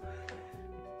Locomotive,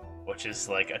 which is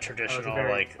like a That was traditional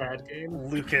very like bad game.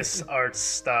 Lucas Arts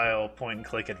style point and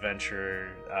click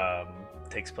adventure.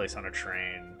 Takes place on a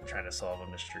train, trying to solve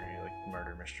a mystery, like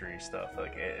murder mystery stuff.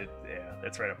 Like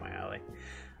it's right up my alley.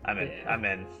 I'm in. Yeah. I'm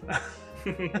in.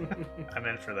 I'm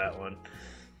in for that one.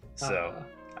 So,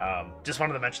 just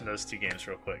wanted to mention those two games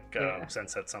real quick, Yeah.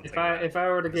 since that's something. If I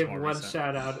were to is give more one recent.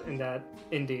 shout out in that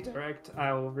indie direct,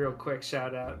 I will real quick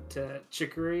shout out to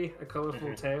Chicory, A Colorful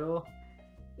Mhm. Tale.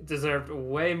 It deserved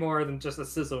way more than just a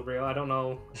sizzle reel. I don't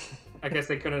know. I guess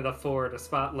they couldn't afford a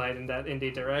spotlight in that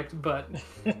indie direct, but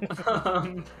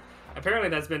apparently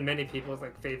that's been many people's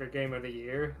like favorite game of the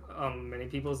year on many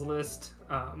people's list.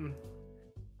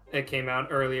 It came out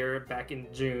earlier back in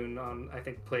June on I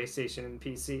think PlayStation and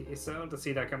PC. So to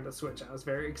see that come to Switch, I was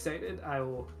very excited. I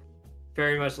will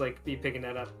very much like be picking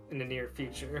that up in the near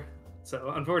future.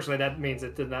 So unfortunately, that means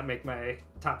it did not make my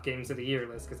top games of the year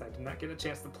list because I did not get a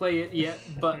chance to play it yet.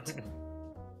 But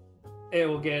it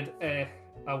will get a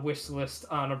wish list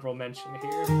honorable mention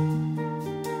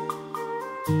here.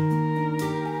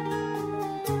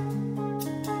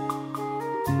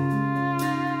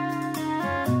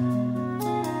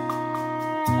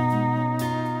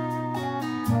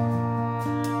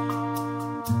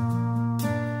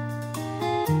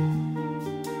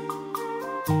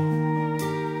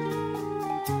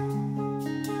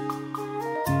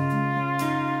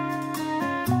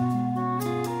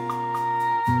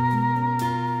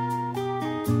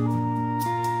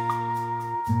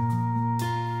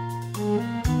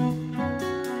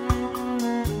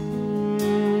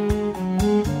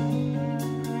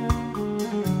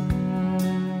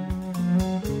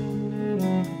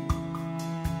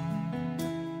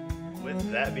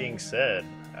 being said,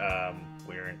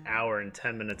 we're an hour and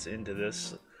 10 minutes into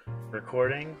this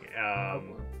recording,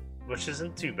 which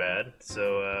isn't too bad.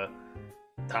 So,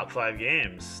 top 5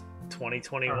 games,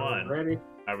 2021. Ready?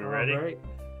 Are we ready? Right.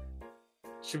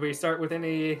 Should we start with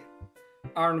any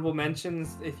honorable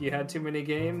mentions if you had too many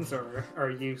games, or are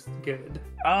you good?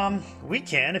 We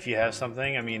can if you have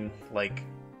something. I mean, like,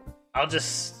 I'll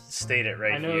just state it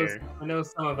right here. I know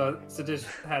some of us just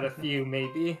had a few,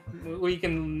 maybe. We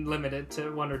can limit it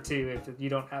to 1 or 2 if you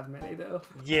don't have many, though.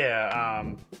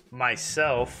 Yeah,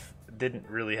 myself didn't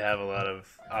really have a lot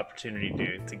of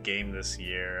opportunity to game this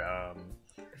year.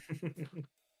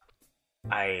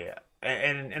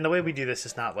 And the way we do this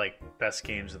is not like best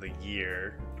games of the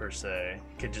year per se.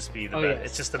 It could just be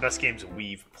it's just the best games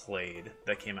we've played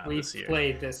that came out this year. We've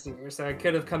played this year, so it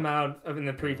could have come out in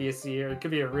the previous year. It could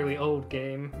be a really old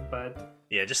game, but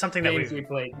yeah, just something that we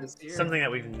played this year. Something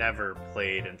that we've never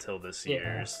played until this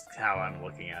year is how I'm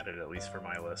looking at it, at least for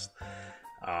my list.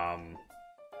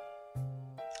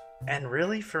 And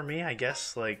really, for me, I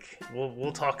guess like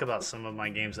we'll talk about some of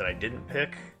my games that I didn't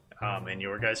pick, and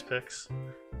your guys' picks.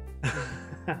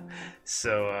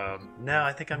 So no,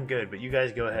 I think I'm good, but you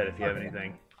guys go ahead if you have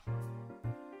anything.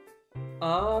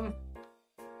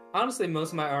 Honestly, most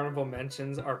of my honorable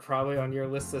mentions are probably on your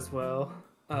list as well.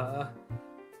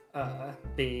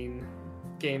 Being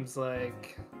games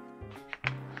like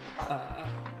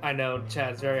I know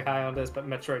Chad's very high on this, but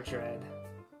Metroid Dread.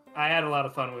 I had a lot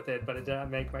of fun with it, but it did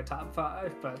not make my top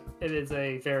 5. But it is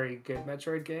a very good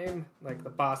Metroid game. Like, the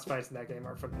boss fights in that game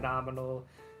are phenomenal.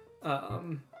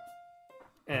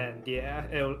 And yeah,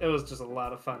 it was just a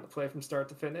lot of fun to play from start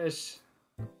to finish.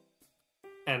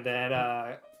 And then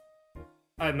I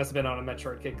must have been on a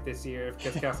Metroid kick this year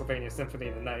because Castlevania Symphony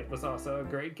of the Night was also a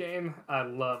great game. I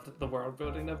loved the world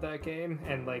building of that game,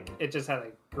 and like it just had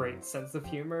a great sense of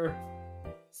humor.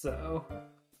 So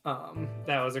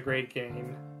that was a great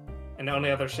game. And the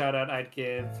only other shout out I'd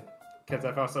give, because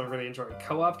I've also really enjoyed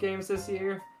co-op games this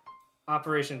year,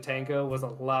 Operation Tango was a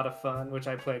lot of fun, which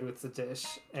I played with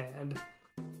Sadish, and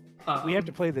we have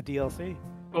to play the DLC.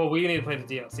 Well, we need to play the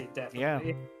DLC,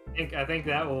 definitely. Yeah. I think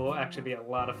that will actually be a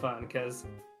lot of fun, because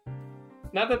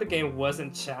not that the game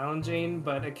wasn't challenging,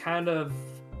 but it kind of,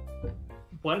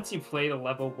 once you played a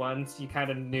level once, you kind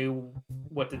of knew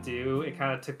what to do. It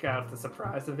kind of took out the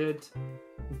surprise of it,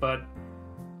 but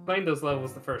playing those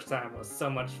levels the first time was so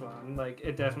much fun. Like,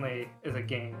 it definitely is a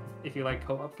game if you like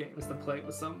co-op games to play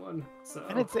with someone. So,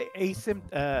 and it's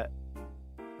asymmetric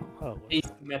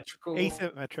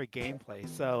gameplay.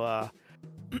 So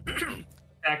the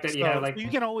fact that you have like you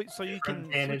can always you can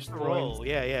manage the role.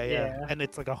 Yeah. And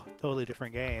it's like a totally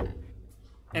different game.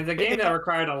 And it's a game that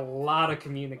required a lot of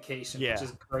communication, which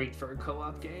is great for a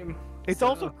co-op game. It's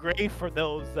also great for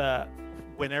those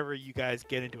whenever you guys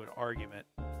get into an argument.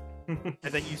 And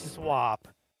then you swap,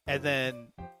 and then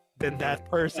that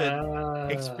person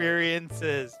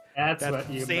experiences that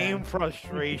same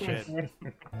frustration,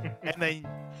 and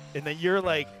then you're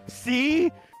like, see,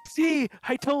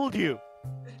 I told you.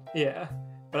 Yeah,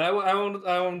 but I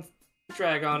won't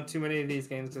drag on too many of these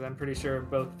games because I'm pretty sure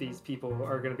both these people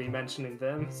are going to be mentioning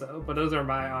them. So, but those are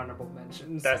my honorable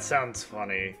mentions. That sounds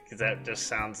funny because that just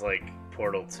sounds like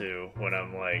Portal 2 when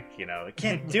I'm like, I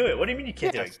can't do it. What do you mean you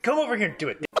can't do it? Come over here and do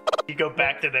it. You go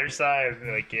back to their side,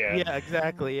 like Yeah,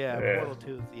 exactly. Yeah, Portal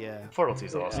 2. Portal 2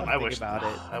 is awesome. I wish about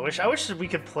it. I wish we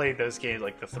could play those games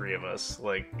like the 3 of us.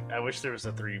 Like, I wish there was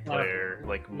a 3-player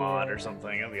like mod or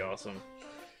something. That'd be awesome.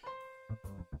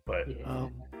 But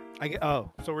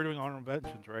so we're doing honorable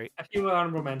mentions, right? A few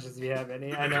honorable mentions if you have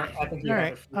any. I think you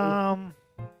have a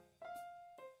few.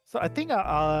 So I think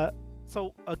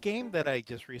so a game that I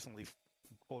just recently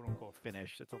quote unquote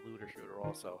finished. It's a looter shooter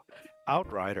also.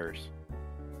 Outriders.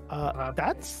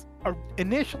 That's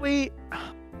initially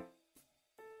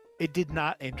it did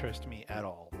not interest me at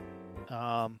all.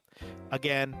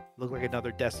 Again, looked like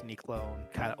another Destiny clone,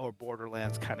 or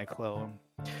Borderlands kind of clone.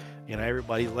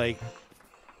 Everybody's like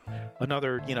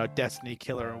another, Destiny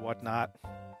killer and whatnot.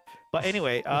 But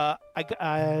anyway, I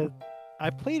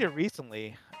played it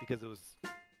recently because it was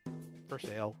for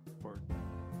sale for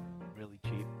really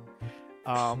cheap.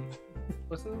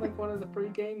 Wasn't it like one of the free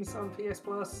games on PS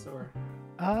Plus or?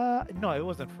 No, it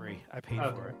wasn't free. I paid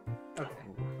for it. Okay.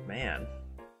 Man.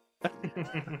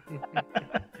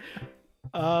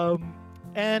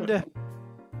 And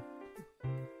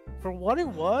for what it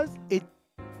was, it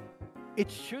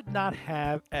should not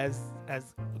have as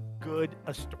good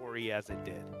a story as it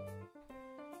did.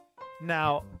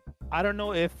 Now, I don't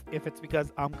know if it's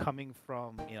because I'm coming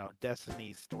from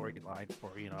Destiny's storyline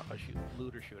for a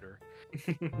looter shooter,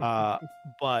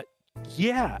 but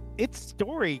yeah, its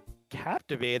story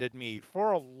captivated me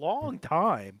for a long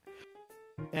time,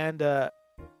 and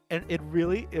it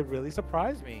really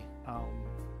surprised me.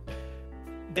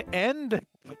 The end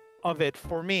of it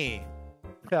for me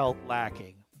felt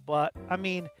lacking, but I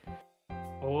mean,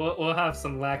 We'll have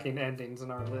some lacking endings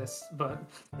in our list, but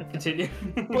continue.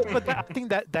 I think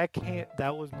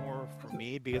that was more for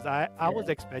me because I was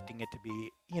expecting it to be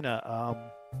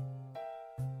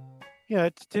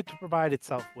to provide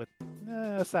itself with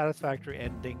a satisfactory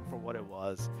ending for what it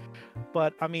was.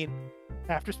 But I mean,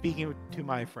 after speaking to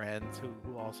my friends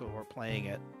who also were playing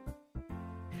it,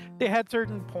 they had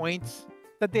certain points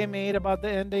that they made about the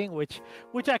ending, which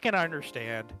I can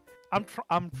understand.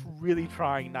 I'm really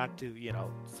trying not to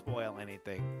spoil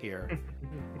anything here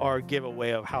or give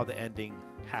away of how the ending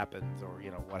happens or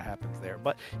what happens there.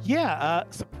 But yeah,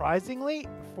 surprisingly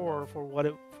for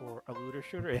a looter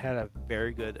shooter, it had a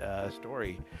very good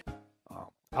story.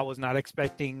 I was not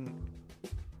expecting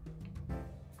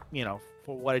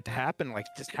for what it to happen like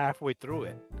just halfway through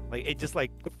it. Like it just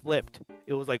like flipped.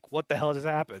 It was like, what the hell just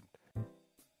happened?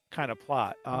 Kind of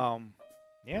plot.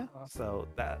 Yeah. So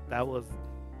that was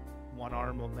one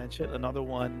honorable mention. Another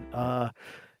one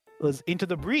was Into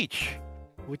the Breach,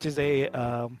 which is a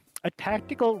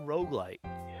tactical roguelite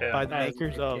by the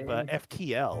makers of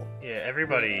FTL. Yeah,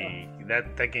 everybody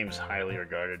that game's highly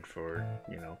regarded for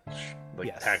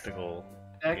tactical.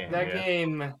 That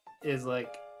game is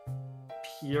like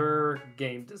pure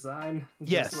game design.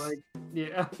 Yes.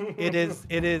 It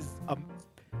is.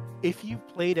 If you've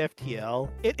played FTL,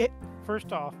 it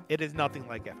first off, it is nothing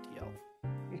like FTL.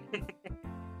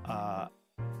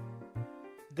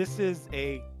 This is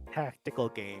a tactical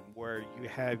game where you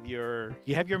have your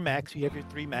mechs, you have your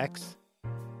 3 mechs,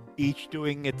 each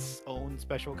doing its own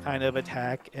special kind of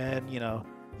attack, and you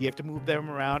have to move them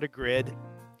around a grid,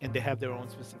 and they have their own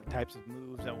specific types of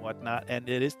moves and whatnot, and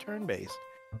it is turn-based.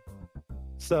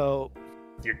 So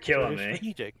you're killing me.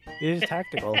 Strategic. It is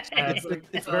tactical.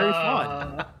 it's very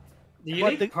fun. The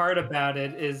unique part about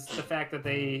it is the fact that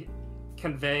they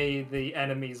convey the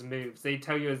enemy's moves. They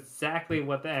tell you exactly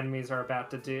what the enemies are about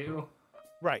to do.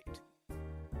 Right.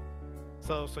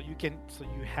 So you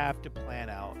have to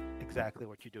plan out exactly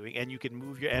what you're doing, and you can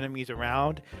move your enemies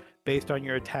around based on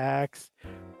your attacks,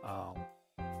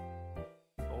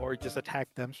 or just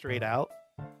attack them straight out.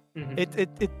 Mm-hmm.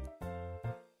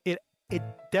 It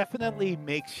definitely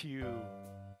makes you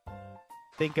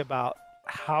think about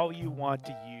how you want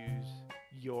to use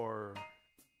your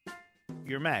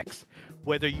mechs,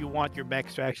 whether you want your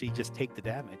mechs to actually just take the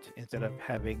damage instead of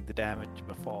having the damage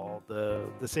befall the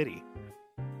city,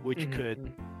 which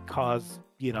could cause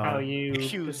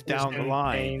issues down the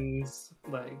line.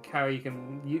 Like how you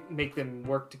can make them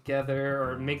work together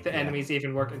or make the enemies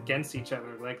even work against each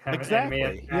other, like have an enemy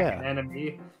attack an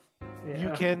enemy.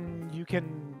 You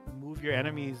can move your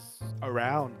enemies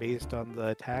around based on the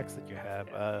attacks that you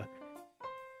have.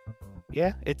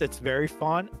 It's very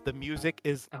fun. The music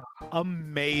is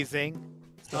amazing.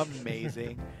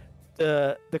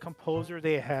 The composer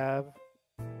they have,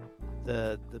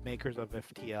 the makers of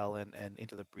FTL and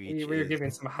Into the Breach. We're giving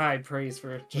some high praise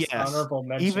for just honorable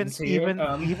mentions here.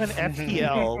 Even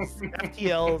FTL's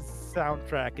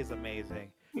soundtrack is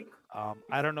amazing.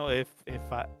 I don't know if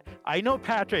I know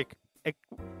Patrick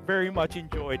very much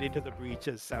enjoyed Into the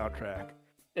Breach's soundtrack.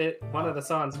 One of the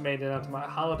songs made it onto my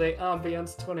holiday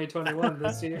ambience 2021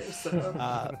 this year. So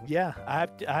I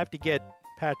have to get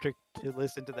Patrick to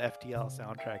listen to the FTL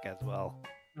soundtrack as well.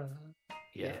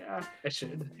 Yeah, I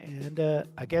should. And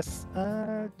I guess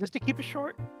just to keep it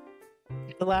short,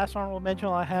 the last honorable mention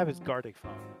I have is Gartic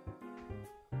Phone.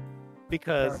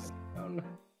 Because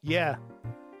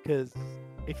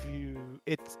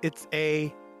it's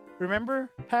a remember,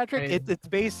 Patrick? It's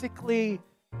basically.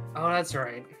 Oh, that's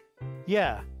right.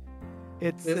 Yeah,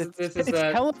 it's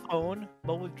telephone,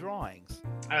 but with drawings.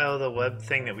 Oh, the web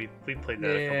thing that we played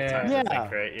that a couple times. I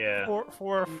think, right? Yeah.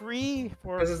 For a free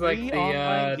this is like the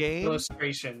online game.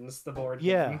 Illustrations, the board.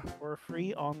 Yeah, for a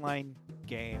free online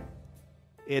game,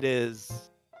 it is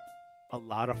a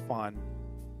lot of fun.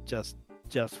 Just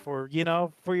for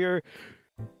for your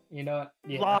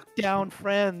lockdown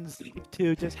friends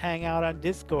to just hang out on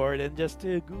Discord and just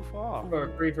to goof off. For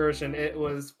a free version, it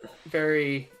was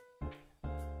very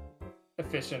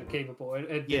efficient, capable.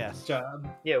 It did its job.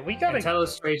 Yeah, we got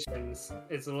Illustrations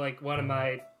is like one of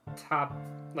my top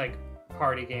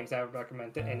party games I would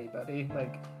recommend to anybody.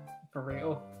 Like for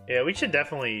real. Yeah, we should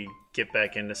definitely get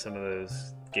back into some of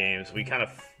those games. We kind of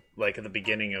at the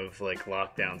beginning of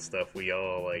lockdown stuff, we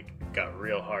all got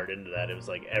real hard into that. It was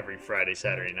every Friday,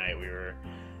 Saturday night we were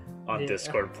on Yeah.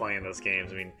 Discord playing those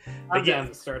games. I mean, I'm down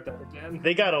to start that again.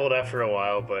 they got old after a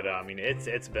while, but I mean,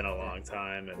 it's been a long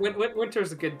time. And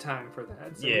Winter's a good time for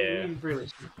that. So Yeah. we really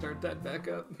should start that back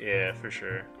up. yeah, for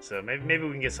sure. So maybe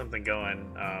we can get something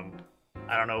going.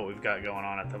 I don't know what we've got going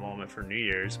on at the moment for New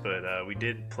Year's, but we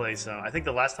did play some. I think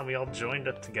the last time we all joined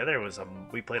up together was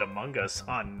we played Among Us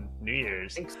on New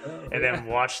Year's, I think so. and then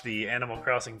watched the Animal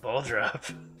Crossing ball drop.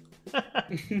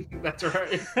 That's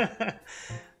right.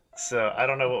 So I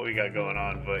don't know what we got going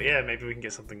on, but yeah, maybe we can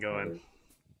get something going.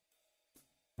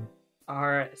 All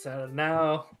right, so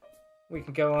now we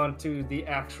can go on to the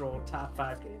actual top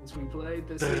 5 games we played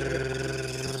this year.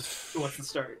 Who wants to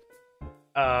start?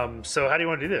 So how do you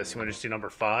want to do this? You want to just do number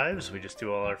 5s? We just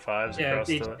do all our 5s Yeah, across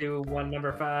each the... do one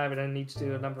number 5, and then each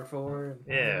do a number 4.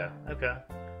 Yeah, okay.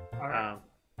 All right.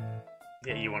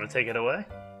 Yeah, you want to take it away?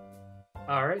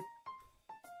 All right.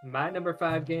 My number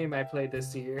 5 game I played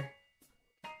this year,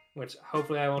 which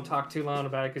hopefully I won't talk too long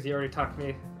about it because you already talked to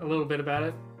me a little bit about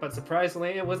it, but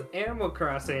surprisingly it was Animal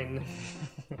Crossing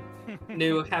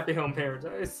New Happy Home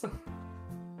Paradise.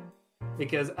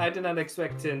 Because I did not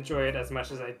expect to enjoy it as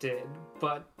much as I did,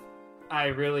 but I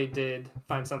really did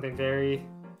find something very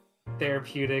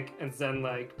therapeutic and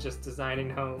zen-like just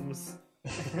designing homes.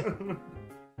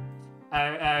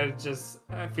 I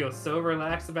feel so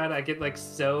relaxed about it. I get like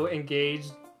so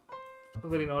engaged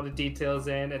putting all the details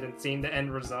in, and then seeing the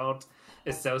end result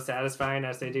is so satisfying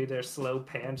as they do their slow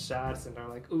pan shots and they're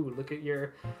like, ooh, look at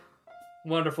your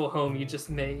wonderful home you just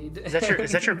made. Is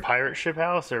that your pirate ship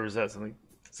house, or was that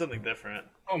something different?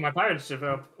 Oh, my pirate ship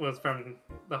was from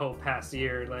the whole past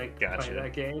year, like Gotcha. playing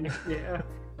that game. Yeah.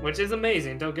 Which is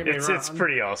amazing, don't get me wrong. It's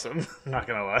pretty awesome. I'm not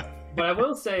gonna lie. What I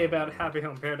will say about Happy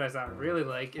Home Paradise I really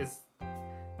like is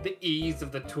the ease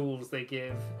of the tools they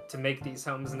give to make these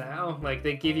homes now. Like,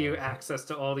 they give you access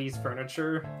to all these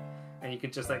furniture, and you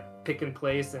could just like pick and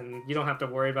place, and you don't have to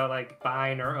worry about like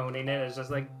buying or owning it. It's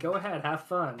just like, go ahead, have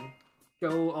fun,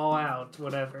 go all out,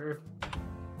 whatever.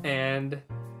 And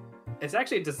it's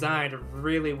actually designed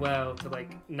really well to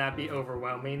like not be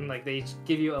overwhelming. Like, they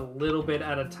give you a little bit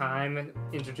at a time,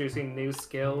 introducing new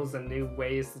skills and new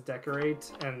ways to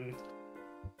decorate, and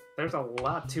there's a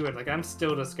lot to it. Like, I'm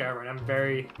still discovering. I'm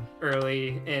very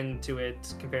early into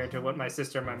it compared to what my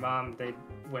sister and my mom, they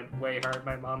went way hard.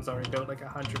 My mom's already built like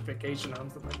 100 vacation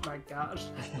homes. I'm like, my gosh.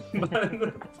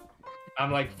 But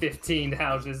I'm like 15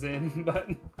 houses in, but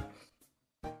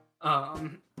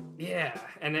yeah,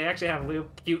 and they actually have little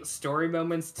cute story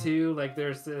moments too. Like,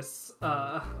 there's this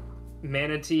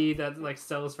manatee that like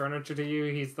sells furniture to you.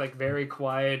 He's like very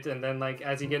quiet, and then like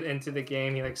as you get into the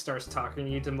game, he like starts talking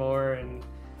to you more and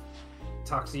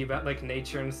talks to you about like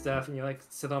nature and stuff, and you like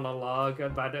sit on a log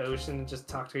by the ocean and just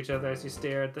talk to each other as you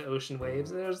stare at the ocean waves,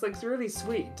 and it was like really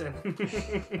sweet.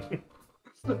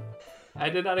 I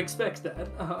did not expect that.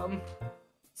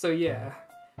 So yeah,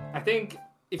 I think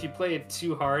if you play it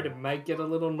too hard, it might get a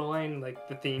little annoying. Like,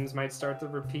 the themes might start to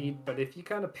repeat, but if you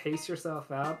kind of pace yourself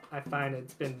out, I find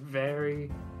it's been very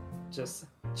just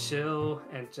chill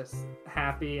and just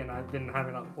happy, and I've been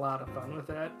having a lot of fun with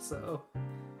that. So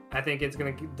I think it's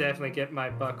gonna definitely get my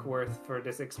buck worth for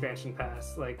this expansion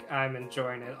pass. Like, I'm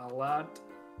enjoying it a lot.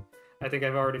 I think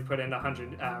I've already put in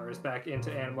 100 hours back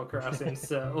into Animal Crossing,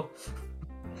 so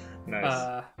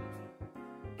Nice.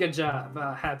 Good job,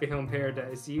 Happy Home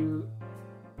Paradise.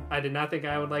 I did not think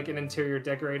I would like an interior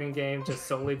decorating game just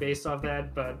solely based off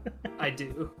that, but I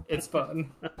do. It's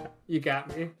fun. You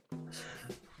got me.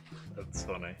 That's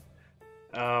funny.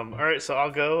 All right, so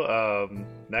I'll go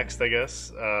next, I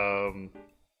guess.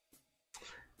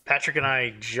 Patrick and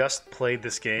I just played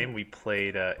this game. We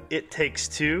played It Takes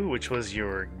Two, which was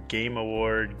your Game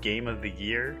Award Game of the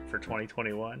Year for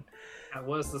 2021. That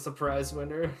was the surprise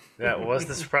winner. That was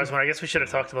the surprise one. I guess we should have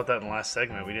talked about that in the last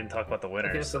segment. We didn't talk about the I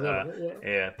winners. guess a little bit, yeah.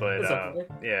 Yeah, but It's okay.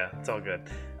 yeah, it's all good.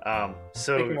 They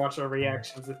So can watch our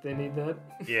reactions if they need that.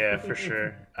 yeah, for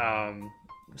sure.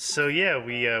 So yeah,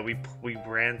 we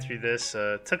ran through this.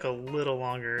 Took a little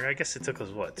longer. I guess it took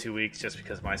us 2 weeks, just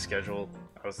because my schedule,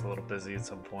 I was a little busy at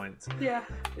some points. Yeah.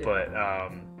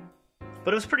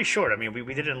 But it was pretty short. I mean,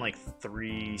 we did it in like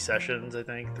 3 sessions, I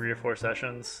think, 3 or 4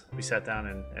 sessions. We sat down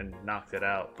and knocked it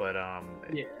out. But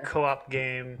Yeah. co-op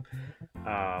game,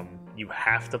 you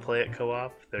have to play it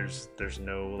co-op. There's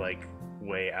no like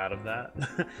way out of that,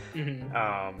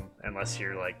 Mhm. unless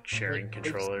you're like sharing It takes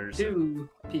controllers. 2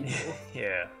 people.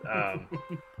 Yeah, a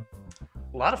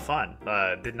lot of fun.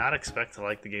 Did not expect to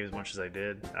like the game as much as I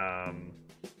did.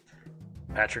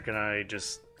 Patrick and I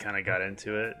just kind of got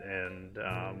into it and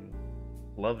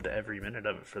loved every minute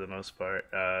of it for the most part.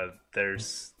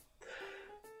 There's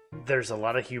a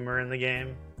lot of humor in the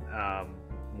game.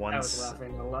 I was once.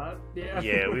 laughing a lot. Yeah.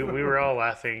 Yeah, we were all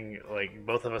laughing. Like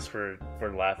both of us were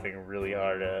laughing really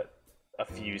hard at a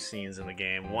few scenes in the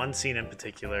game. One scene in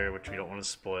particular, which we don't want to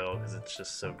spoil because it's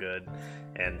just so good,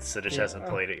 and Siddish hasn't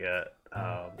played it yet.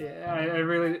 Yeah, I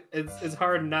really, it's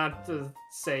hard not to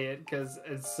say it because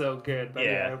it's so good. But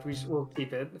yeah, we'll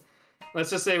keep it. Let's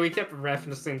just say we kept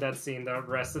referencing that scene the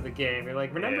rest of the game. You're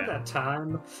like, remember that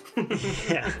time?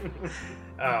 Yeah.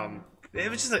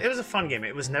 It was a fun game.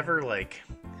 It was never like,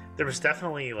 there was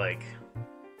definitely like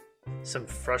some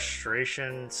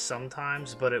frustration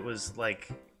sometimes, but it was like,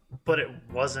 but it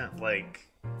wasn't like,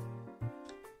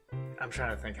 I'm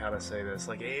trying to think how to say this.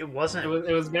 Like it wasn't.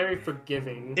 It was very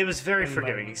forgiving. It was very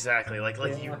forgiving, exactly. Like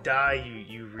yeah. You die,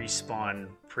 you respawn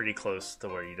pretty close to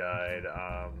where you died.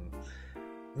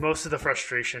 Most of the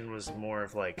frustration was more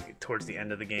of like towards the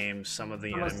end of the game. Some of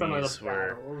the enemies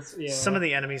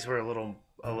were a little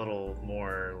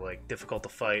more like difficult to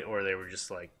fight, or they were just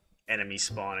like enemy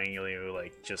spawning,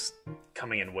 like just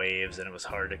coming in waves, and it was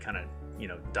hard to kind of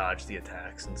dodge the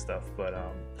attacks and stuff. But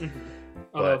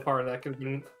although part of that could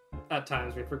be at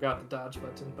times we forgot the dodge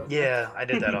button. But yeah, I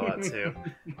did that a lot too.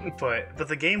 but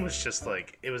the game was just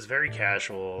like, it was very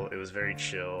casual. It was very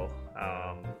chill.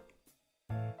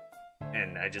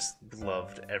 And I just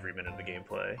loved every minute of the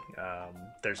gameplay.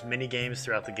 There's mini games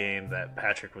throughout the game that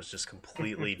Patrick was just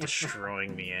completely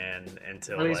destroying me in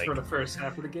until at least for the first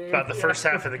half of the game. About the first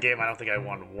half of the game, I don't think I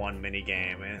won one mini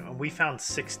game, and we found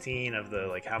 16 of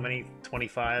the how many?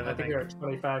 25. I think there are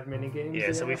 25 mini games.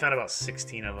 Yeah, so we found about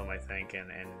 16 of them, I think,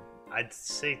 and I'd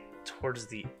say towards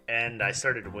the end I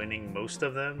started winning most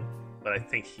of them. But I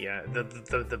think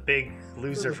the big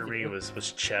loser for me was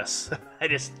chess. I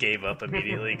just gave up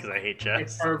immediately because I hate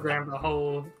chess. They programmed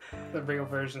the real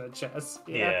version of chess.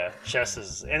 Yeah, chess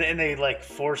is, and they like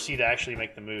force you to actually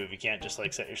make the move. You can't just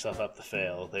like set yourself up to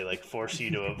fail. They like force you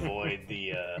to avoid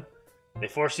the. They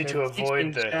force you to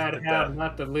avoid the. How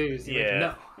not to lose. You're yeah. Like,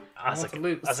 no, I want to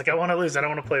lose. I was like, I want to lose. I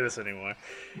don't want to play this anymore.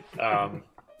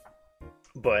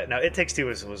 But now It Takes Two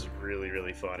was really,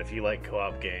 really fun. If you like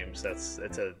co-op games, it's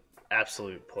a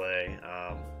absolute play.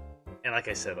 And like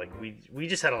I said, like we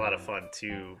just had a lot of fun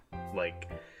too, like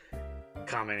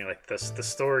commenting like the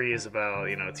story is about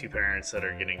two parents that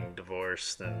are getting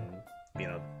divorced, and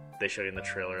they show you in the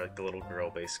trailer like the little girl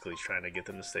basically trying to get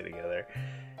them to stay together.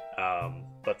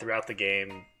 But throughout the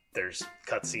game there's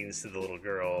cutscenes to the little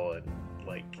girl, and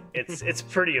like it's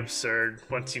pretty absurd.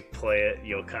 Once you play it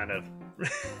you'll kind of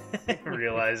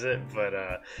realize it, but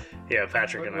yeah,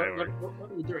 Patrick and I were.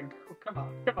 What are you doing, girl? Come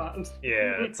on.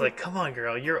 Yeah, it's like, come on,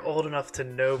 girl, you're old enough to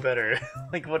know better.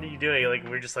 Like, what are you doing? Like,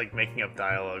 we're just like making up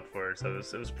dialogue for her, so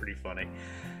it was pretty funny.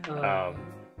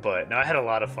 But no, I had a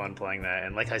lot of fun playing that,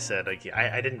 and like I said, like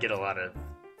I didn't get a lot of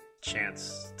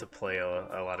chance to play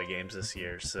a lot of games this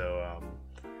year, so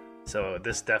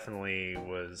this definitely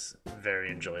was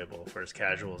very enjoyable for as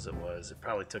casual as it was. It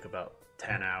probably took about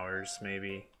 10 hours,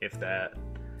 maybe, if that.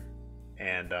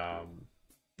 And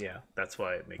yeah, that's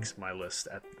why it makes my list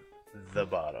at the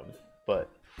bottom. But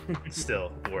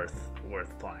still worth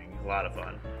playing. A lot of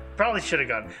fun. Probably could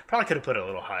have put it a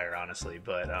little higher, honestly.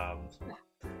 But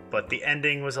the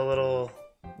ending was a little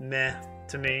meh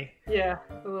to me. Yeah,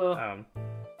 a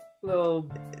little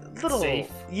safe.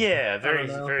 Yeah,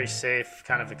 very safe,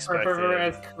 kind of expected. For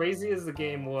as crazy as the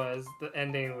game was, the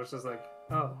ending was just like,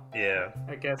 oh, yeah,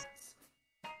 I guess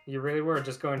you really were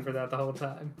just going for that the whole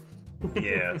time.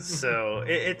 Yeah, so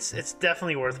it's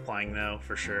definitely worth playing though,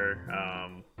 for sure.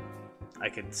 I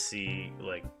could see,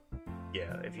 like,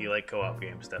 yeah, if you like co-op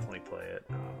games, definitely play it.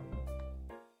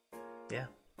 Yeah,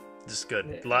 just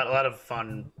good. A lot of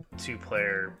fun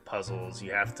 2-player puzzles.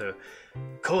 You have to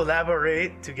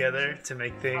collaborate together to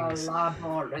make things.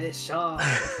 Collaboration.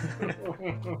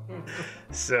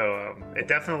 So it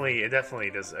definitely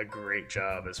does a great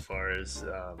job as far as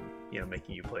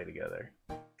making you play together,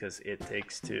 because it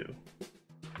takes two.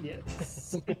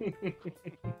 Yes.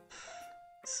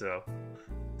 So,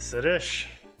 Siddish,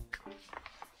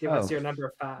 give us your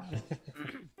number 5.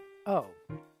 Oh,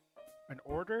 an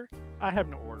order? I have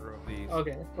no order of these.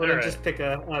 Okay, we're gonna just pick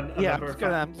a yeah, number.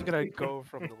 I'm just gonna go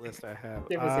from the list I have.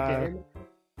 Give us a game.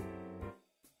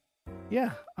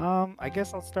 Yeah, I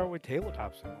guess I'll start with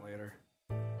Tabletop Simulator.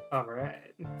 All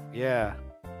right. Yeah,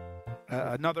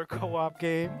 another co-op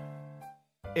game,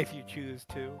 if you choose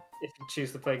to. If you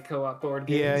choose to play co-op board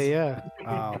games. Yeah.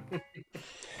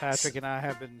 Patrick and I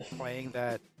have been playing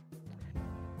that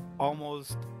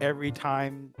almost every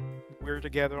time we're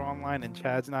together online and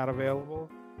Chad's not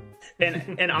available.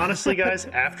 And honestly, guys,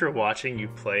 after watching you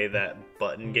play that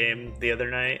button game the other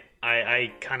night,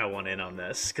 I kind of want in on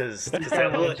this because Join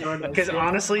us, yeah.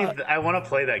 honestly, I want to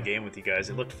play that game with you guys.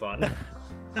 It looked fun.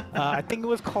 I think it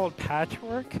was called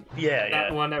Patchwork. Yeah, That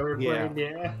yeah, one that we Yeah. played,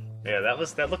 yeah. yeah.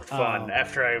 That looked fun. Um,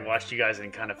 After I watched you guys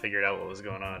and kind of figured out what was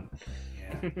going on.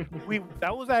 Yeah.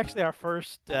 That was actually our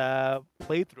first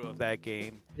playthrough of that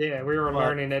game. Yeah, we were But-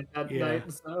 learning it that yeah.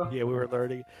 night, so. Yeah, we were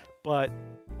learning. But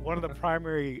one of the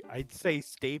primary, I'd say,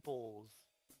 staples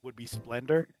would be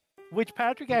Splendor, which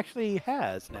Patrick actually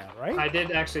has now, right? I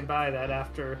did actually buy that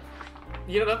after.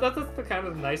 You know, that's the kind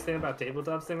of nice thing about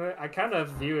Tabletop Simulator. I kind of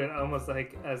view it almost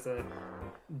like as a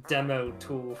demo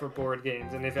tool for board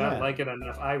games, and if I Yeah. like it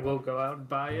enough, I will go out and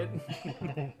buy it.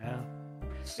 Yeah.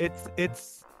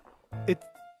 It's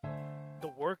the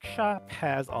workshop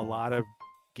has a lot of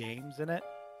games in it.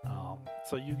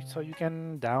 So you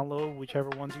can download whichever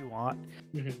ones you want.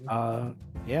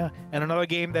 Yeah. And another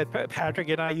game that Patrick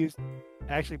and I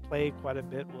actually played quite a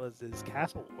bit was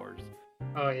Castle Wars.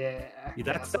 Oh yeah,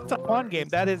 That's Castle a fun game.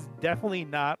 Wars. That is definitely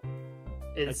not.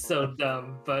 It's so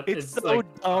dumb, but It's it's, so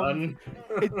like dumb.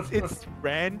 fun. It's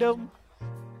random.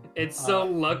 It's so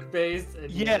luck based.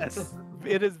 Yes,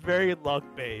 it is very luck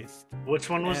based. Which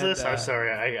one was And, this? I'm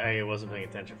sorry, I wasn't paying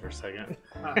attention for a second.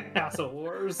 Castle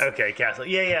Wars. Okay, Castle.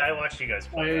 Yeah, I watched you guys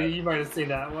play that. You might have seen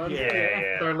that one.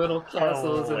 Yeah. Their little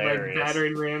castles and like Hilarious.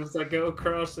 battering rams that go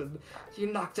across, and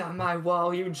you knocked down my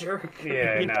wall, you jerk.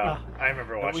 Yeah, Yeah. no, I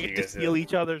remember And watching we you get to guys do steal it.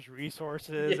 each other's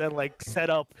resources Yeah. and like set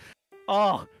up.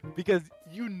 Oh, because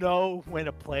you know when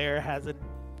a player hasn't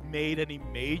made any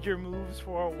major moves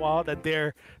for a while that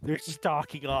they're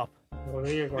stocking up. What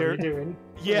are you They're- doing?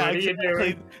 Yeah, What are you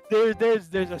exactly.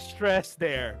 There's a stress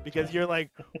there because you're like,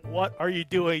 what are you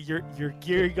doing? You're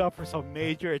gearing up for some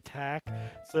major attack.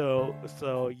 So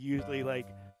usually like,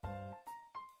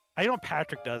 I know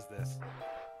Patrick does this.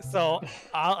 So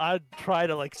I'll try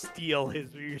to like steal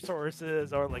his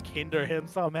resources or like hinder him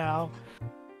somehow.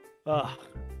 Ugh.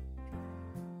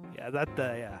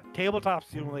 Yeah, Tabletop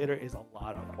Simulator is a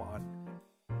lot of fun.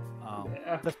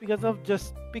 Yeah. That's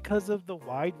because of the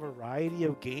wide variety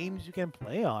of games you can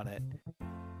play on it.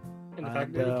 And the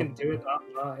fact that you can do it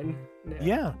online.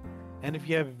 Yeah, and if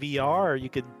you have VR, you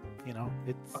could,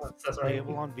 it's Oh, that's right.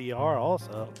 playable on VR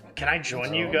also. Can I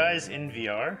join you So- guys in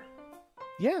VR?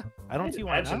 Yeah, I don't I'd see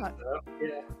why imagine not. so,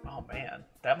 Yeah. Oh man,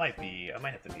 I might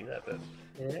have to do that then.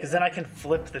 Yeah. Because then I can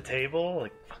flip the table.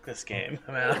 Like fuck this game.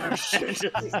 I'm out.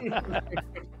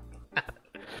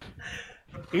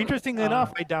 Interestingly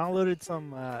enough, I downloaded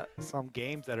some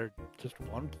games that are just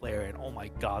one player, and oh my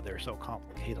god, they're so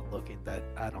complicated looking that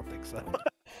I don't think so.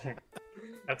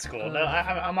 That's cool. No,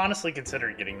 I'm honestly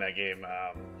considering getting that game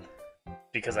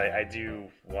because I do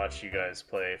watch you guys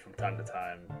play from time to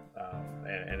time,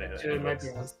 and it Actually, it might be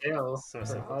looks- on sale so for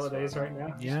simple, holidays so- right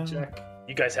now. Yeah. Check.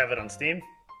 You guys have it on Steam?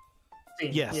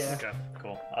 Yes. Yeah. Okay,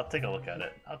 cool. I'll take a look at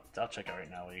it. I'll check it right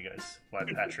now while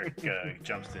Patrick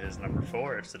jumps to his number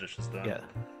 4 if Seditious done.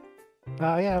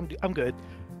 Yeah. Yeah, I'm good.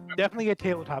 Definitely a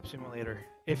Tabletop Simulator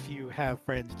if you have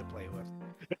friends to play with.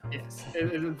 Yes.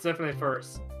 It's definitely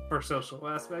for social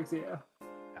aspects. Yeah.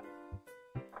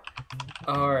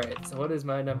 All right. So what is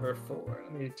my number 4?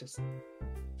 Let me just.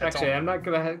 That's Actually, all- I'm not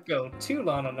gonna go too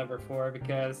long on number 4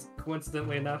 because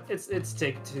coincidentally enough, it's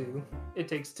Take Two. It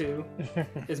Takes Two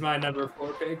is my number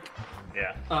 4 pick.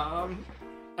 Yeah.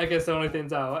 I guess the only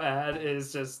things I'll add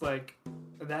is just like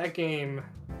that game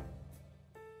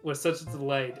was such a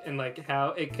delight and like how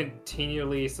it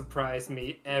continually surprised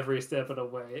me every step of the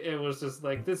way. It was just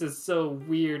like this is so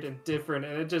weird and different,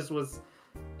 and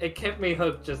it kept me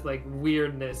hooked. Just like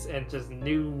weirdness and just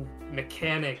new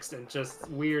mechanics and just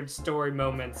weird story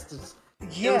moments. Just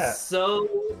it was so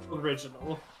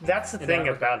original. That's the And thing that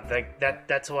was- about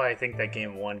that's why I think that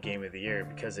game won Game of the Year,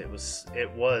 because it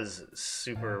was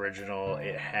super original.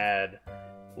 It had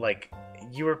like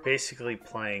you were basically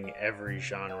playing every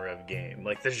genre of game.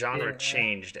 Like the genre Yeah.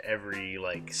 changed every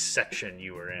like section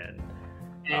you were in.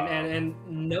 And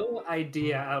no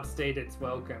idea outstayed its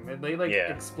welcome. And they like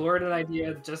Yeah. explored an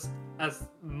idea just as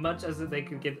much as they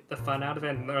could get the fun out of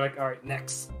it, and they're like, all right,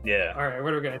 next. Yeah. All right,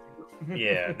 what are we gonna do?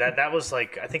 Yeah, that was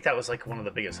like I think that was like one of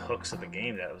the biggest hooks of the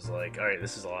game. That was like, all right,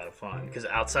 this is a lot of fun, because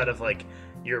outside of like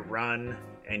your run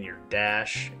and your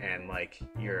dash and like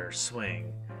your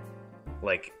swing,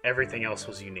 like everything else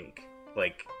was unique.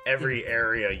 Like every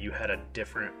area you had a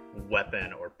different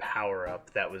weapon or power up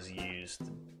that was used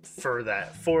for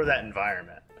that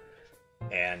environment.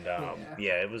 And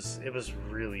yeah, it was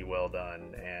really well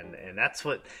done, and that's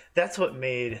what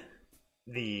made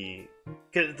the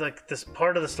 'cause, like this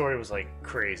part of the story was like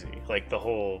crazy, like the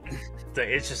whole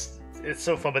it's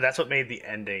so fun, but that's what made the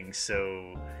ending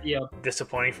so Yeah.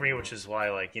 disappointing for me, which is why,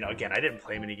 like, again, I didn't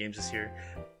play many games this year,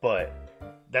 but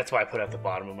that's why I put it at the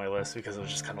bottom of my list, because it was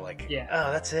just kind of like, Yeah.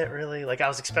 oh, that's it, really? Like, I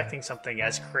was expecting something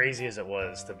as crazy as it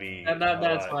was to be. And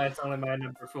that's why it's only my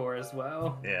number 4 as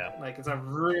well. Yeah. Like, it's a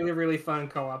really, really fun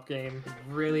co-op game,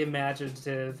 really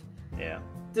imaginative, Yeah.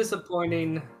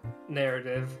 disappointing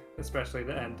narrative, especially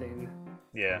the ending.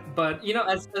 Yeah. But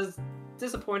as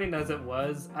disappointing as it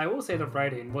was, I will say the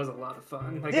writing was a lot of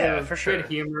fun. Like, Yeah, it was for sure. good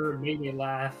humor, made me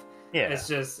laugh. Yeah. It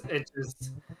just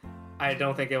I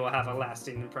don't think it will have a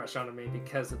lasting impression on me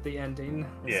because of the ending.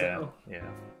 Yeah. So, Yeah.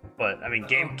 But I mean,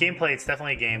 gameplay. It's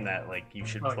definitely a game that like you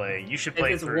should play. You should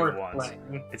play it's through worth once.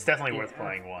 playing. It's definitely worth Yeah.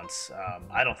 playing once.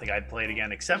 I don't think I'd play it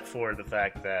again, except for the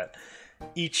fact that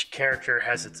each character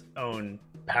has its own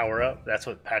power up. That's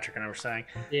what Patrick and I were saying.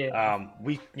 Yeah.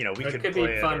 We It could could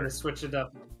play be fun it. to switch it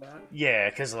up like that. Yeah,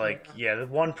 because the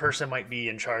one person might be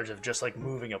in charge of just like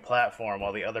moving a platform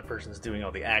while the other person's doing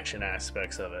all the action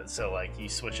aspects of it. So like you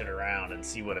switch it around and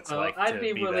see what it's like. I'd to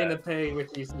be willing that. to pay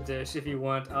with you, Dish, if you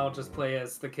want. I'll just play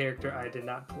as the character I did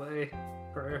not play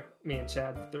for me and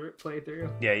Chad play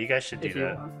through. Yeah, you guys should do If you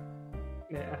that. want.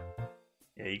 Yeah.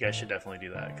 Yeah, you guys should definitely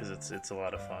do that because it's a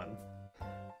lot of fun.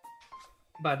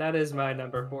 But that is my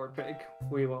number 4 pick.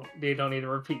 You don't need to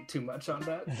repeat too much on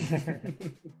that.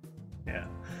 Yeah.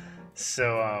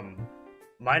 So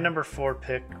my number 4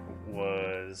 pick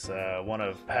was one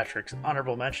of Patrick's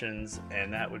honorable mentions,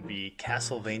 and that would be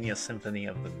Castlevania Symphony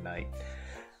of the Night.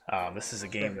 This is a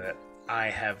game that I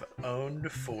have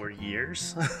owned for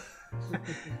years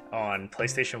on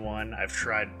PlayStation 1. I've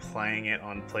tried playing it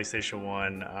on PlayStation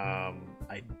 1.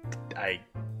 I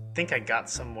think I got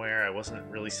somewhere I wasn't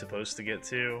really supposed to get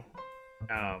to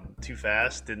too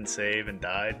fast, didn't save and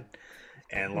died,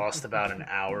 and lost about an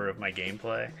hour of my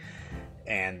gameplay,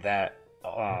 and that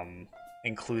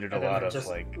included a And then lot it of just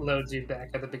like loads you back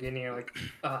at the beginning. You're like,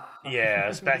 yeah, I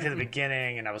was back to the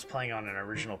beginning, and I was playing on an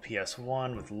original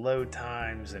PS1 with load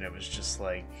times, and it was just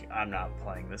like, I'm not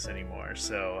playing this anymore.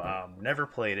 So never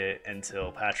played it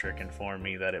until Patrick informed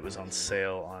me that it was on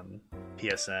sale on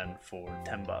PSN for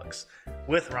 $10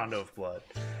 with Rondo of Blood.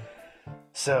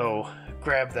 So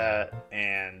grabbed that,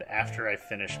 and after I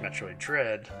finished Metroid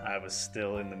Dread, I was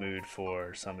still in the mood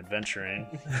for some adventuring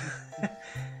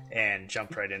and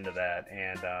jumped right into that.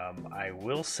 And I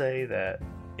will say that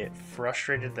it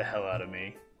frustrated the hell out of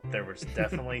me. There was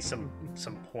definitely some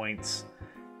points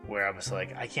where I was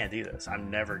like, I can't do this. I'm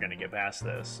never going to get past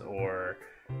this. Or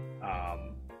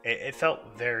it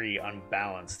felt very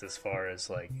unbalanced as far as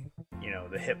like,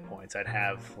 the hit points. I'd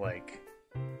have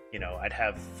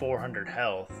 400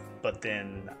 health, but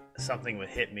then something would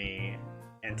hit me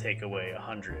and take away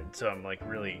 100. So I'm like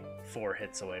really 4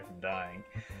 hits away from dying.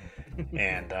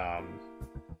 And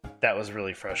that was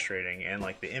really frustrating. And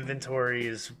like the inventory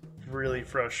is really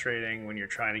frustrating when you're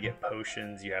trying to get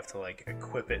potions. You have to like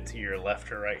equip it to your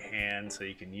left or right hand so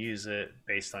you can use it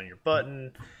based on your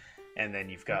button. And then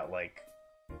you've got like,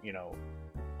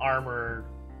 armor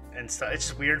and stuff. It's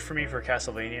just weird for me for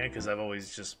Castlevania because I've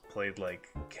always just played like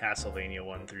Castlevania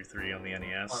 1 through 3 on the or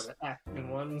NES. the action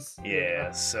ones.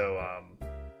 Yeah, so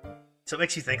it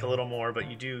makes you think a little more, but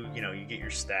you do, you get your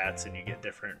stats and you get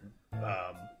different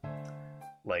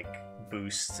like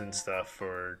boosts and stuff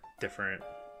for different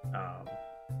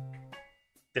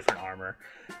armor.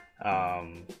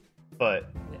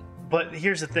 But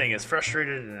here's the thing, as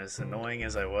frustrated and as annoying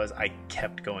as I was, I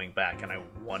kept going back and I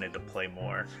wanted to play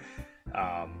more.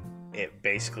 It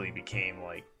basically became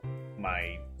like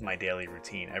my daily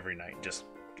routine every night. Just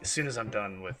as soon as I'm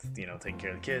done with taking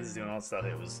care of the kids, doing all that stuff,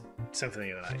 it was Symphony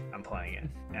of the Night. I'm playing it,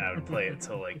 and I would play it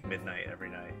till like midnight every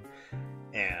night.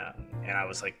 And I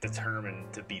was like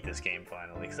determined to beat this game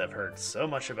finally because I've heard so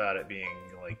much about it being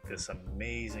like this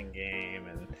amazing game,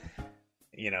 and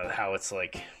how it's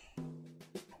like.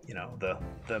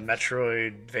 The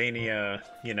Metroidvania,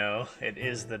 it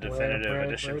is the definitive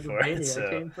edition for it. So,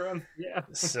 came from. Yeah.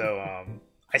 So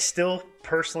I still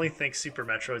personally think Super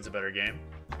Metroid's a better game,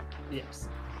 Yes.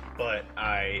 but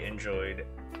I enjoyed,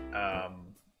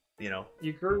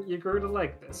 You grew to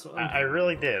like this one. I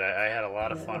really did. I had a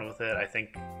lot of fun with it. I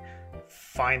think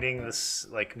finding this,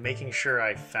 like making sure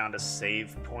I found a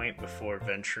save point before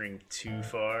venturing too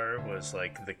far was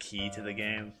like the key to the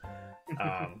game.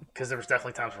 Because there was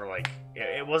definitely times where like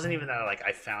it wasn't even that like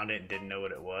I found it and didn't know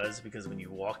what it was, because when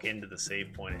you walk into the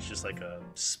save point, it's just like a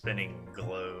spinning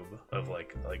globe of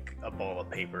like a ball of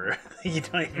paper. You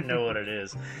don't even know what it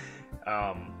is.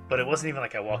 But it wasn't even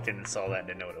like I walked in and saw that and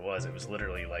didn't know what it was. It was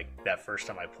literally like that first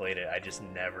time I played it, I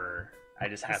I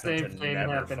just The happened same to thing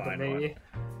never happened to find me. one.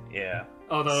 Yeah.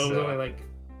 Although it was So- only like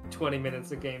 20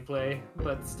 minutes of gameplay,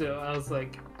 but still, I was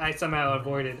like, I somehow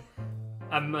avoided.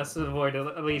 I must have avoided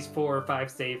at least 4 or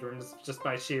 5 save rooms just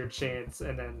by sheer chance,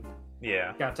 and then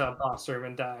Yeah. got to a boss room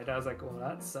and died. I was like, well,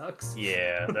 that sucks.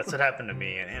 Yeah, that's what happened to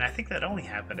me, and I think that only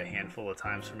happened a handful of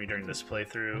times for me during this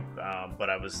playthrough. But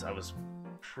I was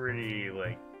pretty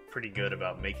good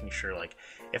about making sure, like,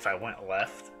 if I went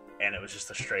left and it was just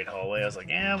a straight hallway, I was like,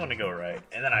 yeah, I'm gonna go right,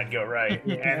 and then I'd go right,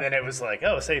 Yeah. and then it was like,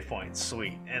 oh, save point,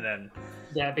 sweet, and then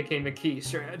That became a key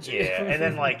strategy. yeah, and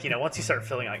then like once you start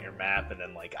filling out your map, and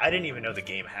then like I didn't even know the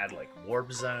game had like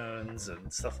warp zones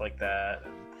and stuff like that.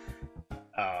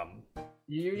 And,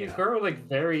 you Yeah. grow like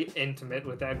very intimate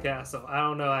with that castle. I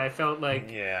don't know. I felt like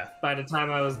yeah, by the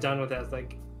time I was done with it, I was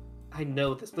like, I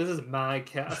know this. This is my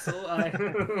castle.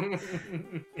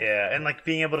 yeah, and like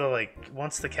being able to like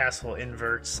once the castle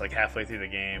inverts like halfway through the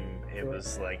game, it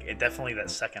was like it definitely that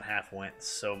second half went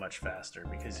so much faster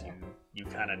because you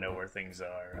kind of know where things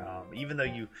are. Even though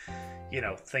you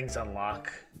things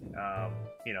unlock,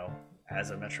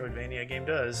 as a Metroidvania game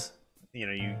does.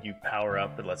 You power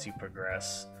up, it lets you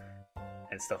progress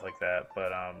and stuff like that.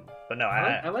 But no,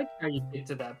 I like how you get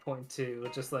to that point too,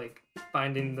 just like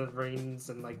finding the rings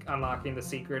and like unlocking the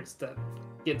secrets that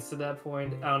gets to that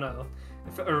point. I don't know.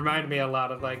 It reminded me a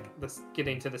lot of like this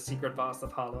getting to the secret boss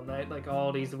of Hollow Knight, like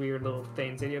all these weird little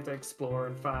things that you have to explore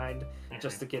and find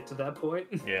just to get to that point.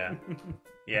 Yeah.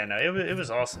 Yeah, no, it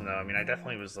was awesome though. I mean, I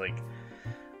definitely was like,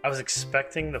 I was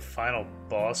expecting the final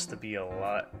boss to be a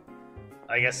lot.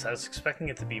 I guess I was expecting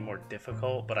it to be more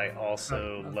difficult, but I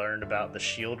also learned about the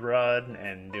shield rod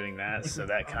and doing that, so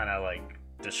that kind of like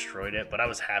destroyed it. But I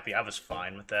was happy. I was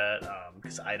fine with that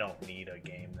because I don't need a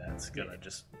game that's gonna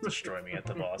just destroy me at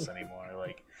the boss anymore.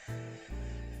 Like,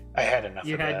 I had enough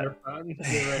You of had that. your fun.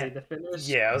 You're ready to finish.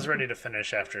 Yeah, I was ready to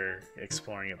finish after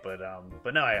exploring it, but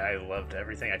no, I loved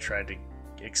everything. I tried to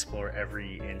explore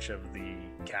every inch of the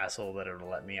castle that it would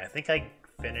let me. I think I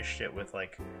finished it with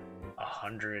like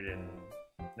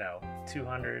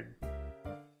 200.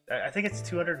 I think it's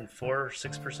 204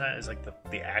 6% is like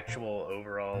the actual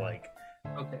overall like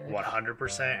Okay.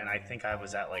 100%, and I think I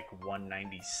was at like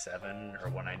 197 or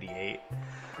 198.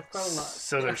 That's quite a lot.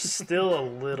 So there's still a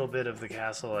little bit of the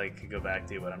castle I could go back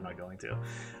to, but I'm not going to.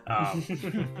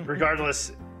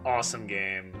 Regardless, awesome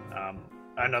game.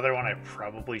 Another one I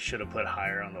probably should have put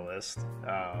higher on the list,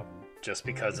 just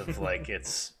because of like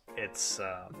it's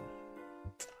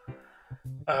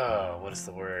what is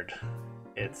the word?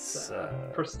 It's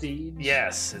prestige.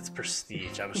 Yes, it's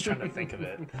prestige. I was trying to think of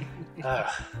it.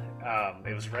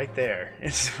 It was right there. It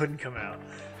just wouldn't come out.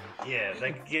 Yeah,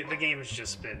 the game has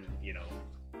just been,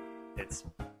 it's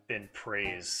been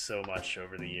praised so much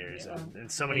over the years, Yeah. and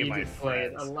so many You of my did play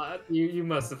it friends. a lot. You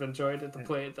must have enjoyed it to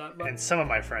play it that much. And some of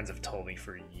my friends have told me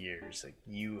for years, like,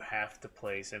 you have to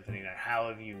play Symphony of the Night. How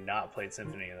have you not played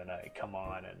Symphony of the Night? Come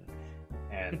on,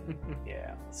 and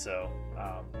yeah. So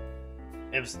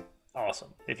it was awesome.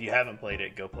 If you haven't played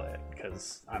it, go play it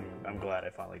because I'm glad I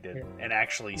finally did and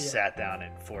actually sat down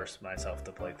and forced myself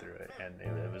to play through it, and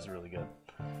it was really good.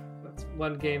 That's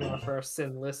one game off our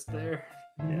sin list there.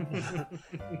 Yeah.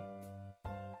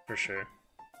 For sure.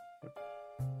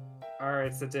 All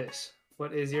right, Sadish,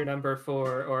 what is your number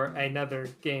 4 or another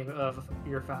game of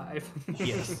your 5?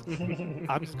 Yes.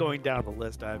 I'm just going down the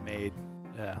list I made.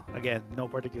 Again, no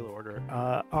particular order.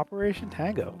 Operation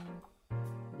Tango.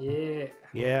 Yeah.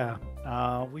 Yeah.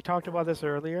 We talked about this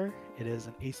earlier. It is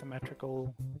an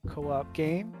asymmetrical co-op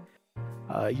game.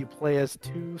 You play as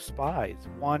 2 spies.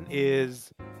 One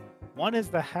is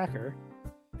the hacker,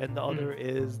 and the other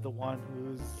is the one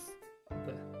who's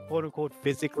quote unquote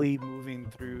physically moving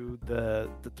through the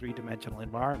 3-dimensional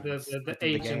environment. The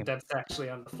agent that's actually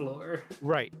on the floor.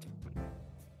 Right.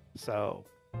 So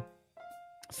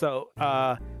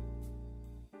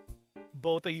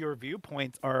both of your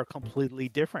viewpoints are completely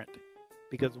different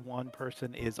because one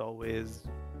person is always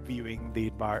viewing the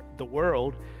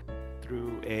world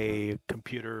through a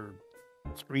computer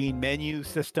screen menu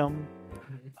system,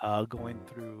 going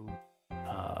through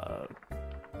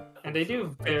And they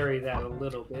do vary that a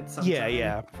little bit sometimes.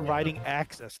 yeah, providing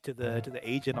access to the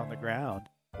agent on the ground.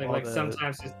 Like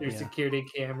sometimes it's through yeah. security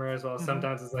cameras, while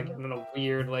sometimes it's like in a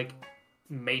weird like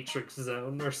matrix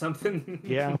zone or something.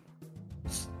 Yeah.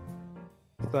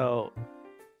 So,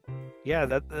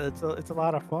 yeah, it's a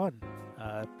lot of fun.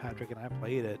 Patrick and I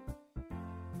played it,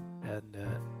 and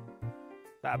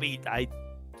I mean, I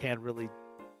can't really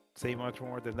say much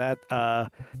more than that.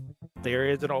 There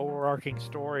is an overarching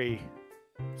story,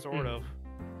 sort of,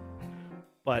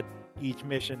 but each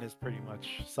mission is pretty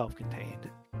much self-contained.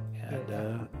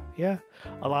 And yeah,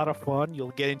 a lot of fun.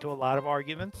 You'll get into a lot of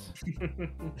arguments.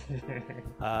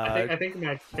 I think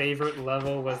my favorite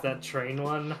level was that train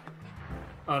one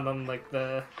on like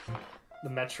the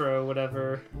metro,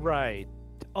 whatever. Right.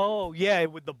 Oh yeah,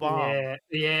 with the bomb.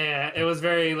 Yeah. It was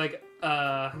very like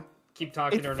keep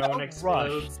talking It or no one felt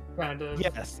explodes rushed. kind of.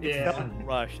 Yes, it Yeah. felt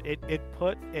rushed. It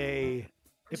put a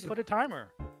timer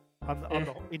on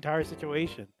the entire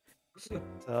situation.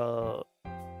 So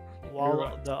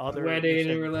while the other wedding, and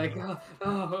you were missions- like,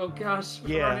 oh gosh,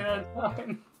 we're Yeah. running out of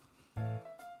time.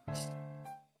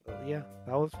 yeah,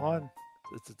 that was fun.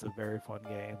 It's a very fun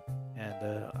game, and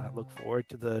I look forward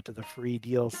to the free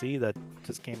DLC that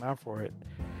just came out for it.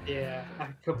 Yeah, I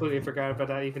completely forgot about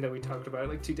that. Even though we talked about it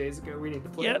like 2 days ago, we need to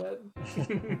play Yep.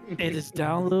 that. It is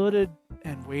downloaded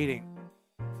and waiting.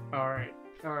 All right.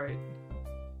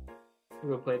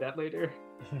 We'll play that later.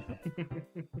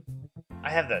 I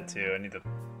have that too. I need to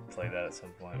play that at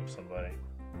some point with somebody.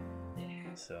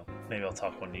 Yeah. So maybe I'll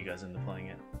talk one of you guys into playing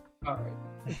it. All right.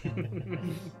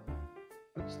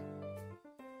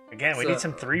 Again, we So- need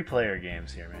some 3-player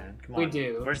games here, man. Come on. We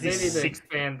do. Where's They these need to sec-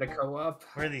 expand the co-op.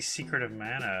 Where are these Secret of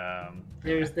Mana?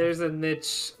 There's a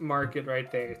niche market right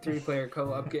there. 3-player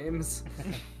co-op games.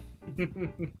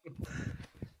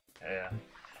 Yeah.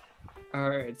 All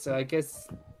right, so I guess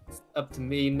it's up to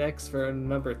me next for a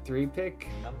number 3 pick.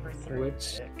 Number 3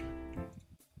 Which- pick.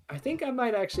 I think I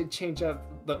might actually change up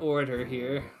the order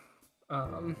here.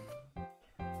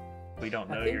 We don't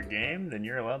I know think- your game, then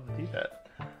you're allowed to do that.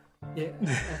 Yeah,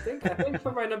 I think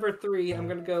for my number 3, I'm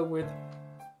gonna go with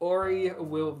Ori: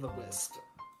 Will of the Wisp,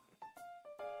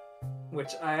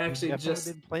 which I actually Definitely just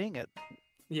been playing it.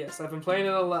 yes, I've been playing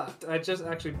it a lot. I just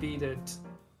actually beat it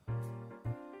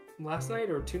last night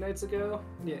or 2 nights ago.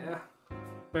 Yeah,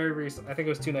 very recent. I think it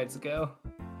was 2 nights ago.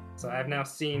 So I've now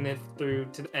seen it through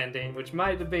to the ending, which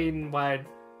might have been why I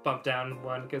bumped down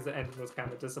one because the ending was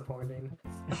kind of disappointing.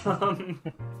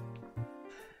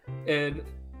 And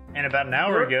And about an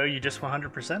hour You're- ago, you just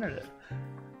 100%ed it.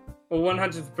 well,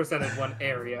 100% in one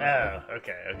area. Oh,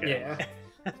 okay. Yeah.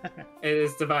 It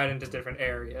is divided into different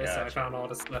areas, so I Gotcha. found all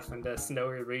the stuff in the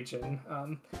snowy region.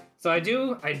 So I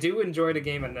do enjoy the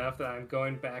game enough that I'm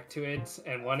going back to it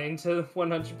and wanting to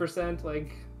 100%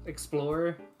 like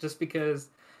explore, just because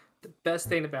the best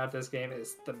thing about this game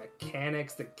is the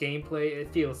mechanics, the gameplay.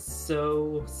 It feels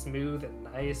so smooth and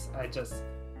nice.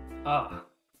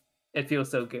 It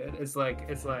feels so good. It's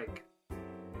like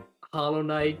Hollow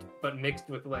Knight, but mixed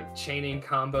with like chaining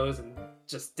combos and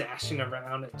just dashing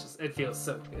around. It feels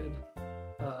so good.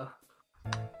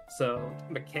 So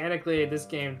mechanically, this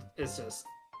game is just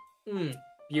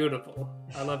beautiful.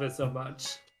 I love it so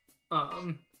much.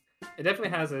 It definitely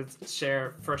has its share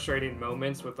of frustrating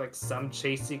moments with like some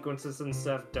chase sequences and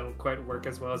stuff don't quite work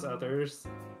as well as others.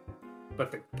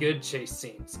 But the good chase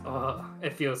scenes,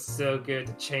 it feels so good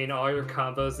to chain all your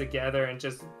combos together and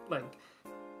just like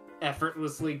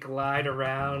effortlessly glide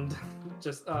around.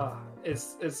 Just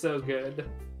it's so good.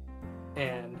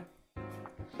 And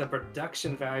the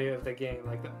production value of the game,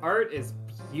 like the art is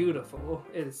beautiful.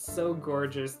 It is so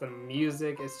gorgeous. The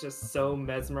music is just so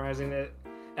mesmerizing. It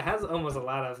has almost a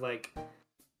lot of like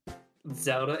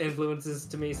Zelda influences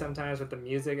to me sometimes with the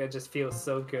music. It just feels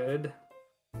so good.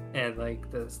 And like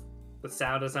the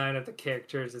sound design of the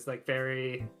characters is like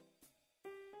very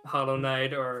Hollow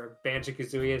Knight or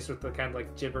Banjo-Kazooie with the kind of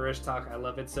like gibberish talk. I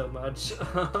love it so much.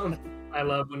 I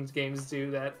love when games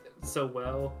do that so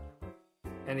well.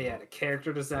 And yeah, the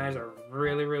character designs are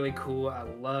really, really cool. I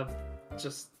love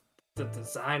just the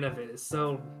design of it is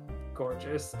so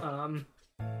gorgeous.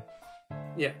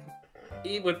 Yeah.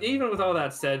 Even with all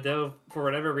that said, though, for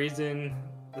whatever reason,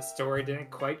 the story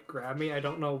didn't quite grab me. I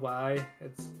don't know why.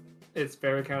 It's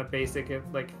very kind of basic,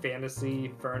 like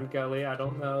fantasy Fern Gully. I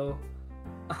don't know.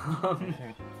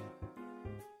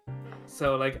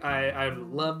 So like I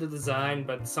love the design,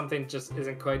 but something just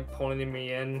isn't quite pulling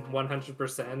me in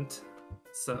 100%.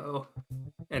 So,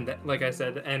 and like I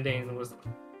said, the ending was,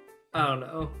 I don't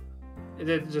know, it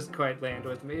didn't just quite land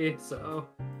with me. So,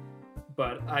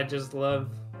 but I just love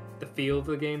the feel of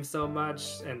the game so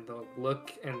much, and the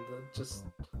look, and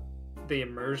the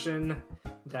immersion,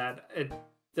 that it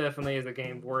definitely is a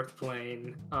game worth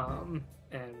playing.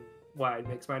 And why it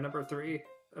makes my number 3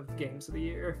 of games of the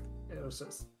year. It was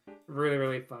just really,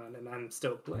 really fun, and I'm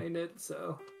still playing it.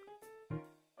 So, All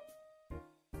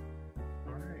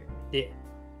right. yeah.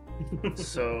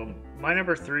 So my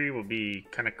number 3 will be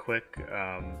kind of quick.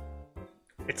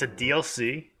 It's a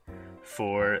DLC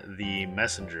for The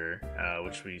Messenger,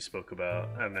 which we spoke about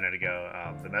a minute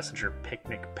ago. The Messenger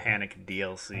Picnic Panic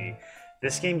DLC.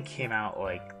 This game came out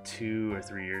like 2 or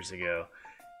 3 years ago,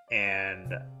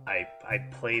 and I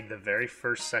played the very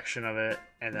first section of it,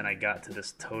 and then I got to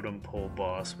this totem pole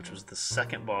boss, which was the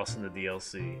second boss in the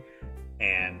DLC,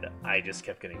 and I just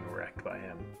kept getting wrecked by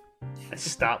him. I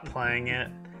stopped playing it,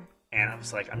 and I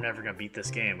was like, I'm never gonna beat this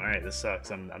game. All right, this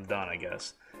sucks. I'm done, I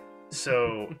guess.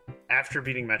 So after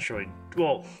beating Metroid,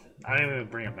 well, I don't even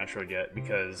bring up Metroid yet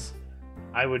because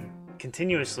I would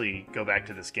continuously go back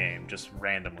to this game just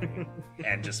randomly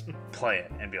and just play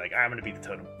it and be like, I'm gonna beat the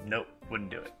totem. Nope,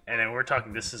 wouldn't do it. And then we're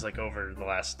talking, this is like over the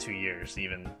last 2 years,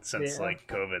 even since like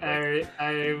COVID. Like...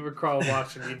 I recall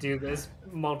watching you do this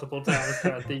multiple times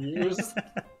throughout the years.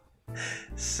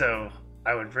 So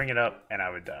I would bring it up and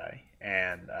I would die.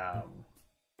 And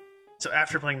so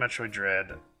after playing Metroid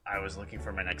Dread, I was looking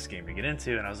for my next game to get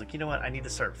into, and I was like, you know what, I need to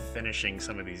start finishing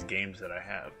some of these games that I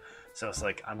have. So it's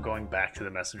like, I'm going back to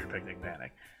the Messenger Picnic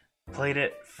Manic. Played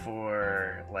it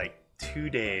for like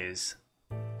 2 days,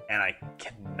 and I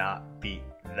cannot beat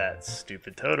that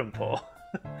stupid totem pole.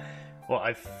 Well,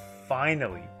 I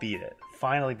finally beat it.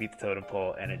 Finally beat the totem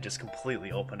pole, and it just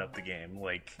completely opened up the game.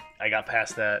 Like, I got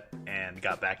past that and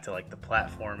got back to like the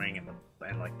platforming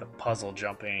and like the puzzle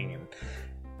jumping, and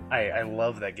I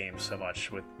love that game so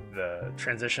much with the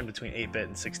transition between 8-bit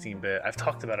and 16-bit. I've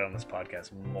talked about it on this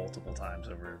podcast multiple times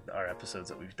over our episodes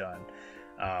that we've done.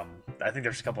 I think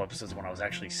there's a couple episodes when I was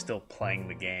actually still playing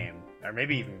the game, or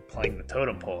maybe even playing the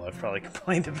totem pole. I've probably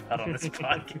complained about on this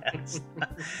podcast.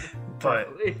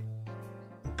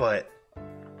 But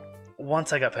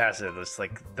once I got past it, it's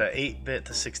like the 8-bit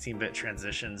to 16-bit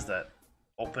transitions that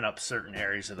open up certain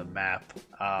areas of the map.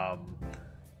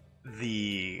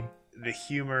 The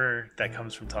humor that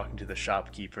comes from talking to the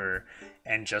shopkeeper,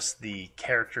 and just the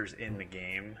characters in the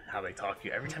game, how they talk to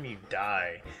you. Every time you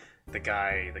die, the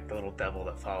guy, like the little devil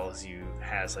that follows you,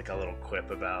 has like a little quip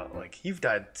about like, you've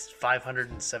died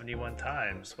 571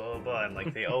 times, blah blah blah, and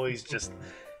like they always just,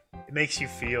 it makes you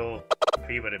feel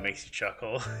happy, but it makes you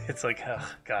chuckle. It's like, oh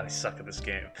god, I suck at this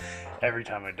game every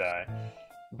time I die.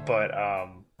 But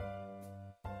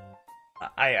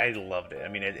I loved it. I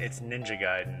mean, it's Ninja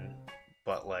Gaiden,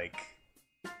 but like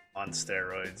on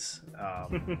steroids.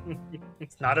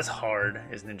 It's not as hard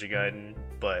as Ninja Gaiden,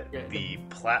 but the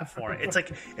platform, it's like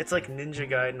Ninja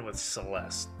Gaiden with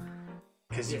Celeste,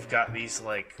 because you've got these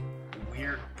like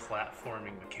weird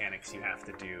platforming mechanics you have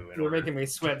to do. You're making me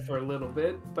sweat for a little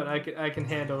bit, but I can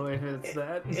handle it if it's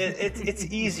that. It's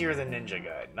easier than Ninja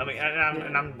Gaiden. I mean,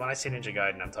 and when I say Ninja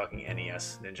Gaiden, I'm talking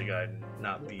NES Ninja Gaiden,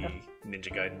 not the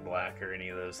Ninja Gaiden Black or any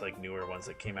of those like newer ones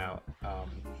that came out.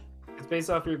 It's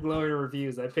based off your glowing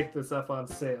reviews. I picked this up on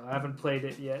sale. I haven't played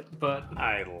it yet, but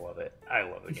I love it. I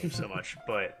love the game so much.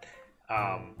 But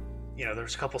you know,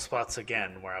 there's a couple spots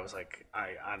again where I was like,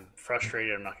 I'm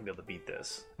frustrated. I'm not gonna be able to beat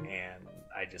this, and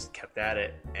I just kept at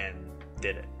it and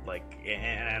did it. Like,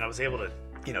 and I was able to,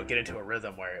 you know, get into a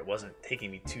rhythm where it wasn't taking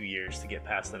me 2 years to get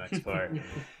past the next part.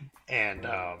 And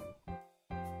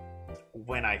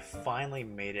when I finally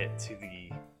made it to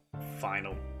the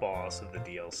final boss of the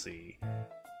DLC,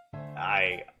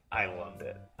 I loved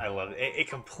it. I loved it. It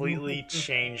completely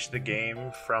changed the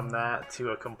game from that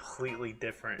to a completely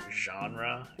different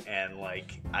genre, and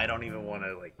like I don't even want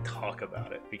to like talk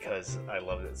about it because I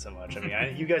loved it so much. I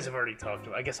mean, you guys have already talked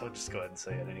about it. I guess I'll just go ahead and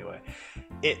say it anyway.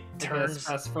 It turns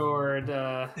fast forward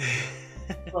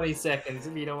 20 seconds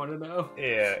if you don't want to know.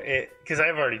 Yeah, because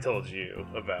I've already told you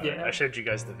about it. I showed you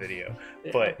guys the video.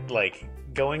 Yeah. But like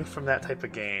going from that type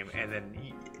of game, and then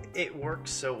it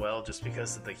works so well just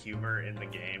because of the humor in the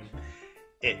game.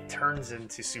 It turns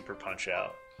into Super Punch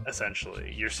Out,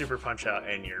 essentially. You're Super Punch Out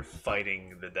and you're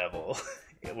fighting the devil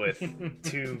with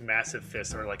two massive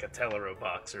fists, or like a Tellero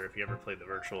boxer if you ever played the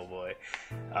Virtual Boy.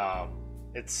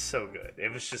 It's so good.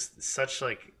 It was just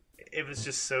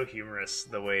so humorous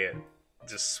the way it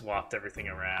just swapped everything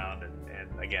around,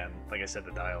 and again, like I said,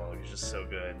 the dialogue is just so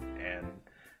good, and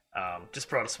just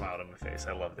brought a smile to my face.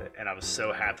 I loved it, and I was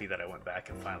so happy that I went back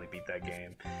and finally beat that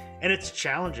game. And it's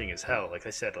challenging as hell. Like I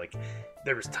said, like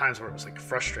there was times where it was like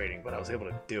frustrating, but I was able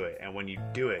to do it. And when you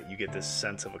do it, you get this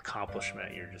sense of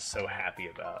accomplishment you're just so happy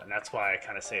about. And that's why I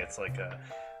kind of say it's like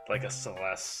a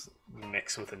Celeste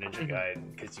mix with a Ninja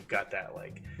Gaiden, because you've got that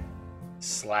like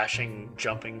slashing,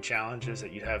 jumping challenges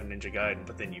that you'd have in Ninja Gaiden,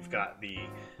 but then you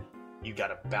got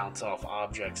to bounce off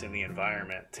objects in the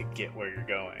environment to get where you're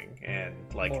going, and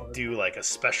like do like a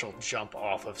special jump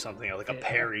off of something, like a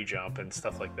parry jump and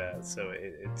stuff like that. So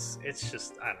it's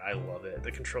just, I love it. The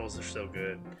controls are so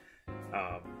good.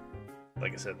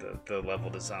 Like I said, the level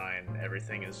design,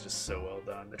 everything is just so well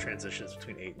done. The transitions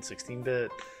between 8 and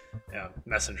 16-bit,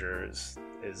 Messenger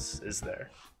is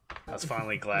there. I was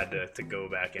finally glad to go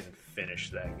back and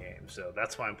finish that game. So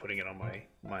that's why I'm putting it on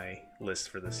my list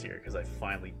for this year, because I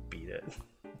finally beat it.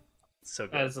 So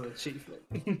good. As an achievement.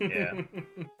 Yeah.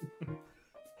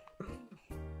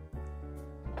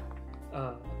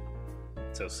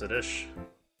 So Sadish.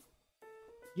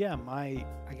 Yeah, I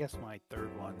guess my third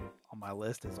one on my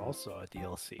list is also a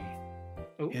DLC.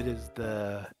 Ooh. It is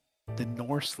the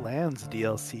Norse Lands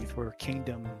DLC for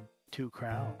Kingdom Two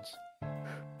Crowns.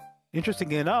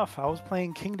 Interestingly enough, I was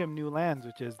playing Kingdom New Lands,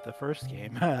 which is the first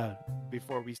game,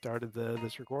 before we started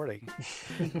this recording.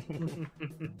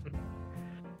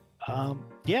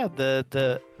 Yeah,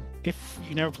 the if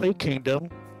you never played Kingdom,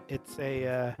 it's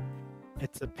a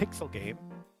pixel game.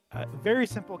 Very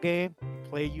simple game. You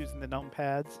play using the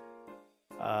numpads.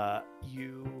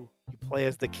 You play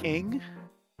as the king,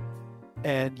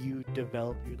 and you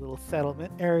develop your little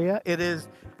settlement area. You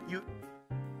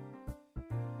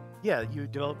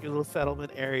develop your little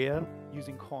settlement area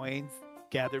using coins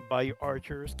gathered by your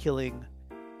archers, killing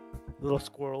little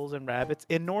squirrels and rabbits.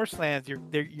 In Norselands,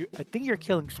 I think you're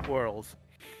killing squirrels.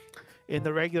 In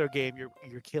the regular game,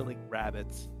 you're killing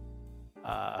rabbits.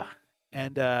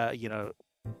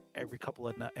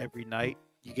 Every night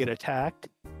you get attacked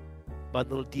by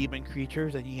little demon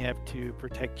creatures, and you have to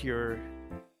protect your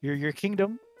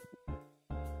kingdom.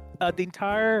 The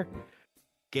entire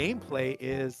gameplay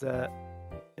is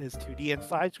 2D and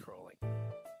side scrolling.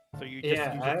 So you're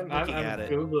just looking at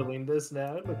it. I'm googling this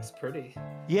now. It looks pretty.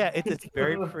 Yeah, it's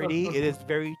very pretty. It is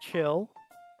very chill.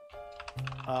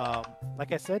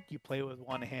 Like I said, you play with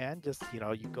one hand. Just you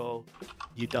double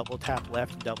tap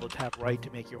left and double tap right to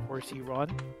make your horsey run,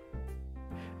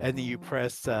 and then you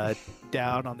press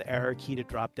down on the arrow key to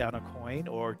drop down a coin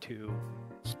or to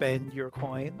spend your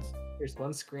coins. There's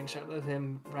one screenshot of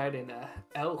him riding a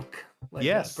elk. Like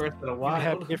Yes, Breath of the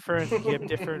Wild. you have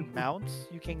different mounts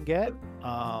you can get.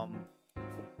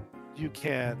 You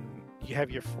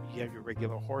have your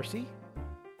regular horsey,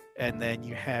 and then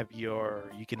you can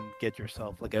get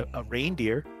yourself like a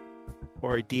reindeer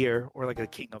or a deer, or like a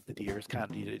king of the deers kind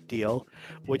of deal,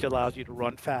 which allows you to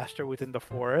run faster within the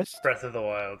forest. Breath of the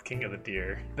Wild, King of the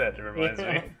Deer. That reminds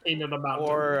me. King of the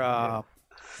Mountain.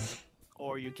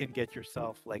 Or you can get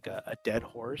yourself like a dead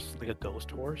horse, like a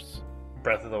ghost horse.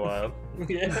 Breath of the Wild.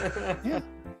 Yeah.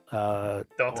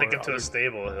 Don't take it to a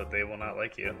stable; they will not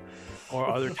like you. Or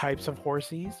other types of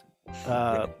horses,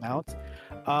 mounts.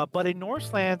 But in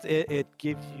Norselands, it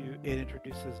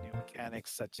introduces new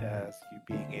mechanics, such as you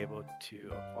being able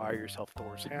to acquire yourself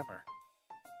Thor's hammer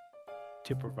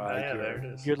to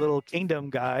provide your little kingdom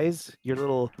guys,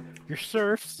 your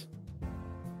serfs,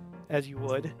 as you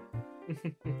would,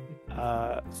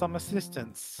 some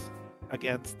assistance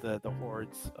against the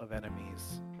hordes of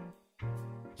enemies.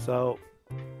 So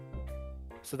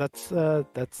that's the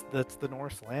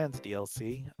Norselands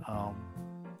DLC,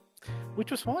 which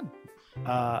was fun.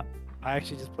 I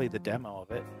actually just played the demo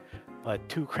of it, but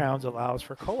Two Crowns allows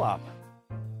for co-op.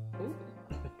 Ooh.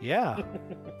 Yeah.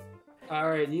 All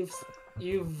right, you've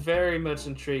very much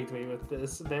intrigued me with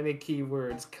this. Many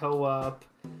keywords: co-op,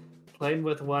 playing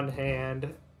with one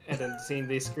hand, and then seeing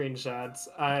these screenshots.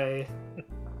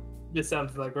 This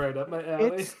sounds like right up my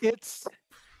alley. It's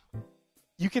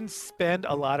you can spend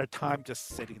a lot of time just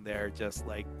sitting there, just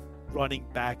like running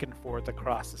back and forth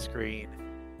across the screen.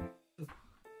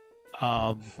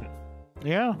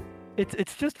 Yeah,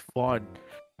 it's just fun.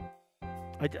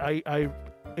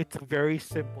 It's a very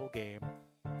simple game,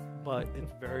 but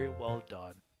it's very well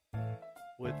done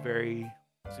with very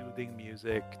soothing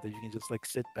music that you can just like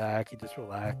sit back and just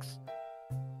relax.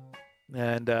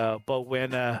 And but when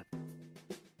the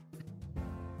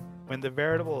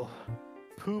veritable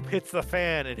poop hits the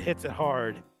fan, it hits it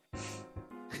hard.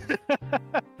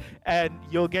 And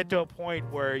you'll get to a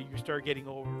point where you start getting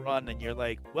overrun and you're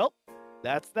like, well,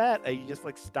 that's that. And you just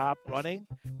like stop running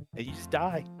and you just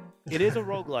die. It is a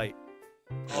roguelite.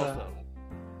 Also.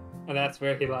 And that's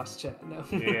where he lost chat. No.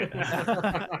 Yeah.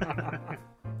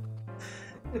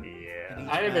 Yeah.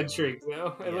 I am intrigued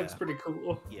though. It looks pretty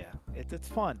cool. Yeah, it's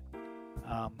fun.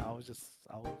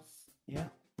 Yeah.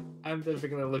 I'm definitely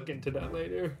gonna look into that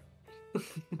later.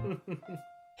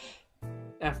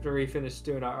 After we finish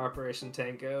doing our Operation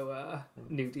Tango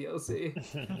new DLC.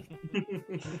 We're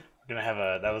gonna have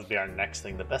that would be our next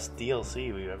thing, the best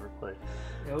DLC we've ever played.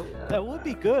 Nope. That would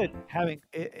be good. Having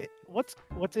it. What's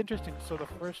interesting? So the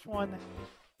first one,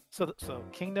 so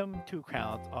Kingdom Two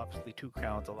Crowns, obviously Two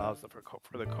Crowns allows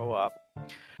for the co-op.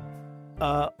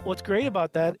 What's great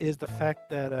about that is the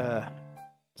fact that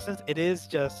since it is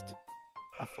just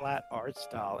a flat art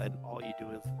style and all you do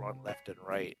is run left and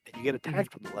right, and you get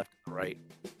attacked from the left and the right.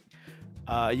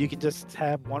 You can just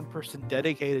have one person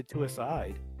dedicated to a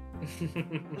side,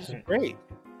 which is great.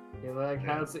 You're like,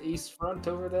 how's the East Front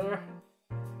over there?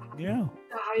 Yeah.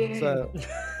 Dying. So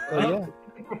yeah.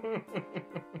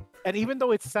 And even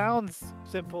though it sounds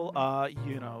simple,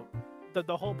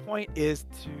 the whole point is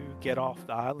to get off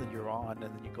the island you're on,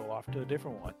 and then you go off to a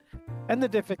different one. And the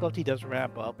difficulty does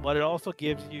ramp up, but it also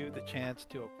gives you the chance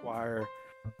to acquire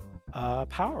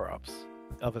power-ups,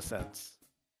 of a sense.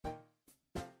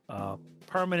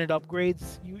 Permanent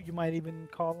upgrades, you might even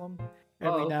call them,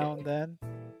 every now and then.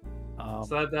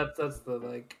 So that's the,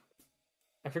 like,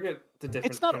 I forget the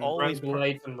difference. It's not between always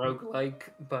roguelite and roguelike,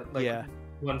 but like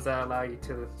ones that allow you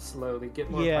to slowly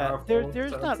get more powerful.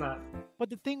 There's so not.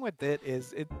 But the thing with it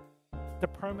is,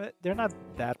 they're not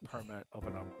that permanent of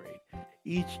an upgrade.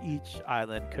 Each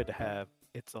island could have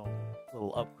its own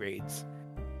little upgrades,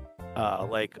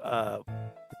 like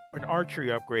an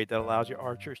archery upgrade that allows your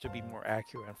archers to be more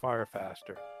accurate and fire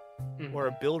faster, or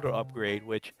a builder upgrade,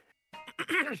 which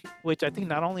I think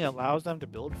not only allows them to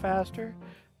build faster,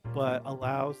 but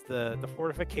allows the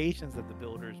fortifications that the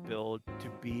builders build to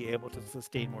be able to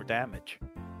sustain more damage.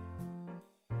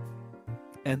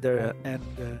 And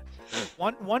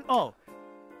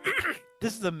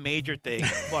this is a major thing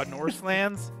about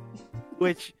Norselands,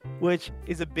 which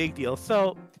is a big deal.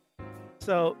 So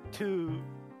to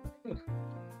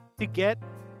get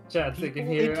Chad's thinking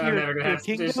here, I'm never gonna have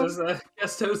to do this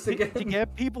guest host again. To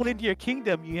get people into your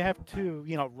kingdom, you have to,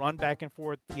 run back and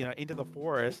forth, into the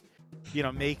forest,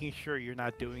 making sure you're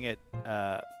not doing it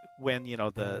when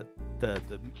the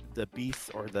beasts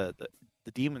or the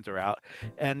demons are out,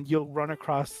 and you'll run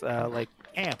across like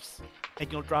camps, and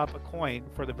you'll drop a coin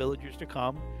for the villagers to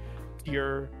come to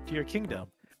your kingdom.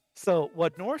 So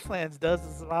what Norselands does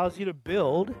is allows you to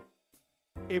build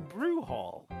a brew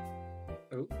hall.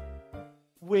 Oh.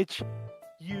 Which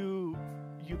you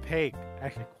pay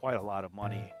actually quite a lot of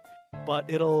money, but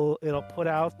it'll put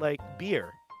out like beer,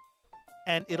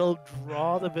 and it'll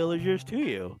draw the villagers to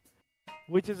you,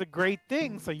 which is a great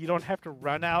thing. So you don't have to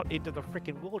run out into the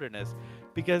freaking wilderness,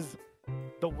 because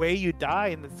the way you die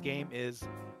in this game is.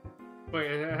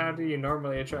 Wait, how do you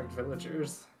normally attract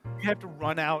villagers? You have to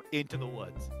run out into the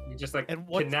woods. You just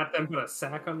kidnap them, put a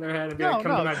sack on their head, and be come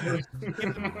to my village. You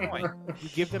give them a coin. You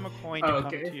give them a coin to come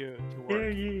to you to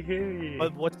work. Hear ye.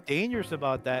 But what's dangerous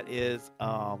about that is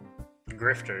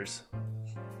grifters.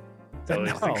 No.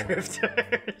 The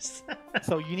grifters.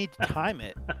 So you need to time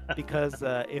it, because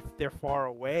if they're far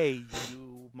away,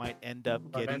 you might end up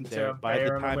getting there by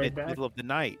the time it's middle of the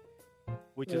night,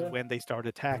 which is when they start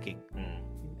attacking.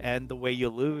 And the way you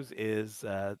lose is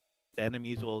the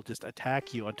enemies will just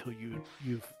attack you until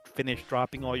you've finished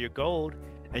dropping all your gold,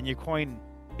 and your crown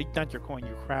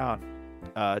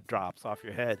drops off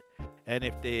your head. And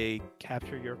if they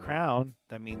capture your crown,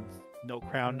 that means no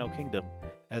crown, no kingdom,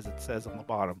 as it says on the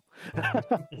bottom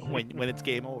when it's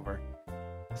game over.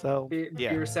 So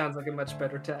beer sounds like a much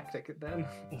better tactic then.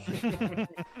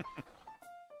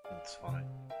 That's fine.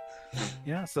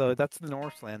 Yeah, so that's the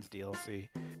Norselands DLC.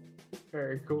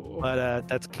 Very cool. But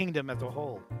that's Kingdom as a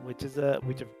whole, which is a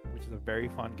very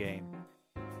fun game.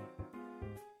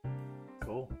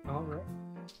 Cool. All right.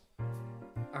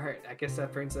 I guess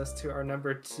that brings us to our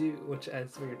number 2, which,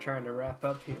 as we are trying to wrap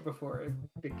up here before it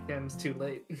becomes too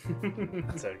late.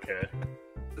 That's okay.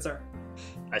 It's all right.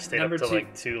 I stayed up till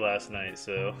like 2 last night,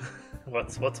 so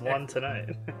what's 1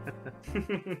 tonight?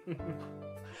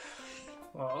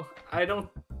 Well, I don't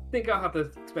think I'll have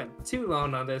to spend too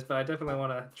long on this, but I definitely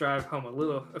want to drive home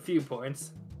a few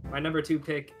points. My number 2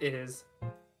 pick is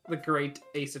the great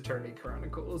Ace Attorney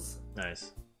Chronicles.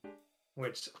 Nice.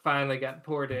 Which finally got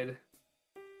ported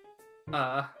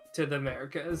to the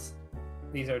Americas.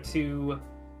 These are 2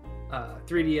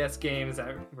 3DS games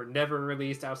that were never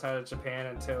released outside of Japan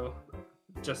until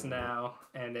just now,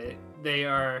 and they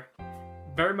are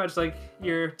very much like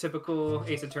your typical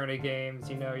Ace Attorney games,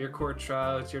 your court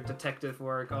trials, your detective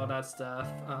work, all that stuff.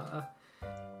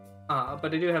 But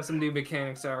they do have some new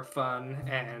mechanics that are fun,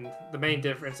 and the main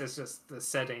difference is just the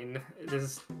setting. It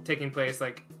is taking place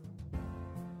like,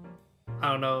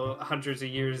 I don't know, hundreds of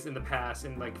years in the past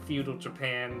in like feudal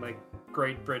Japan, like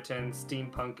Great Britain,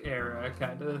 steampunk era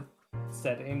kind of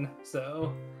setting.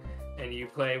 So, and you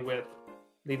play with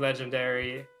the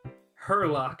legendary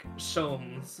Herlock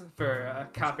Sholmes for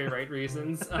copyright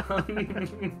reasons.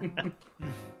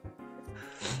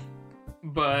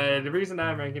 But the reason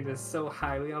I'm ranking this so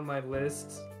highly on my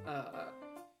list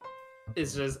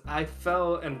is just I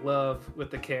fell in love with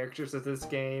the characters of this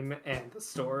game and the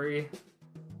story.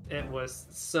 It was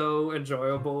so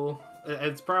enjoyable.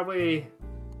 It's probably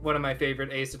one of my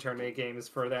favorite Ace Attorney games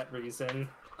for that reason.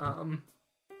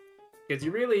 because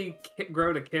you really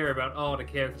grow to care about all the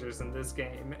characters in this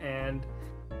game, and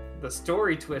the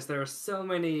story twist. There are so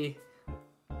many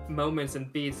moments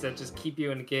and beats that just keep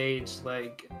you engaged,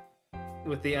 like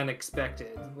with the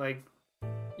unexpected. Like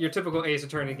your typical Ace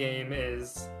Attorney game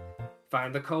is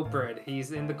find the culprit,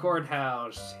 he's in the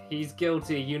courthouse, he's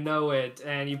guilty, you know it,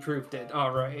 and you proved it.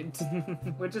 All right.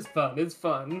 Which is fun. It's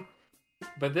fun.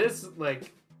 But this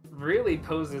like really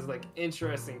poses like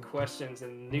interesting questions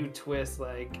and new twists,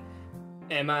 like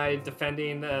am I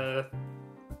defending a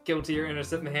guilty or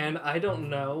innocent man? I don't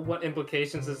know what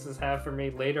implications this has have for me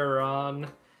later on.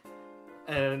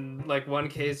 And like one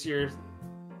case you're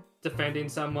defending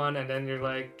someone and then you're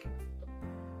like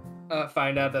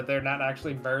find out that they're not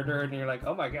actually murdered and you're like,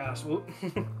 oh my gosh, whoop.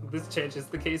 This changes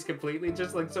the case completely.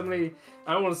 Just like so many,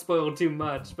 I don't want to spoil too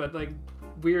much, but like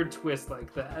weird twists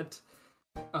like that.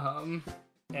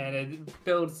 And it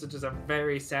builds to just a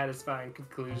very satisfying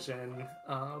conclusion.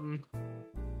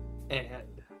 And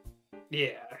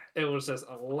yeah, it was just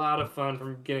a lot of fun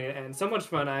from beginning to end. So much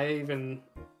fun, I even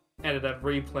ended up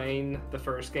replaying the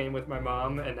first game with my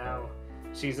mom, and now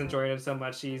she's enjoying it so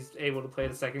much she's able to play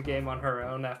the second game on her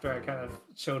own after I kind of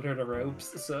showed her the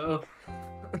ropes. So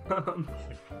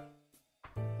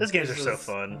those games are so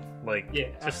fun. Like, yeah,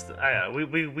 just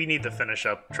we need to finish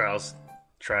up Trials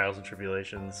and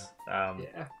Tribulations.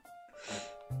 Yeah,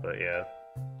 but yeah,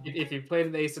 if you've played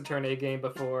an Ace Attorney game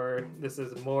before, this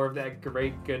is more of that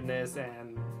great goodness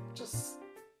and just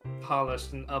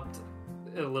polished and upped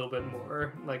a little bit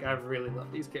more. Like, I really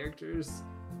love these characters.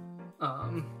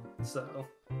 So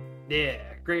yeah,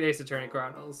 great Ace Attorney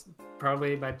Chronicles.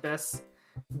 Probably my best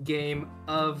game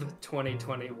of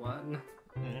 2021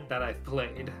 that I've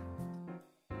played.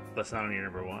 That's not on your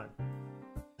number one.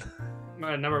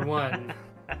 My number one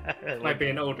might be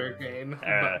an older game.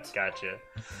 But Gotcha.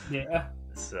 yeah.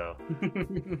 So,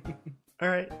 all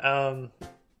right.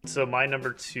 So my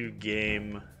number 2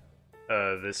 game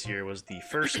this year was the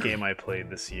first game I played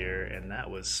this year, and that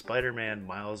was Spider-Man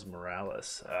Miles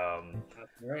Morales.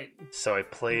 Right. So I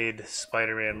played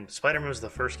Spider-Man. Spider-Man was the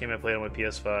first game I played on my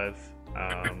PS5.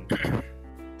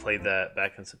 Played that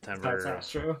back in September. That's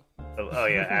Astro. Oh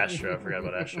yeah, Astro. I forgot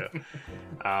about Astro.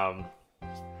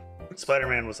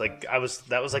 Spider-Man was like that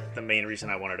was like the main reason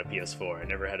I wanted a PS4. I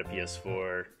never had a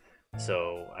PS4,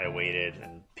 so I waited,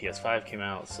 and PS5 came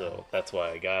out, so that's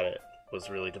why I got it. Was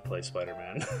really to play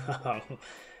Spider-Man.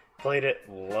 Played it,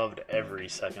 loved every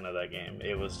second of that game.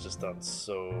 It was just done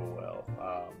so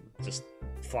well. Just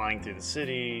flying through the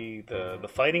city. The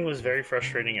fighting was very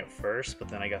frustrating at first, but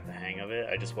then I got the hang of it.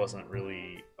 I just wasn't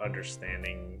really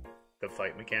understanding the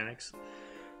fight mechanics.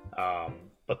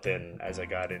 But then as I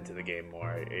got into the game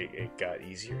more, it got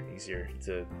easier and easier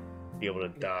to be able to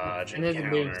dodge and it counter.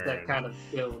 moves that kind of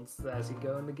builds as you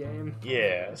go in the game.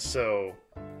 Yeah, so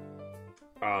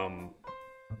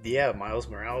yeah, Miles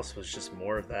Morales was just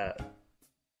more of that.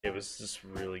 It was just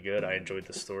really good. I enjoyed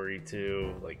the story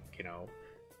too. Like, you know,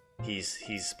 he's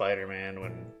Spider-Man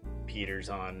when Peter's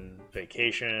on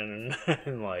vacation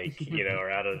and like, you know,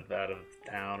 or out of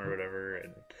town or whatever.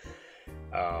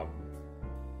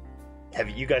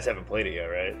 And you guys haven't played it yet,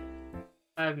 right?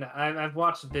 I've not. I've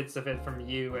watched bits of it from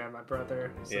you and my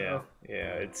brother. So.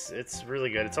 Yeah, it's really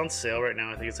good. It's on sale right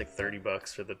now. I think it's like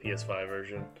 $30 for the PS5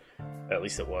 version. At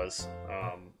least it was.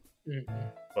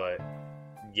 But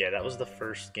yeah, that was the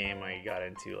first game I got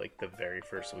into, like the very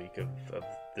first week of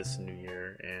this new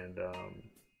year, and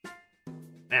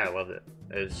man, I loved it.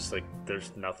 It was just like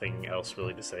there's nothing else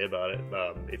really to say about it.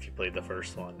 If you played the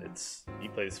first one, you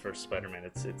played this first Spider-Man.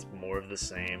 It's more of the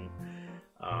same.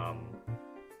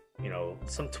 You know,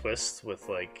 some twists with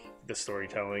like the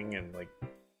storytelling and like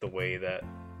the way that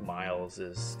Miles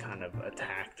is kind of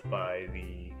attacked by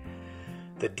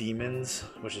the demons,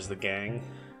 which is the gang.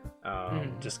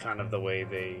 Just kind of the way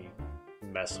they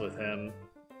mess with him,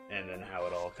 and then how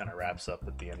it all kind of wraps up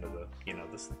at the end of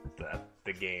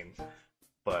the game.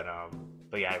 But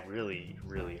yeah, I really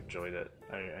enjoyed it.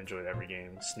 I enjoyed every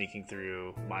game. Sneaking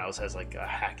through, Miles has like a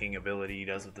hacking ability he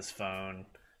does with his phone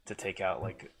to take out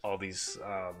like all these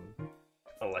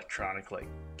electronic like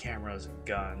cameras and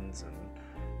guns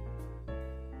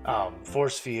and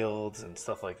force fields and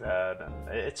stuff like that. And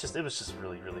it was just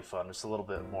really fun. It's a little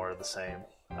bit more of the same.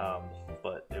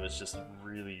 But it was just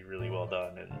really well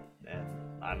done, and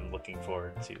I'm looking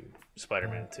forward to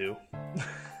Spider-Man 2.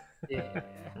 Yeah.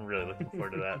 I'm really looking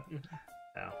forward to that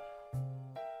now.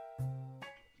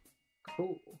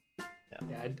 Cool.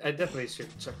 Yeah, I definitely should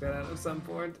check that out at some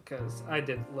point because I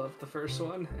did love the first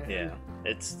one. And Yeah,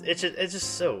 it's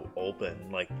just so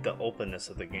open. Like the openness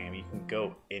of the game, you can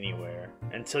go anywhere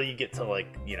until you get to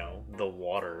like the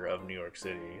water of New York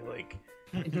City. Like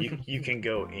you can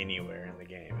go anywhere in the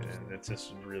game, and it's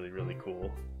just really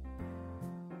cool.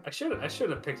 I should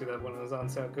have picked it up when it was on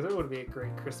sale because it would be a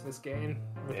great Christmas game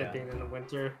with Yeah. it being in the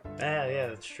winter. Yeah,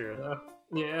 that's true.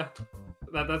 Yeah,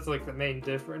 that's like the main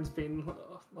difference being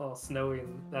all snowy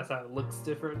and that's how it looks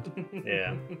different.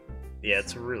 Yeah. Yeah,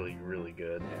 it's really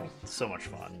good. Yeah. It's so much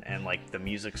fun, and like the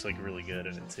music's like really good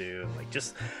in it too, and like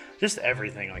just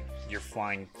everything. Like you're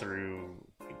flying through,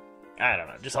 like, I don't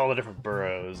know, just all the different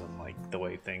boroughs and like the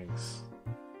way things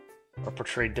are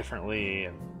portrayed differently,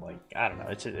 and like I don't know,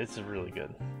 it's really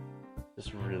good.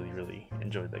 Just really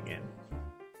enjoyed that game.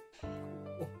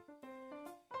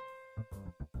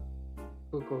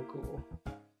 Cool.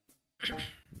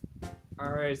 All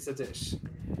right, Satish.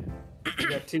 We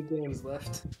got 2 games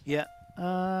left. Yeah.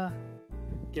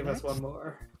 Give us one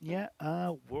more. Yeah.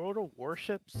 World of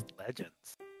Warships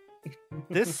Legends.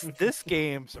 This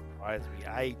game surprised me.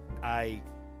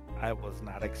 I was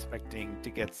not expecting to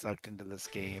get sucked into this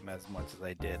game as much as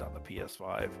I did on the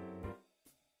PS5.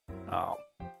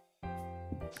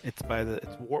 It's by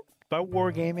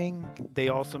Wargaming. They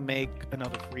also make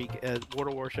another free. World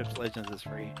of Warships Legends is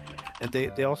free, and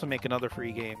they also make another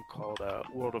free game called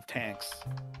World of Tanks.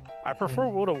 I prefer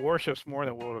World of Warships more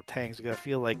than World of Tanks because I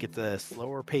feel like it's a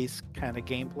slower pace kind of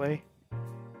gameplay.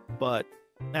 But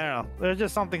I don't know. There's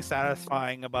just something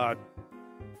satisfying about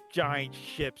giant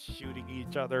ships shooting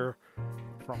each other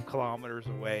from kilometers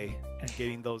away and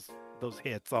getting those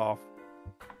hits off.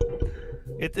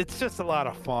 It's just a lot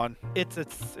of fun.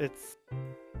 It's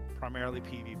primarily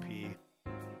PvP.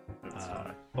 That's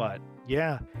fun. But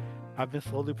yeah, I've been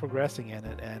slowly progressing in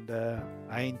it, and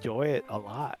I enjoy it a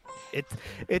lot.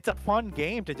 It's a fun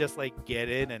game to just like get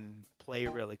in and play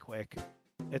really quick.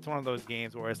 It's one of those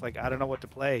games where it's like I don't know what to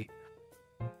play.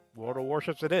 World of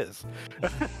Warships it is.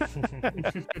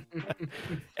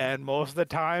 And most of the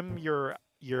time you're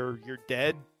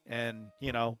dead and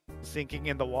sinking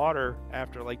in the water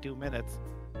after like 2 minutes.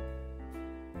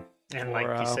 And like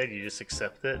you said, you just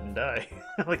accept it and die.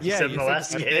 Like yeah, you said in the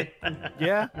last accept game.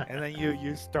 Yeah, and then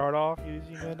you start off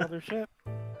using another ship.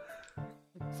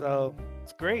 So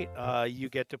it's great. You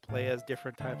get to play as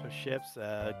different types of ships: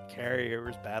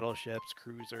 carriers, battleships,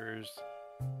 cruisers,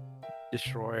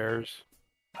 destroyers.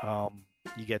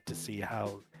 You get to see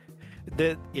how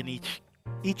in each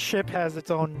ship has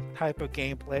its own type of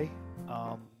gameplay.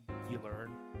 You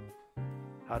learn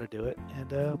how to do it,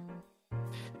 and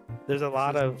there's a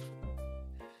lot of.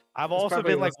 I've also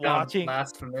been like watching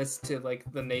blasphemous to like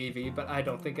the Navy, but I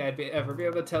don't think I'd ever be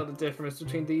able to tell the difference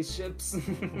between these ships.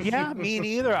 Yeah, me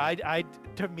neither. I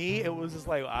to me it was just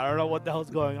like I don't know what the hell's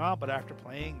going on, but after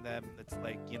playing them, it's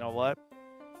like you know what?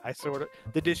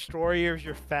 The destroyer is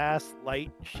your fast,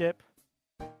 light ship.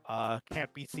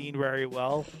 Can't be seen very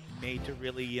well. Made to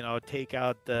really take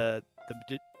out the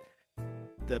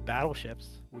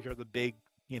battleships, which are the big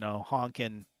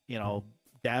honking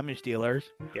damage dealers.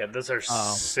 Yeah, those are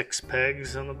 6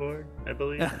 pegs on the board, I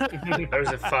believe. Or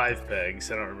was it 5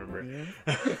 pegs? I don't remember. Yeah.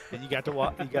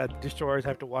 And destroyers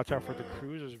have to watch out for the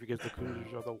cruisers because the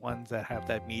cruisers are the ones that have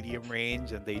that medium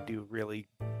range and they do really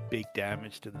big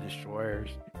damage to the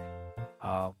destroyers.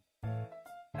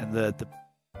 And the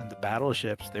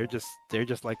battleships, they're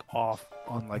just like off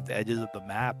on like the edges of the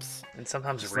maps. And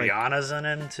sometimes It's Rihanna's in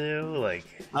it too, like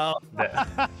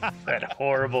that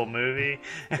horrible movie.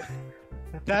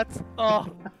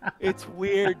 It's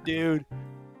weird, dude.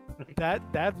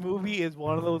 That movie is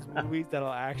one of those movies that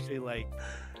I'll actually like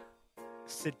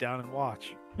sit down and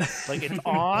watch. Like it's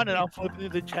on and I'll flip through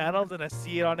the channels and I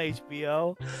see it on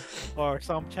HBO or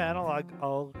some channel.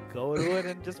 I'll go to it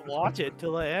and just watch it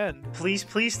till the end.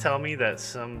 Please tell me that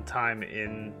sometime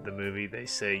in the movie they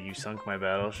say "You sunk my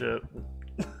battleship."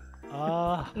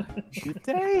 Did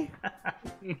they?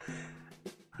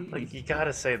 Like you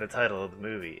gotta say the title of the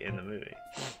movie in the movie.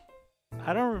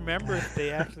 I don't remember if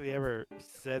they actually ever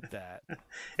said that.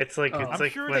 It's like I'm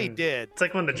sure they did. It's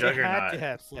like when the Juggernaut. They had to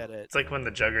have said it. It's like when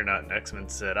the Juggernaut in X-Men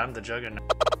said, "I'm the Juggernaut."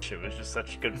 It was just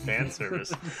such good fan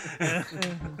service.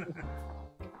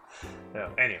 No,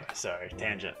 anyway, sorry,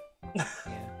 tangent. That's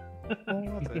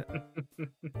it.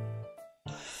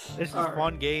 This is a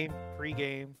fun game, free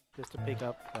game, just to pick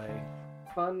up, play.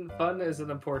 Fun is an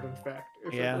important factor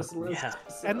for this list. Yeah.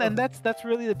 So. And then that's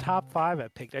really the top 5 I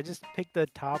picked. I just picked the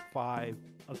top 5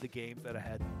 of the games that I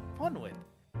had fun with.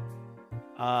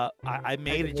 I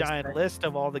made a giant list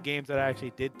of all the games that I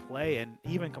actually did play and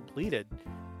even completed.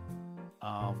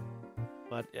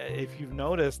 But if you've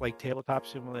noticed, like Tabletop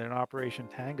Simulator and Operation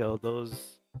Tango,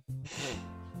 those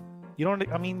you don't.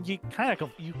 I mean, you kind of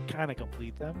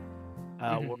complete them.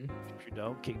 Or Mhm. if you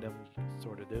don't, Kingdom you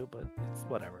sort of do, but it's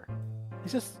whatever.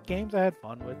 It's just games I had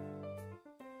fun with.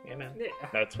 Yeah, man. Yeah.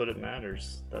 That's what it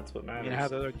matters. That's what You matters. know, how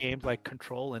the other games like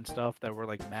Control and stuff that were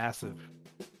like massive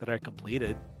that I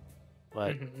completed,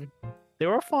 but Mhm. they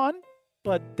were fun,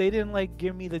 but they didn't like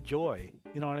give me the joy.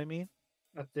 You know what I mean?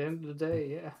 At the end of the day,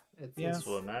 yeah. Yeah. That's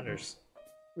what matters.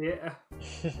 Yeah.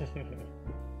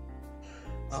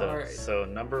 So, Alright. so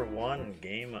number one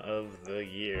game of the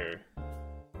year.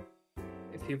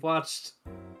 If you've watched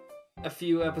a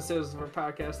few episodes of our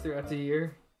podcast throughout the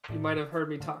year, you might have heard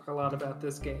me talk a lot about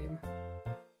this game.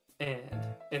 And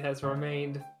it has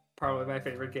remained probably my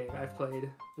favorite game I've played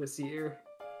this year,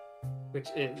 which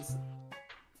is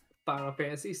Final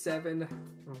Fantasy VII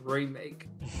Remake.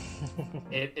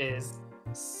 It is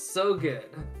so good.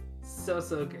 So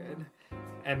good.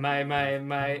 And my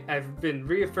I've been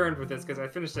reaffirmed with this because I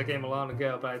finished the game a long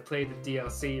ago, but I played the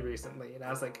DLC recently and I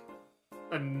was like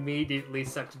immediately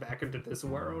sucked back into this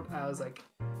world. I was like,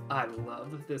 I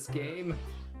love this game.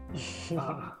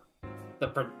 The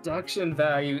production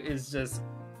value is just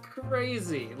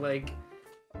crazy. Like,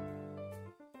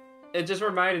 it just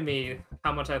reminded me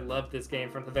how much I loved this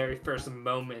game from the very first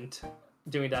moment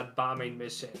doing that bombing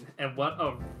mission, and what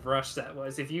a rush that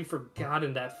was. If you've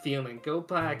forgotten that feeling, go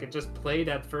back and just play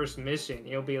that first mission.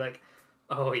 You'll be like,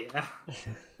 oh yeah,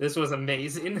 this was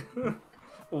amazing.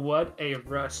 What a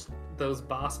rush those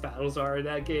boss battles are in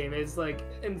that game. It's like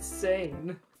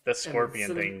insane. The scorpion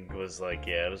sitting- thing was like,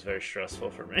 yeah, it was very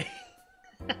stressful for me.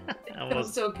 It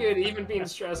was so good, even being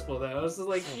stressful though. It was just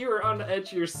like you were on the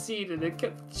edge of your seat and it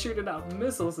kept shooting out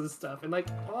missiles and stuff. And like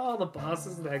all the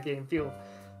bosses in that game feel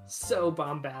so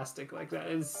bombastic like that.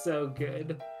 It's so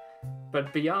good.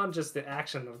 But beyond just the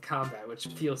action of combat, which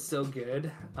feels so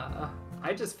good,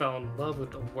 I just fell in love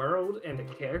with the world and the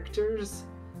characters.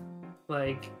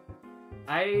 Like,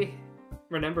 I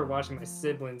remember watching my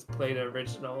siblings play the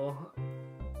original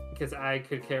because I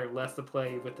could care less to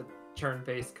play with the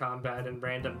turn-based combat and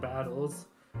random battles,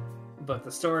 but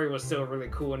the story was still really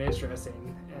cool and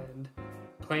interesting. And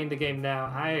playing the game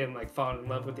now, I am like falling in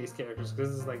love with these characters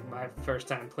because this is like my first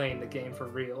time playing the game for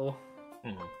real.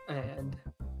 And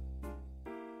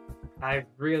I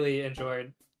really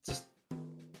enjoyed just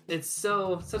it's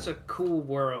such a cool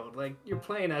world. Like, you're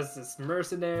playing as this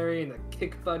mercenary and a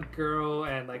kick butt girl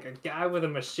and like a guy with a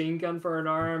machine gun for an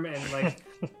arm, and like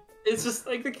it's just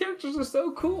like the characters are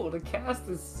so cool. The cast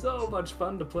is so much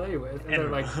fun to play with, and they're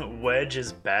And like, Wedge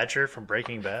is Badger from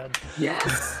Breaking Bad.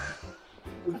 yes.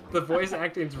 The voice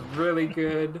acting's really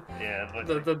good. Yeah,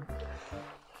 but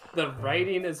The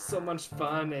writing is so much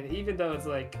fun, and even though it's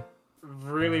like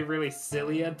really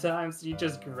silly at times, you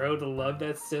just grow to love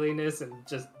that silliness and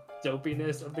just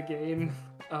dopiness of the game.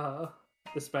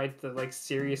 Despite the like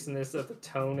seriousness of the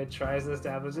tone it tries to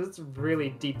establish, it's really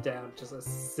deep down just a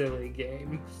silly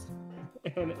game.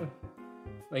 And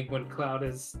like when Cloud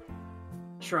is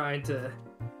trying to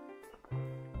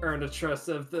earn the trust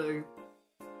of the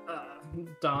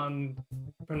Don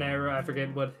Panera, I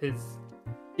forget what his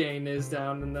gang is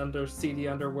down in the seedy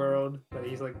underworld, but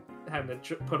he's like having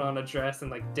to put on a dress and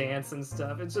like dance and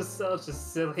stuff. It's just such a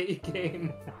silly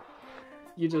game.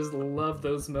 You just love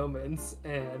those moments,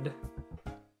 and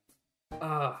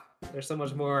there's so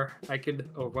much more I could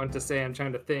or want to say. I'm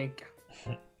trying to think.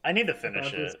 I need to finish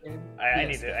about this it. game. I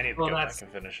Yes. need to Well, go that's- back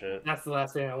and finish it. That's the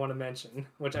last thing I want to mention,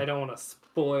 which I don't want to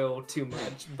spoil too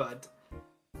much, but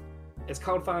it's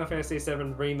called Final Fantasy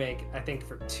VII Remake, I think,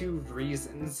 for two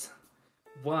reasons.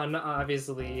 One,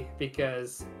 obviously,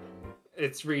 because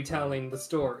it's retelling the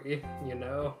story, you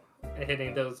know,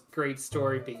 hitting those great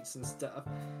story beats and stuff.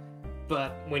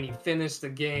 But when you finish the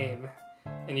game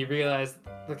and you realize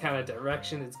the kind of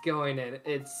direction it's going in,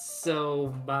 it's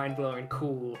so mind-blowing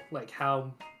cool, like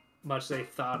how much they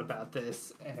thought about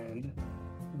this, and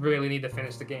really need to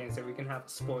finish the game so we can have a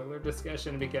spoiler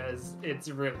discussion because it's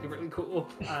really cool.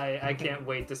 I can't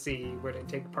wait to see where they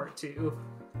take part 2.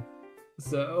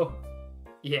 So,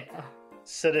 yeah.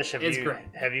 Siddish, It's great.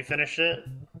 have you finished it?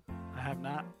 I have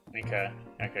not. Okay,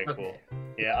 cool. Okay.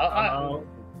 Yeah,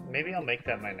 maybe I'll make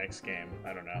that my next game.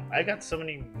 I don't know. I got so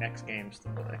many next games to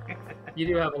play. You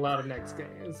do have a lot of next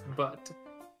games, but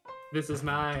this is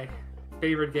my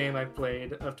favorite game I've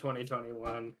played of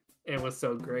 2021. It was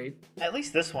so great. At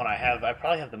least this one I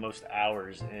probably have the most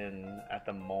hours in at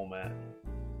the moment.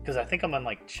 Because I think I'm on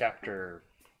like chapter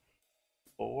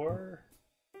 4?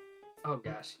 Oh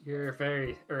gosh, you're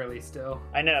very early still.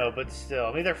 I know, but still,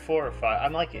 I'm either 4 or 5.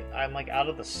 I'm like out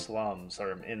of the slums,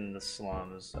 or I'm in the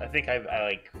slums. I think I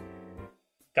like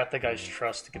got the guy's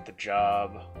trust to get the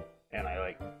job, and I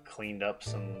like cleaned up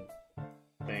some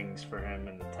things for him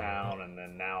in the town, and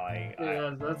then now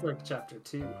Yeah, that's like chapter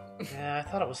 2. yeah, I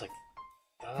thought it was like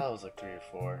 3 or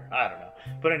 4. I don't know,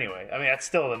 but anyway, I mean that's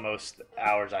still the most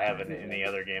hours I have in any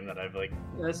other game that I've like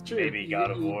That's true. maybe God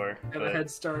of War. Have a head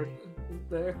start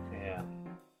there. Yeah.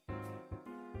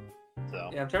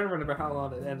 So Yeah, I'm trying to remember how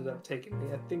long it ended up taking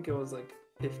me. I think it was like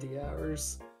 50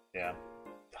 hours. yeah,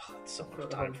 oh, that's so For much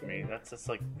the time whole for me. game. That's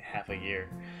like half a year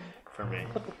for me.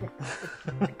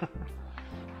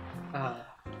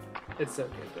 It's so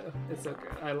good though. It's so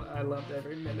good. I loved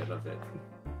every minute of it.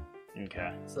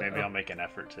 Okay, So- maybe I'll make an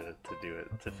effort to do it,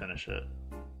 to finish it.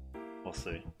 We'll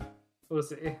see. We'll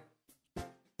see.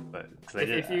 But cause I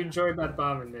did, If you enjoyed that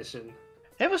bombing mission,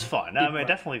 it was fun. I mean,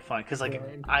 definitely fun. Cause like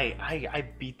Yeah. I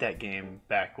beat that game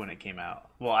back when it came out.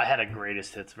 Well, I had a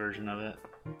greatest hits version of it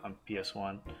on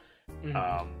PS1,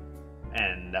 mhm.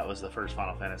 and that was the first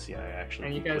Final Fantasy I actually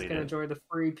And you guys can completed. enjoy the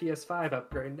free PS5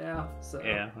 upgrade now. So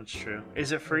Yeah, that's true.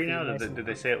 Is it free now? Nice Did and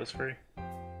they say it was free?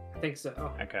 I think so.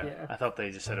 Okay. Yeah. I thought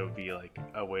they just said it would be like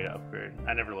a way to upgrade.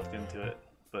 I never looked into it,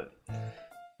 but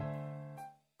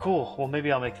cool. Well,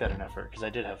 maybe I'll make that an effort because I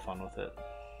did have fun with it,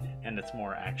 and it's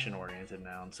more action oriented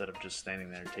now instead of just standing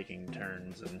there taking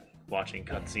turns and watching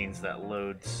cutscenes that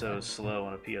load so slow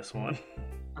on a PS1.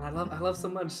 I love so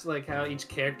much like how each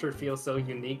character feels so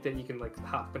unique that you can like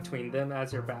hop between them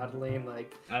as you're battling,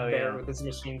 like Oh, Bear yeah. with his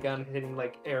machine gun hitting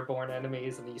like airborne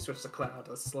enemies, and then you switch to Cloud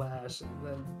to slash, and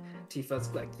then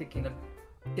Tifa's like thinking of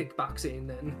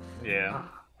kickboxing, and Yeah.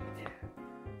 yeah.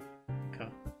 Okay.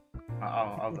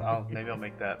 I'll maybe I'll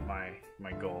make that my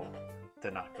goal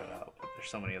to knock that out. But there's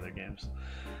so many other games.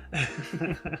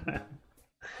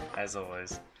 As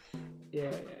always.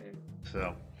 Yeah.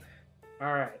 So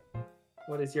All right.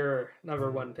 What is your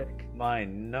number 1 pick? my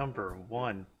number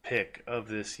 1 pick of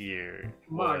this year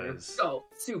Mario was Go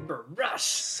Super Rush.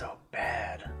 so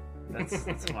bad.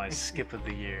 That's my skip of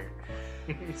the year.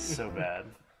 So bad.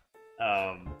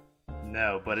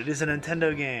 No, but it is a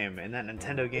Nintendo game, and that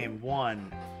Nintendo game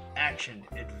won Action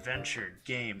Adventure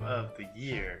Game of the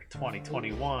Year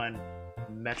 2021,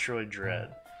 Metroid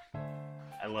Dread.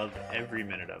 I loved every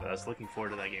minute of it. I was looking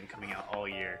forward to that game coming out all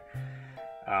year.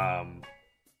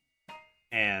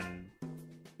 And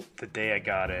the day I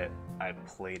got it, I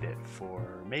played it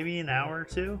for maybe an hour or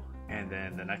two, and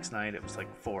then the next night it was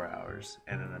like 4 hours,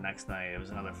 and then the next night it was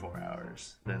another 4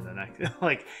 hours. Then the next,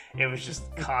 like, it was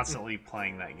just constantly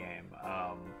playing that game.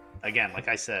 Again, like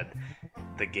I said,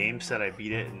 the game said I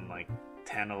beat it in like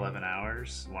 10, 11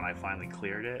 hours when I finally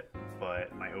cleared it,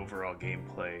 but my overall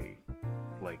gameplay,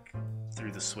 like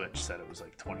through the Switch, said it was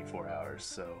like 24 hours.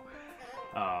 So,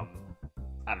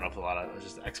 I don't know if a lot of it was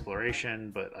just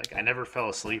exploration, but like I never fell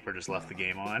asleep or just left the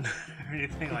game on or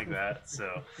anything like that.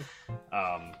 So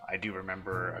I do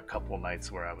remember a couple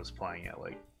nights where I was playing it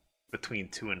like between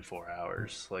 2 and 4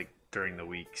 hours, like during the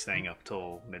week, staying up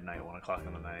till midnight, 1 o'clock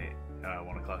in the night,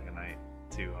 1 o'clock at night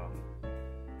to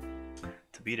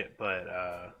beat it. But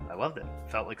I loved it.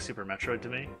 Felt like Super Metroid to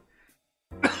me,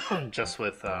 just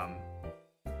with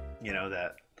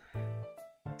that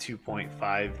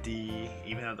 2.5D,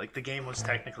 even though like the game was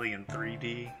technically in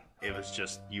 3D, it was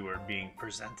just you were being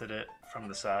presented it from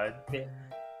the side. Yeah.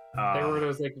 There were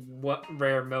those like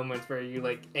rare moments where you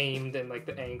like aimed and like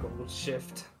the angle would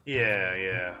shift.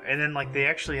 Yeah, and then like they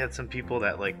actually had some people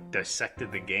that like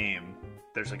dissected the game.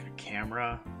 There's like a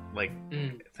camera like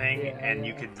thing, Yeah, and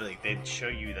you yeah. could like they'd show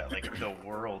you that like the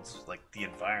worlds, like the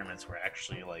environments were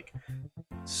actually like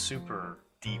super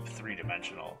deep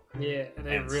 3-dimensional. Yeah, and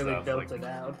they And really stuff, built like- it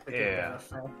out to get yeah. that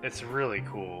effect. It's really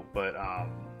cool, but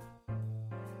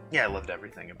yeah, I loved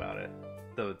everything about it.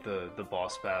 The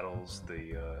boss battles,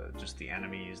 the just the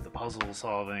enemies, the puzzle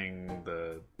solving,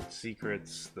 the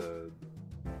secrets, the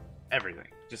everything.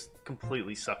 Just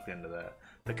completely sucked into that.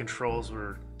 The controls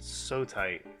were so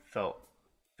tight, felt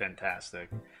fantastic.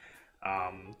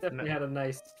 Definitely had a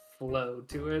nice flow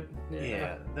to it.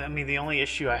 Yeah, I mean the only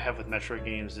issue I have with Metroid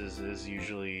games is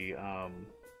usually,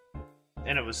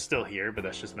 and it was still here, but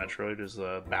that's just Metroid, is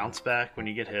bounce back when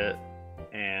you get hit,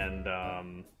 and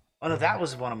oh no, that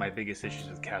was one of my biggest issues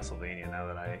with Castlevania. Now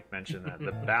that I mentioned that,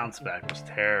 the bounce back was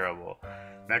terrible.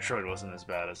 Metroid wasn't as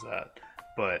bad as that,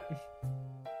 but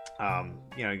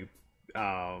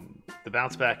the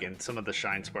bounce back and some of the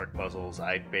Shine Spark puzzles,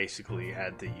 I basically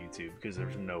had to YouTube because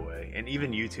there's no way. And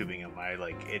even YouTubing them,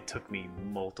 it took me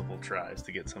multiple tries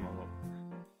to get some of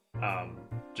them.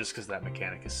 Just because that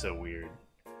mechanic is so weird.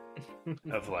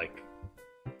 Of like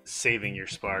saving your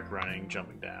spark, running,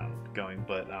 jumping down, going.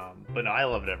 But no, I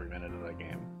loved every minute of that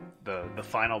game. the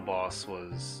final boss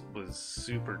was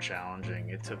super challenging.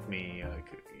 It took me,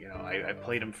 I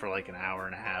played him for like an hour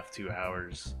and a half, 2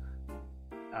 hours.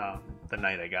 The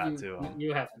night I got to him.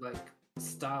 You had to like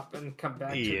stop and come back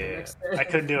to the Yeah, next day. I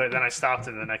couldn't do it. Then I stopped,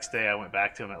 and the next day I went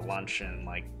back to him at lunch and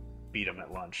like beat him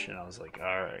at lunch, and I was like,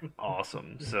 all right,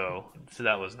 awesome. So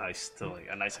that was nice, to like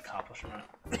a nice accomplishment.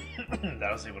 That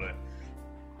I was able to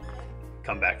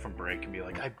come back from break and be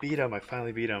like, I beat him. I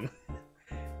finally beat him.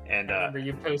 And I remember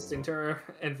you posting to our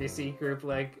NVC group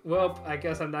like, well, I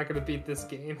guess I'm not going to beat this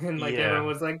game. And like Yeah. everyone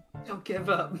was like, don't give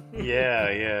up.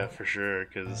 yeah, for sure.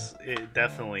 Because it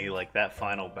definitely, like, that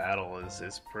final battle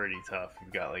is pretty tough.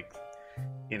 You've got like,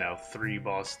 3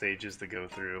 boss stages to go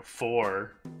through,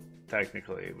 4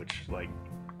 technically, which like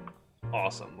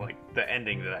awesome. Like the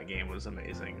ending to that game was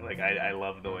amazing. Like I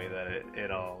love the way that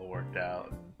it all worked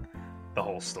out. The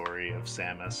whole story of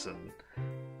Samus and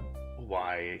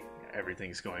why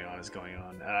everything's going on is going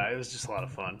on. It was just a lot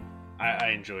of fun. I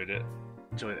enjoyed it.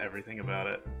 Enjoyed everything about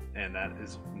it. And that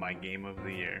is my game of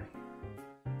the year.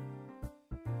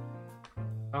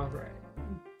 All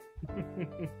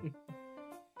right.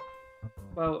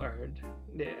 Well earned.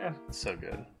 Yeah. So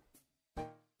good.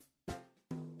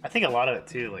 I think a lot of it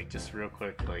too, like just real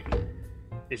quick, like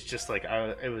it's just like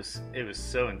it was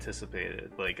so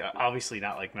anticipated. Like obviously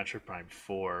not like Metroid Prime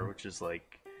 4, which is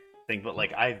like thing, but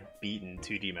like I've beaten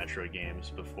 2D Metroid games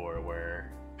before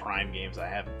where Prime games I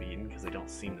haven't beaten because they don't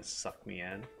seem to suck me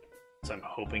in. So I'm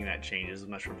hoping that changes with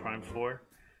Metroid Prime 4.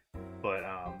 But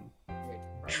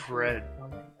Tread Oh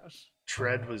my gosh.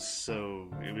 Tread was so,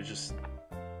 it was just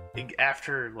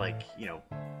after like,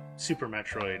 Super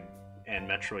Metroid and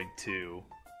Metroid 2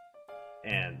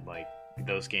 and like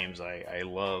those games I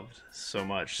loved so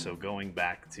much, so going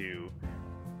back to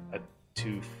a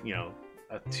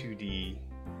 2D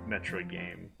Metroid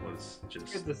game was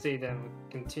just Good to see them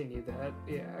continue that.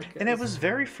 Yeah. and it 'cause- was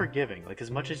very forgiving. Like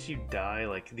as much as you die,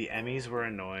 like the Emmys were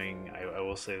annoying. I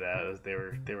will say that they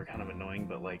were kind of annoying,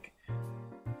 but like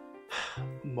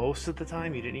most of the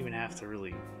time you didn't even have to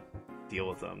really deal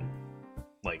with them.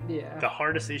 Like Yeah. the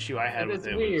hardest issue I had It's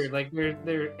with it weird. was Like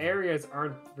their areas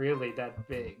aren't really that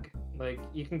big. Like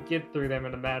you can get through them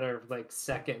in a matter of like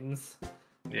seconds.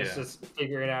 It's just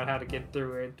figuring out how to get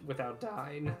through it without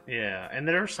dying. Yeah, and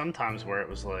there were some times where it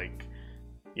was like,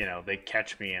 they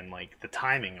catch me and like the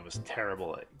timing was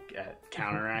terrible at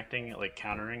counteracting, like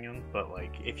countering them. But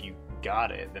like if you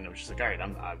got it, then it was just like, all right,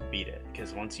 I beat it.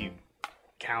 Because once you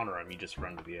counter them, you just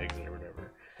run to the exit or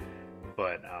whatever.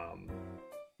 But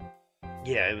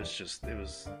yeah, it was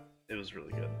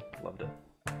really good. Loved it.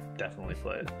 Definitely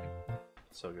play it.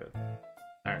 So good.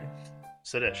 All right,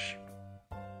 Sidish,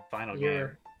 final Your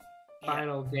game.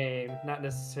 final game, not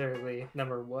necessarily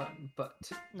number 1, but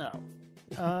No.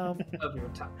 of your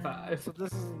top 5. So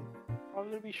this is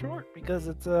probably gonna be short because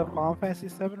it's a Final Fantasy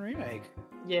VII remake.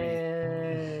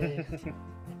 Yay!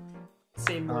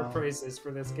 Seen more Um, praises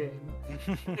for this game.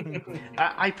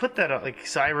 I put that up, like,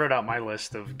 so I wrote out my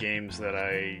list of games that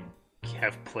I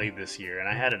have played this year, and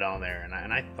I had it on there, and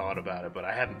I thought about it, but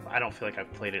I don't feel like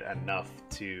I've played it enough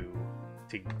to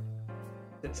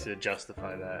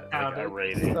justify that like, a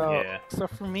rating. So, Yeah. so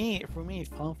for me,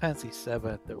 Final Fantasy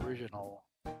VII, the original,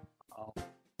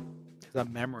 is a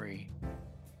memory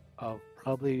of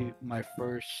probably my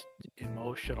first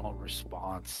emotional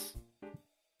response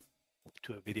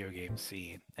to a video game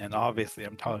scene, and obviously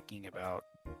I'm talking about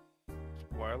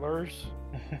spoilers.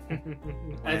 I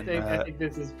When, think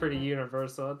this is pretty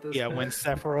universal at this Yeah, point. when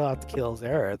Sephiroth kills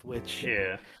Aerith, which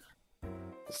Yeah.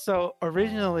 so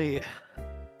originally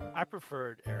I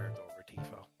preferred Aerith over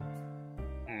Tifa.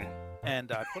 Mm.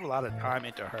 And I put a lot of time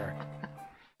into her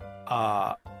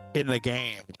in the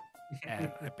game,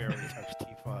 and I barely touched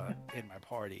Tifa in my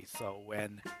party. So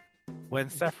when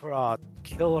Sephiroth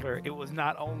killed her, it was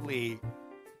not only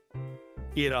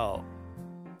It was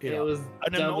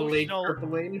an doubly emotional-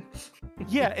 crippling.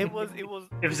 yeah, it was It was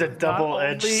a not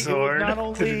double-edged only- sword. It was not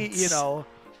only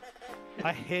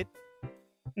a hit,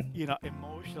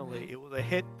 emotionally, it was a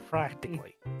hit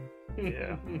practically.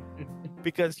 Yeah.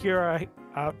 Because here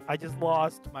I just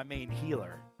lost my main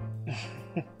healer.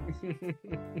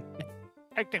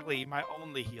 Technically my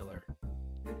only healer.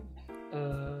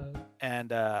 And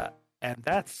that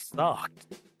sucked.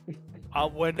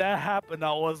 When that happened,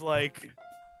 I was like,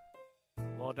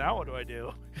 well, now what do I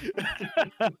do?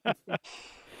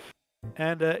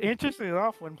 And interestingly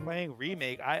enough, when playing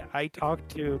Remake, I talked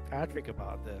to Patrick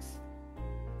about this.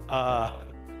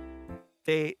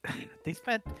 They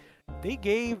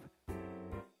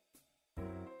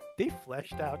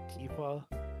fleshed out Tifa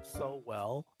so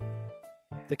well.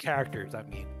 The characters, I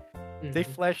mean. They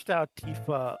fleshed out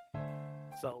Tifa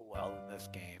so well in this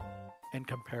game in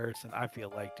comparison, I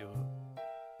feel like, to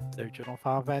the original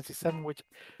Final Fantasy VII, which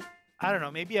I don't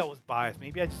know, maybe I was biased.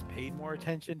 Maybe I just paid more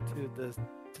attention to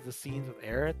the scenes with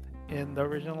Aerith in the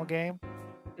original game.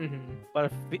 Mm-hmm.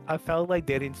 But I felt like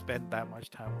they didn't spend that much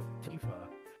time with Tifa.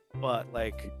 But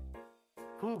like,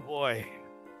 oh boy,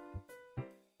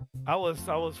 I was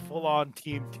full on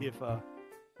Team Tifa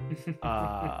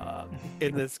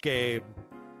in this game.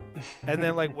 And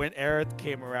then like when Aerith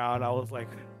came around, I was like,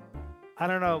 I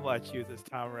don't know about you this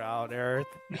time around, Aerith.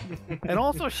 And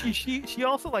also she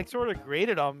also like sort of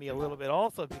grated on me a little bit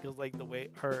also because like the way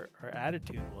her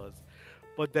attitude was.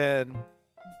 But then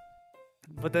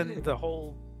the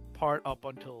whole part up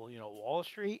until, Wall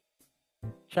Street,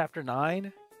 chapter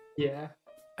 9. Yeah.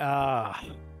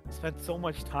 Spent so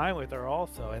much time with her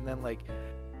also, and then like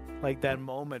that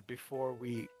moment before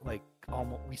we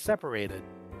separated.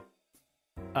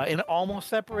 And almost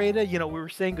separated, we were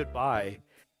saying goodbye.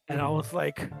 And I was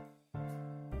like,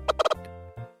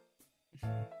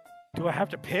 do I have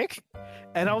to pick?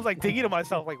 And I was like thinking to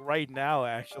myself, like right now,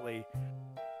 actually,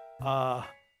 God,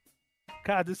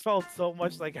 this felt so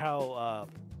much like how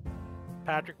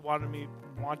Patrick wanted me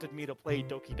to play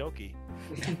Doki Doki.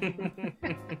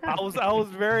 I was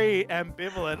very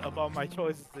ambivalent about my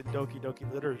choices in Doki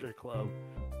Doki Literature Club.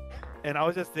 And I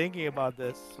was just thinking about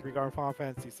this regarding Final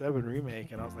Fantasy VII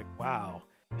Remake, and I was like, wow,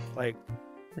 like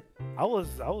I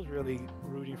was really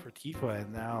rooting for Tifa,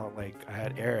 and now like I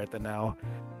had Aerith, and now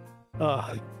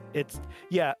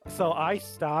so I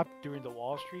stopped during the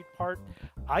Wall Street part.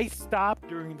 I stopped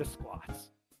during the squats.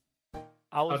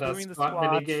 I was doing the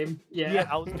squats. Minigame. Yeah,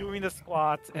 I was doing the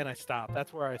squats and I stopped.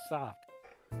 That's where I stopped.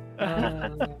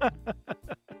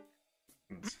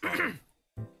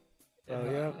 So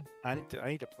yeah, I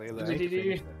need to play that.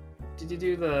 Did you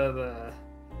do the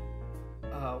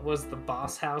was the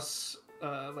boss house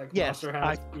yes, monster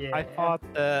house? I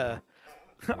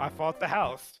fought the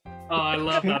house. Oh, I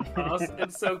love that boss.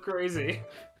 It's so crazy.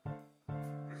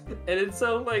 And it's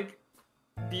so like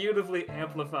beautifully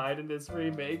amplified in this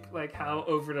remake, like how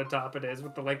over the top it is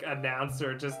with the like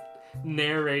announcer just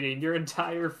narrating your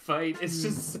entire fight. It's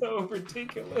just so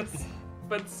ridiculous,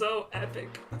 but so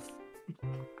epic.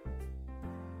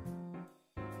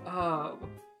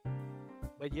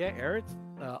 But yeah, Aerith's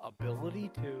ability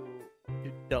to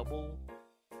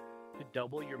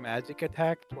double your magic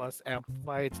attack plus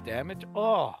amplify its damage.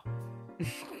 Oh,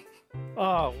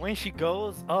 when she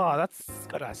goes, that's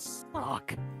gonna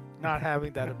suck. Not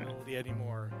having that ability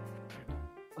anymore.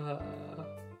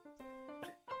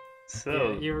 So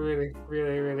yeah, you really,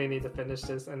 really, really need to finish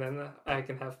this, and then I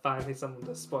can have finally someone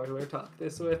to spoiler talk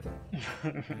this with.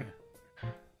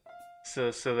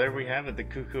 So there we have it, the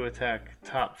Cuckoo Attack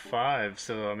top 5.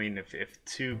 So I mean, if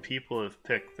 2 people have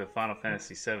picked the Final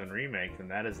Fantasy VII Remake, then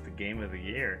that is the game of the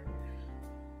year.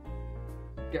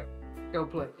 Go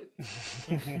play it.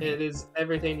 It is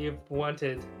everything you've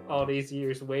wanted all these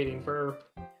years, waiting for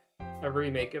a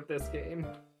remake of this game.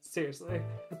 Seriously.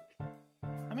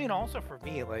 I mean, also for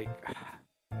me, like,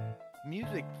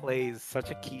 music plays such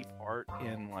a key part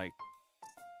in like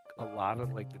a lot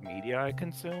of like the media I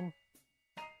consume.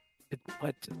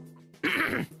 But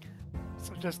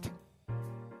so just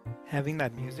having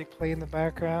that music play in the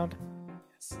background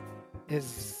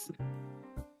is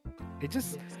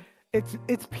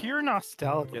it's pure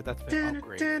nostalgia that's been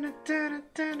upgraded.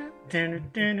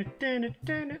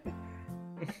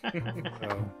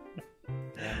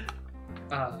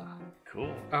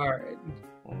 Cool. All right.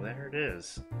 Well, there it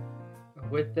is.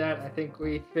 With that, I think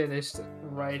we finished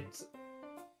right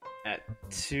At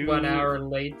 2 1 hour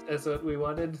late as what we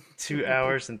wanted. 2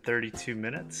 hours and 32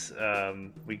 minutes.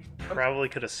 We probably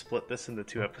could have split this into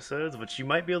 2 episodes, which you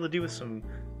might be able to do with some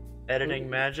editing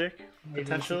magic, Maybe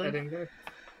potentially.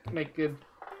 Make it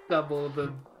double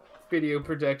the video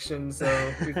projection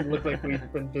so we can look like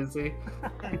we've been busy.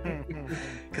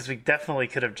 Because we definitely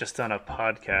could have just done a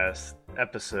podcast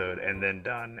episode and then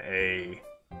done a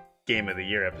Game of the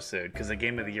Year episode, because the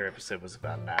Game of the Year episode was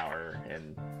about an hour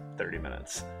and 30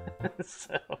 minutes.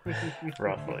 So,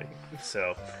 roughly.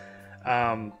 So,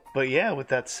 but yeah, with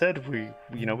that said, we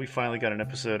finally got an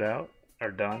episode out,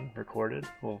 or done, recorded.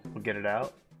 We'll get it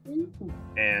out.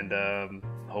 And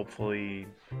hopefully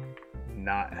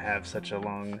not have such a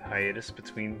long hiatus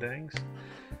between things.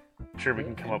 I'm sure we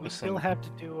can come up with some. We still have to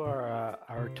do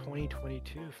our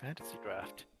 2022 fantasy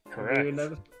draft. Correct.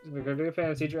 We're gonna do a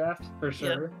fantasy draft for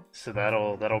sure. Yep. So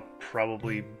that'll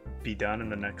probably be done in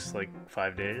the next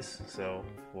 5 days. So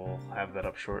we'll have that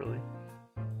up shortly.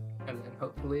 And then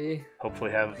hopefully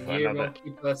have the year another. will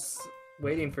keep us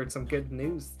waiting for some good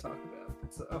news to talk about.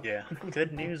 So Yeah.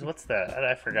 Good news? What's that?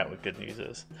 I forgot what good news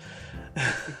is.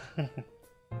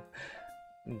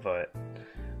 But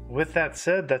with that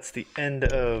said, that's the end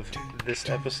of this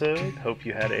episode. Hope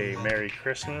you had a Merry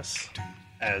Christmas,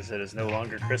 as it is no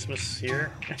longer Christmas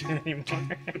here anymore.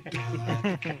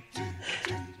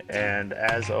 And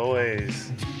as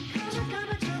always,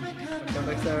 until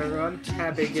next time, everyone,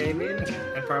 happy gaming,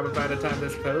 and probably by the time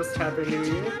this posts, Happy New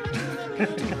Year.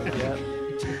 Yep.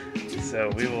 so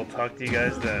we will talk to you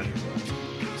guys then.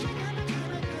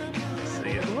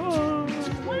 See ya.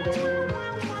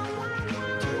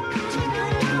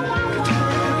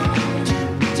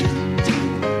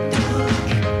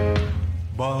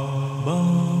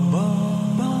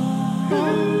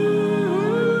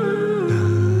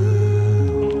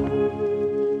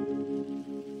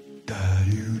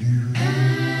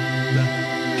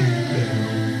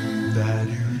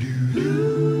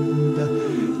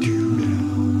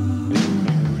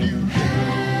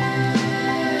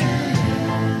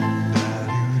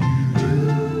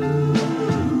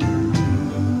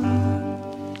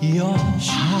 Your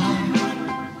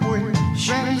heart will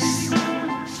race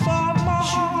for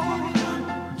more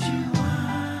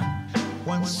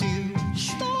once you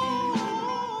start.